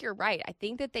do think you're right. I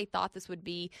think that they thought this would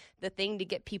be the thing to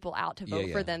get people out to vote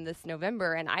for them this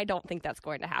November, and I don't think that's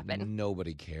going to happen.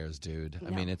 Nobody cares, dude. No.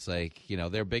 I mean, it's like,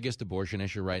 their biggest abortion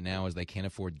issue right now is they can't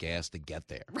afford gas to get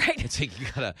there. Right. It's like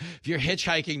if you're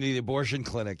hitchhiking to the abortion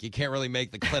clinic, you can't really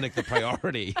make the clinic the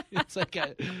priority. It's like,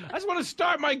 I just want to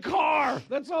start my car.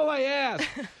 That's all I ask.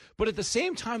 But at the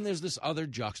same time, there's this other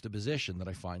juxtaposition that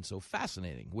I find so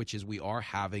fascinating, which is we are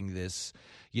having this,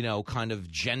 kind of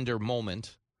gender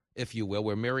moment if you will,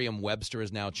 where Merriam-Webster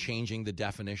is now changing the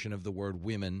definition of the word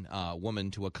woman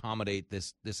to accommodate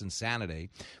this insanity.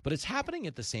 But it's happening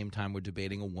at the same time we're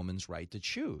debating a woman's right to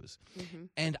choose. Mm-hmm.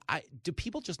 And do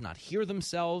people just not hear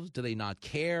themselves? Do they not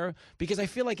care? Because I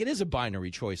feel like it is a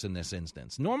binary choice in this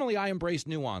instance. Normally I embrace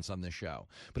nuance on this show.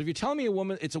 But if you're telling me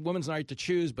it's a woman's right to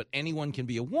choose, but anyone can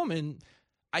be a woman,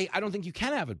 I don't think you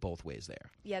can have it both ways there.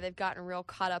 Yeah, they've gotten real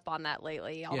caught up on that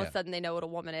lately. All of a sudden they know what a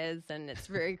woman is, and it's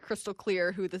very crystal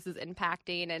clear who this is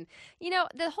impacting. And,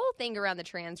 the whole thing around the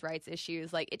trans rights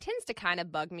issues, it tends to kind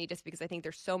of bug me just because I think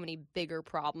there's so many bigger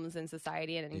problems in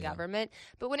society and in government.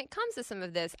 But when it comes to some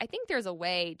of this, I think there's a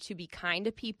way to be kind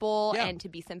to people and to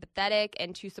be sympathetic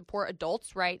and to support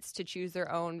adults' rights to choose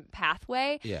their own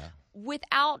pathway. Yeah.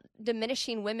 Without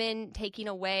diminishing women, taking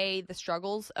away the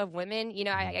struggles of women.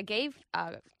 I gave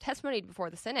testimony before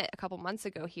the Senate a couple months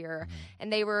ago here,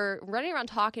 and they were running around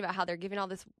talking about how they're giving all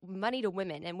this money to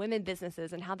women and women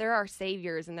businesses and how they're our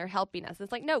saviors and they're helping us.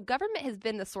 It's like, no, government has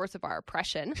been the source of our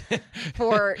oppression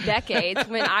for decades.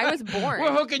 When I was born.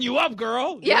 We're hooking you up,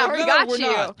 girl. Yeah, we got you.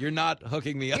 Not. You're not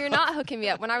hooking me up. You're not hooking me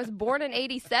up. When I was born in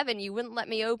 87, you wouldn't let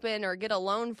me open or get a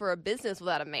loan for a business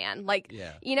without a man.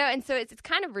 And so it's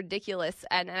kind of ridiculous.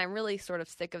 And I'm really sort of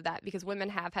sick of that because women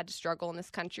have had to struggle in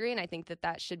this country, and I think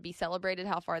that should be celebrated,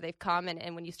 how far they've come.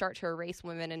 And when you start to erase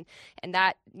women and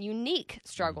that unique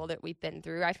struggle that we've been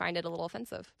through, I find it a little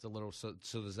offensive. It's a little. So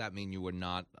does that mean you were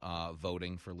not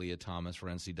voting for Leah Thomas for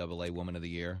NCAA Woman of the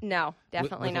Year? No,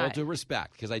 definitely with not. All due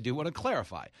respect, because I do want to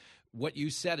clarify. What you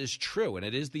said is true, and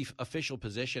it is the official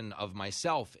position of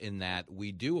myself in that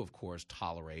we do, of course,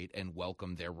 tolerate and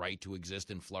welcome their right to exist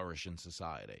and flourish in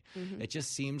society. Mm-hmm. It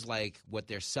just seems like what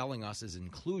they're selling us as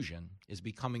inclusion is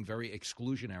becoming very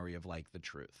exclusionary of, the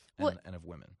truth and of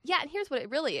women. Yeah, and here's what it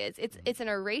really is. It's an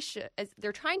erasure.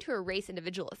 They're trying to erase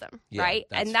individualism, right?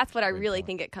 And that's what I really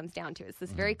think it comes down to. It's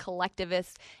this very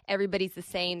collectivist, everybody's the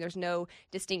same, there's no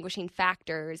distinguishing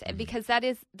factors, because that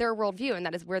is their worldview, and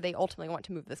that is where they ultimately want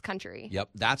to move this country. Yep,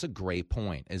 that's a great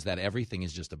point, is that everything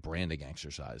is just a branding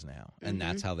exercise now, and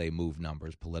that's how they move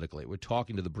numbers politically. We're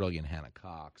talking to the brilliant Hannah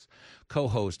Cox,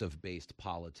 co-host of Based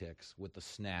Politics with the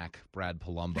snack, Brad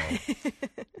Palumbo.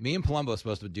 Me and Palumbo are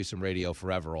supposed to do some radio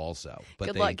forever also. But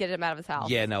Good luck getting him out of his house.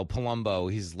 Yeah, no,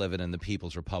 Palumbo, he's living in the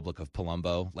People's Republic of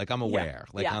Palumbo. I'm aware.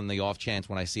 On the off chance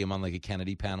when I see him on a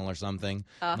Kennedy panel or something,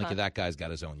 that guy's got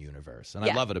his own universe. And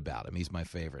I love it about him. He's my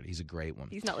favorite. He's a great one.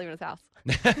 He's not leaving his house.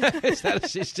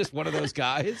 It's just one of those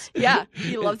guys? Yeah,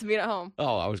 he loves being at home.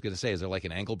 Oh, I was going to say, is there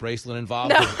an ankle bracelet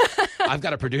involved? No. I've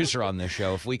got a producer on this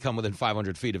show. If we come within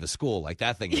 500 feet of a school,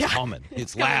 that thing is humming.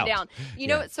 It's loud. Down. You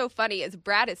know what's so funny is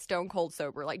Brad is stone cold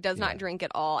sober, does not drink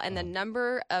at all. And the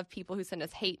number of people who send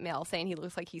us hate mail saying he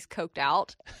looks like he's coked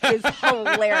out is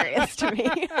hilarious to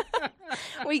me.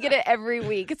 We get it every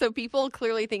week. So people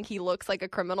clearly think he looks like a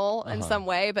criminal in some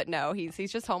way, but no,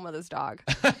 he's just home with his dog.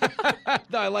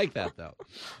 No, I like that, though.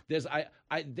 There's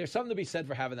something to be said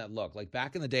for having that look.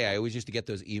 Back in the day, I always used to get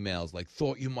those emails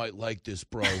thought you might like this,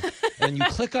 bro. And you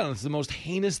click on it, it's the most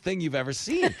heinous thing you've ever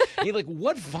seen. And you're like,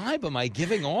 what vibe am I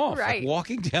giving off? Right.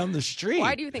 Walking down the street.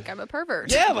 Why do you think I'm a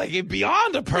pervert? Yeah,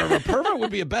 beyond a pervert. Pervert would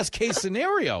be a best case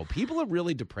scenario. People are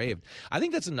really depraved. I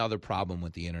think that's another problem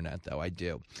with the internet, though. I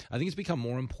do. I think it's become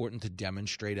more important to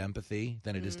demonstrate empathy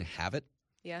than it is to have it.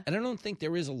 Yeah. And I don't think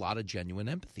there is a lot of genuine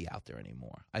empathy out there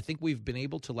anymore. I think we've been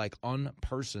able to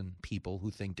unperson people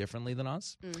who think differently than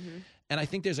us. Mm-hmm. And I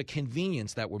think there's a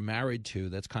convenience that we're married to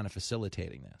that's kind of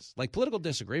facilitating this. Political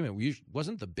disagreement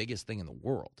wasn't the biggest thing in the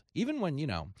world. Even when, you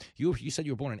said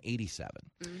you were born in 87.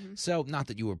 Mm-hmm. So not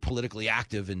that you were politically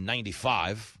active in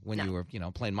 95 when you were,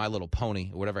 playing My Little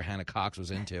Pony or whatever Hannah Cox was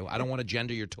into. I don't want to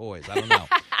gender your toys. I don't know.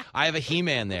 I have a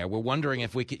He-Man there. We're wondering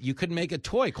if you could make a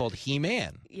toy called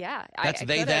He-Man. Yeah. That's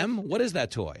they, them? What is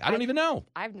that toy? I don't even know.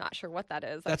 I'm not sure what that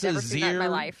is. That's I've never seen that in my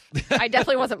life. I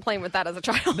definitely wasn't playing with that as a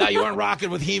child. No, you weren't rocking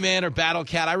with He-Man or Battle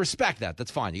Cat. I respect that.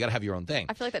 That's fine. You got to have your own thing.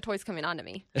 I feel like that toy's coming on to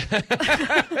me.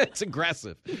 It's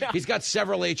aggressive. Yeah. He's got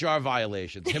several HR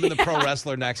violations. Him and the pro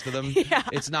wrestler next to them. Yeah.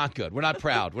 It's not good. We're not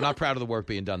proud. We're not proud of the work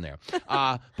being done there.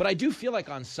 But I do feel like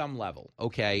on some level,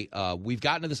 we've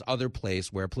gotten to this other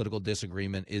place where political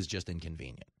disagreement is just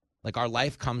inconvenient. Our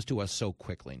life comes to us so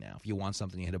quickly now. If you want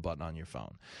something, you hit a button on your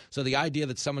phone. So the idea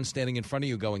that someone's standing in front of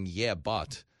you going, yeah,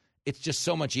 but it's just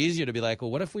so much easier to be like, well,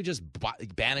 what if we just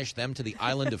banish them to the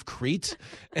island of Crete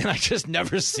and I just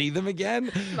never see them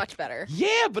again? Much better.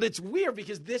 Yeah, but it's weird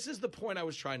because this is the point I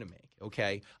was trying to make,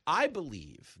 okay? I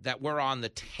believe that we're on the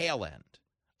tail end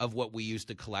of what we used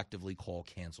to collectively call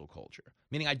cancel culture.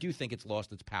 Meaning I do think it's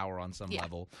lost its power on some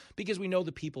level because we know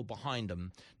the people behind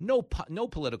them. No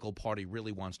political party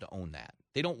really wants to own that.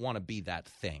 They don't want to be that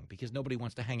thing because nobody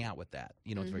wants to hang out with that.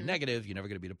 You know, it's very negative. You're never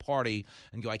going to be at a party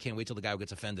and go, I can't wait till the guy who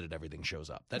gets offended at everything shows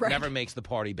up. That never makes the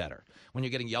party better. When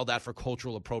you're getting yelled at for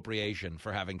cultural appropriation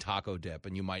for having taco dip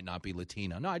and you might not be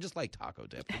Latino. No, I just like taco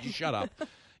dip. Could you shut up?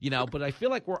 You know, but I feel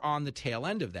like we're on the tail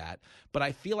end of that. But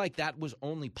I feel like that was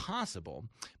only possible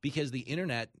because the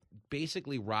internet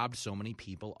basically robbed so many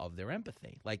people of their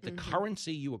empathy. Like the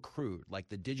currency you accrued, like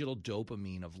the digital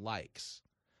dopamine of likes,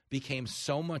 became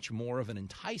so much more of an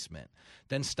enticement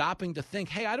than stopping to think,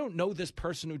 hey, I don't know this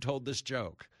person who told this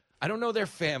joke. I don't know their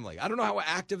family. I don't know how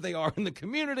active they are in the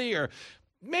community, or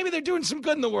maybe they're doing some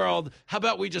good in the world. How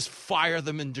about we just fire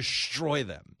them and destroy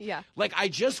them? Yeah. Like, I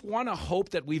just want to hope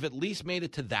that we've at least made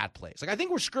it to that place. Like, I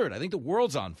think we're screwed. I think the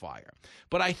world's on fire.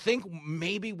 But I think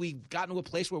maybe we've gotten to a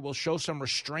place where we'll show some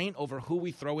restraint over who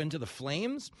we throw into the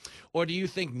flames. Or do you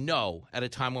think no at a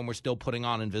time when we're still putting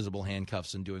on invisible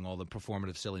handcuffs and doing all the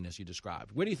performative silliness you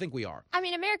described? Where do you think we are? I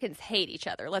mean, Americans hate each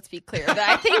other, let's be clear. But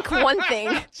I think one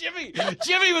thing...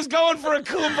 Jimmy was going for a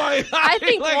kumbaya. I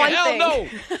think like, one hell thing... no.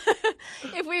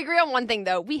 If we agree on one thing,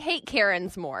 though, we hate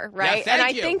Karens more, right? Yeah, and I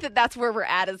you. think that that's where we're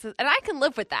at. And I can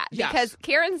live with that because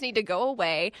Karens need to go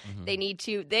away. They need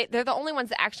to, they're the only ones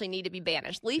that actually need to be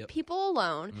banished. Leave people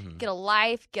alone, get a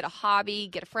life, get a hobby,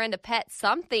 get a friend, a pet,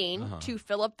 something to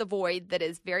fill up the void that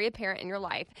is very apparent in your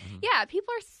life. Yeah,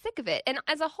 people are sick of it. And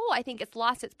as a whole, I think it's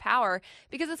lost its power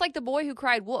because it's like the boy who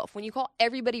cried wolf. When you call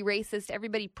everybody racist,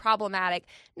 everybody problematic,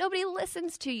 nobody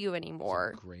listens to you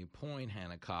anymore. That's a great point,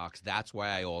 Hannah Cox. That's why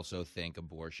I also think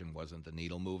abortion wasn't the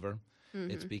needle mover.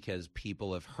 It's because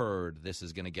people have heard this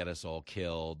is going to get us all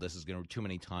killed. This is going to too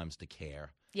many times to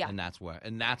care. Yeah. And that's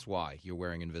why you're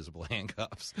wearing invisible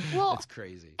handcuffs. Well, it's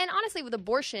crazy. And honestly, with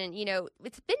abortion, you know,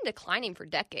 it's been declining for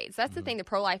decades. That's the thing the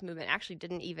pro-life movement actually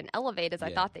didn't even elevate as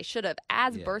I thought they should have.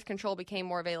 As birth control became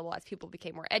more available, as people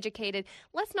became more educated,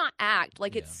 let's not act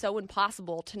like it's so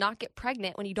impossible to not get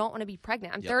pregnant when you don't want to be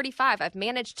pregnant. I'm 35. I've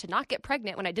managed to not get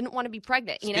pregnant when I didn't want to be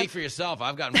pregnant. Speak for yourself.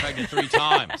 I've gotten pregnant 3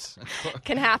 times.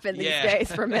 Can happen these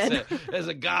days for men. As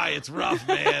a guy, it's rough,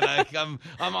 man.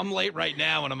 I'm late right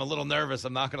now and I'm a little nervous.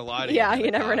 I'm not going to lie to you. Yeah, you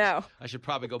never know. I should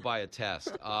probably go buy a test.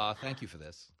 Thank you for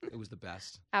this. It was the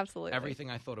best. Absolutely.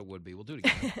 Everything I thought it would be. We'll do it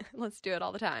again. Let's do it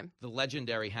all the time. The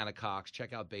legendary Hannah Cox.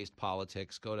 Check out Based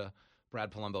Politics. Go to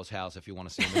Brad Palumbo's house if you want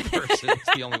to see him in person.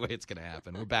 It's the only way it's going to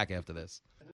happen. We're back after this.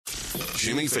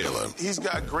 Jimmy Fallon. He's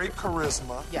got great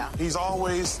charisma. Yeah. He's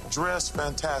always dressed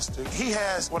fantastic. He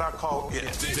has what I call it.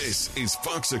 This is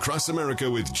Fox Across America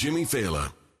with Jimmy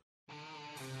Fallon.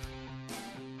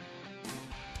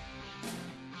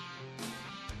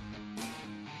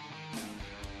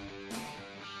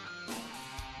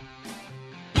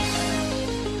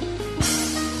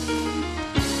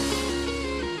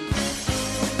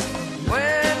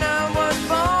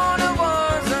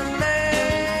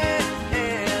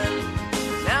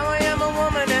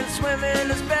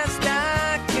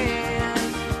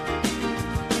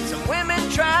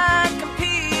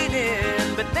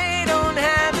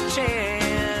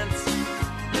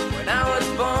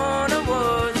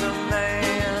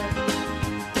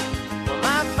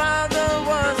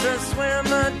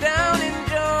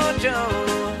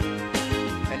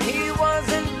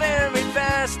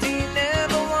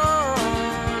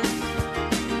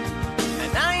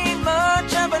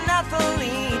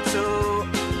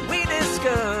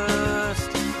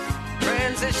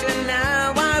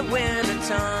 Now I win a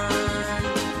ton.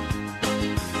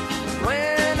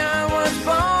 When I was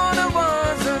born, I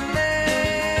was a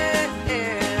man,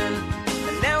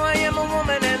 and now I am a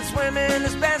woman and swimming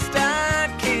as best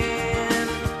I can.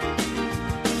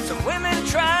 Some women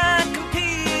try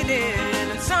competing,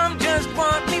 and some just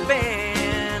want me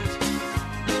banned,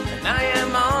 and I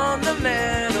am on the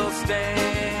medal stand.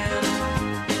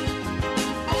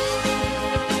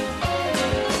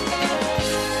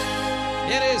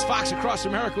 Fox Across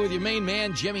America with your main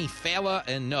man, Jimmy Fallon.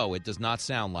 And no, it does not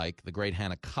sound like the great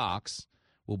Hannah Cox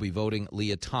will be voting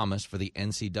Leah Thomas for the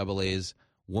NCAA's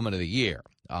Woman of the Year,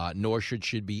 nor should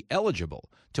she be eligible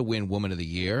to win Woman of the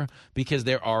Year because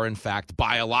there are, in fact,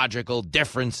 biological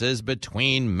differences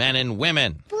between men and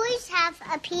women. Boys have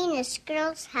a penis,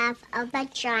 girls have a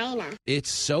vagina.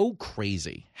 It's so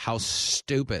crazy how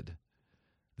stupid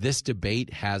this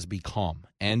debate has become.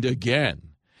 And again,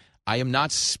 I am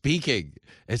not speaking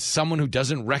as someone who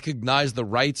doesn't recognize the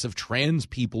rights of trans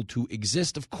people to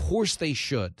exist. Of course they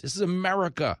should. This is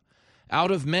America.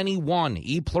 Out of many, one.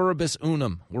 E pluribus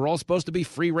unum. We're all supposed to be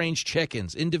free-range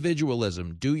chickens.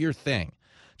 Individualism. Do your thing.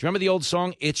 Do you remember the old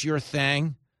song, It's Your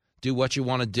Thing? do what you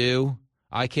want to do.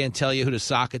 I can't tell you who to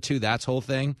sock it to, that whole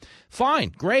thing.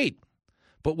 Fine, great.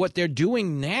 But what they're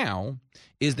doing now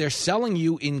is they're selling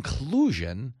you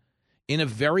inclusion in a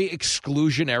very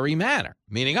exclusionary manner,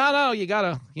 meaning, oh, no, you got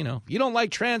to, you don't like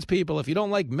trans people if you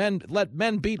don't like men, let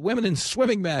men beat women in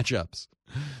swimming matchups,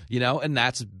 and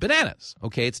that's bananas.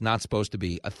 Okay, it's not supposed to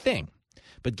be a thing.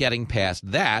 But getting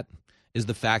past that is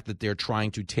the fact that they're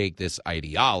trying to take this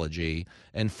ideology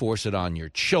and force it on your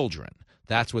children.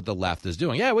 That's what the left is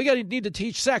doing. Yeah, we need to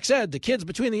teach sex ed to kids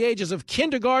between the ages of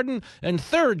kindergarten and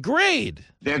third grade.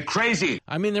 They're crazy.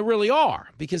 I mean, they really are,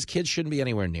 because kids shouldn't be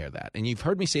anywhere near that. And you've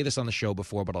heard me say this on the show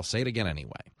before, but I'll say it again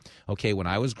anyway. Okay, when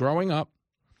I was growing up,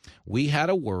 we had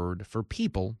a word for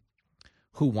people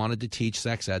who wanted to teach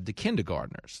sex ed to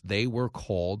kindergartners. They were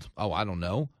called,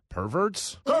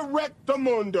 perverts?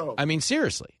 Correctamundo. I mean,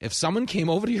 seriously, if someone came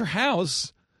over to your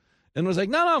house and was like,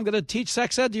 no, I'm going to teach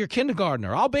sex ed to your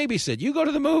kindergartner. I'll babysit. You go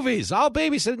to the movies. I'll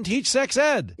babysit and teach sex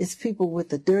ed. It's people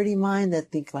with a dirty mind that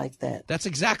think like that. That's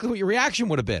exactly what your reaction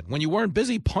would have been when you weren't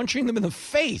busy punching them in the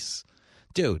face.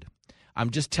 Dude,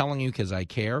 I'm just telling you because I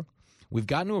care. We've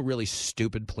gotten to a really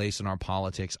stupid place in our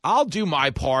politics. I'll do my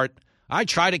part. I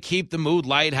try to keep the mood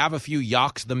light, have a few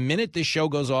yucks. The minute this show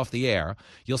goes off the air,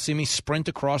 you'll see me sprint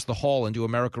across the hall and do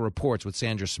America Reports with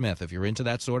Sandra Smith, if you're into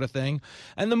that sort of thing.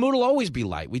 And the mood will always be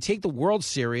light. We take the world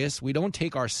serious. We don't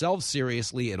take ourselves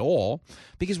seriously at all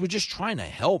because we're just trying to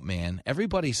help, man.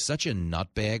 Everybody's such a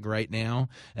nutbag right now,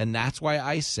 and that's why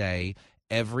I say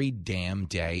every damn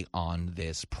day on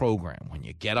this program, when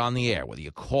you get on the air, whether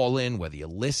you call in, whether you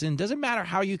listen, doesn't matter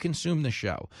how you consume the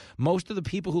show. Most of the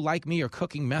people who like me are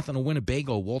cooking meth on a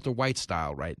Winnebago, Walter White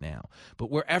style right now.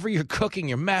 But wherever you're cooking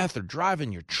your meth or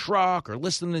driving your truck or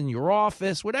listening in your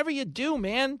office, whatever you do,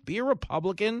 man, be a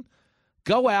Republican,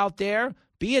 go out there,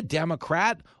 be a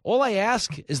Democrat. All I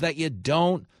ask is that you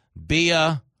don't be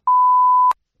a...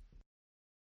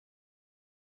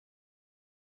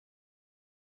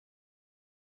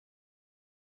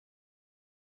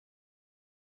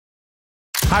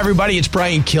 Hi, everybody. It's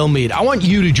Brian Kilmeade. I want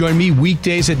you to join me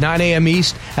weekdays at 9 a.m.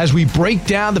 East as we break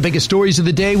down the biggest stories of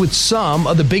the day with some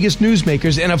of the biggest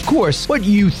newsmakers and, of course, what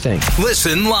you think.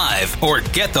 Listen live or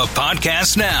get the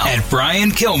podcast now at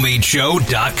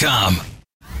BrianKilmeadShow.com.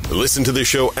 Listen to the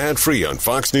show ad-free on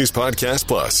Fox News Podcast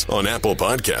Plus, on Apple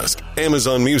Podcast,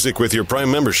 Amazon Music with your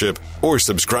Prime membership, or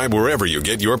subscribe wherever you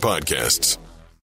get your podcasts.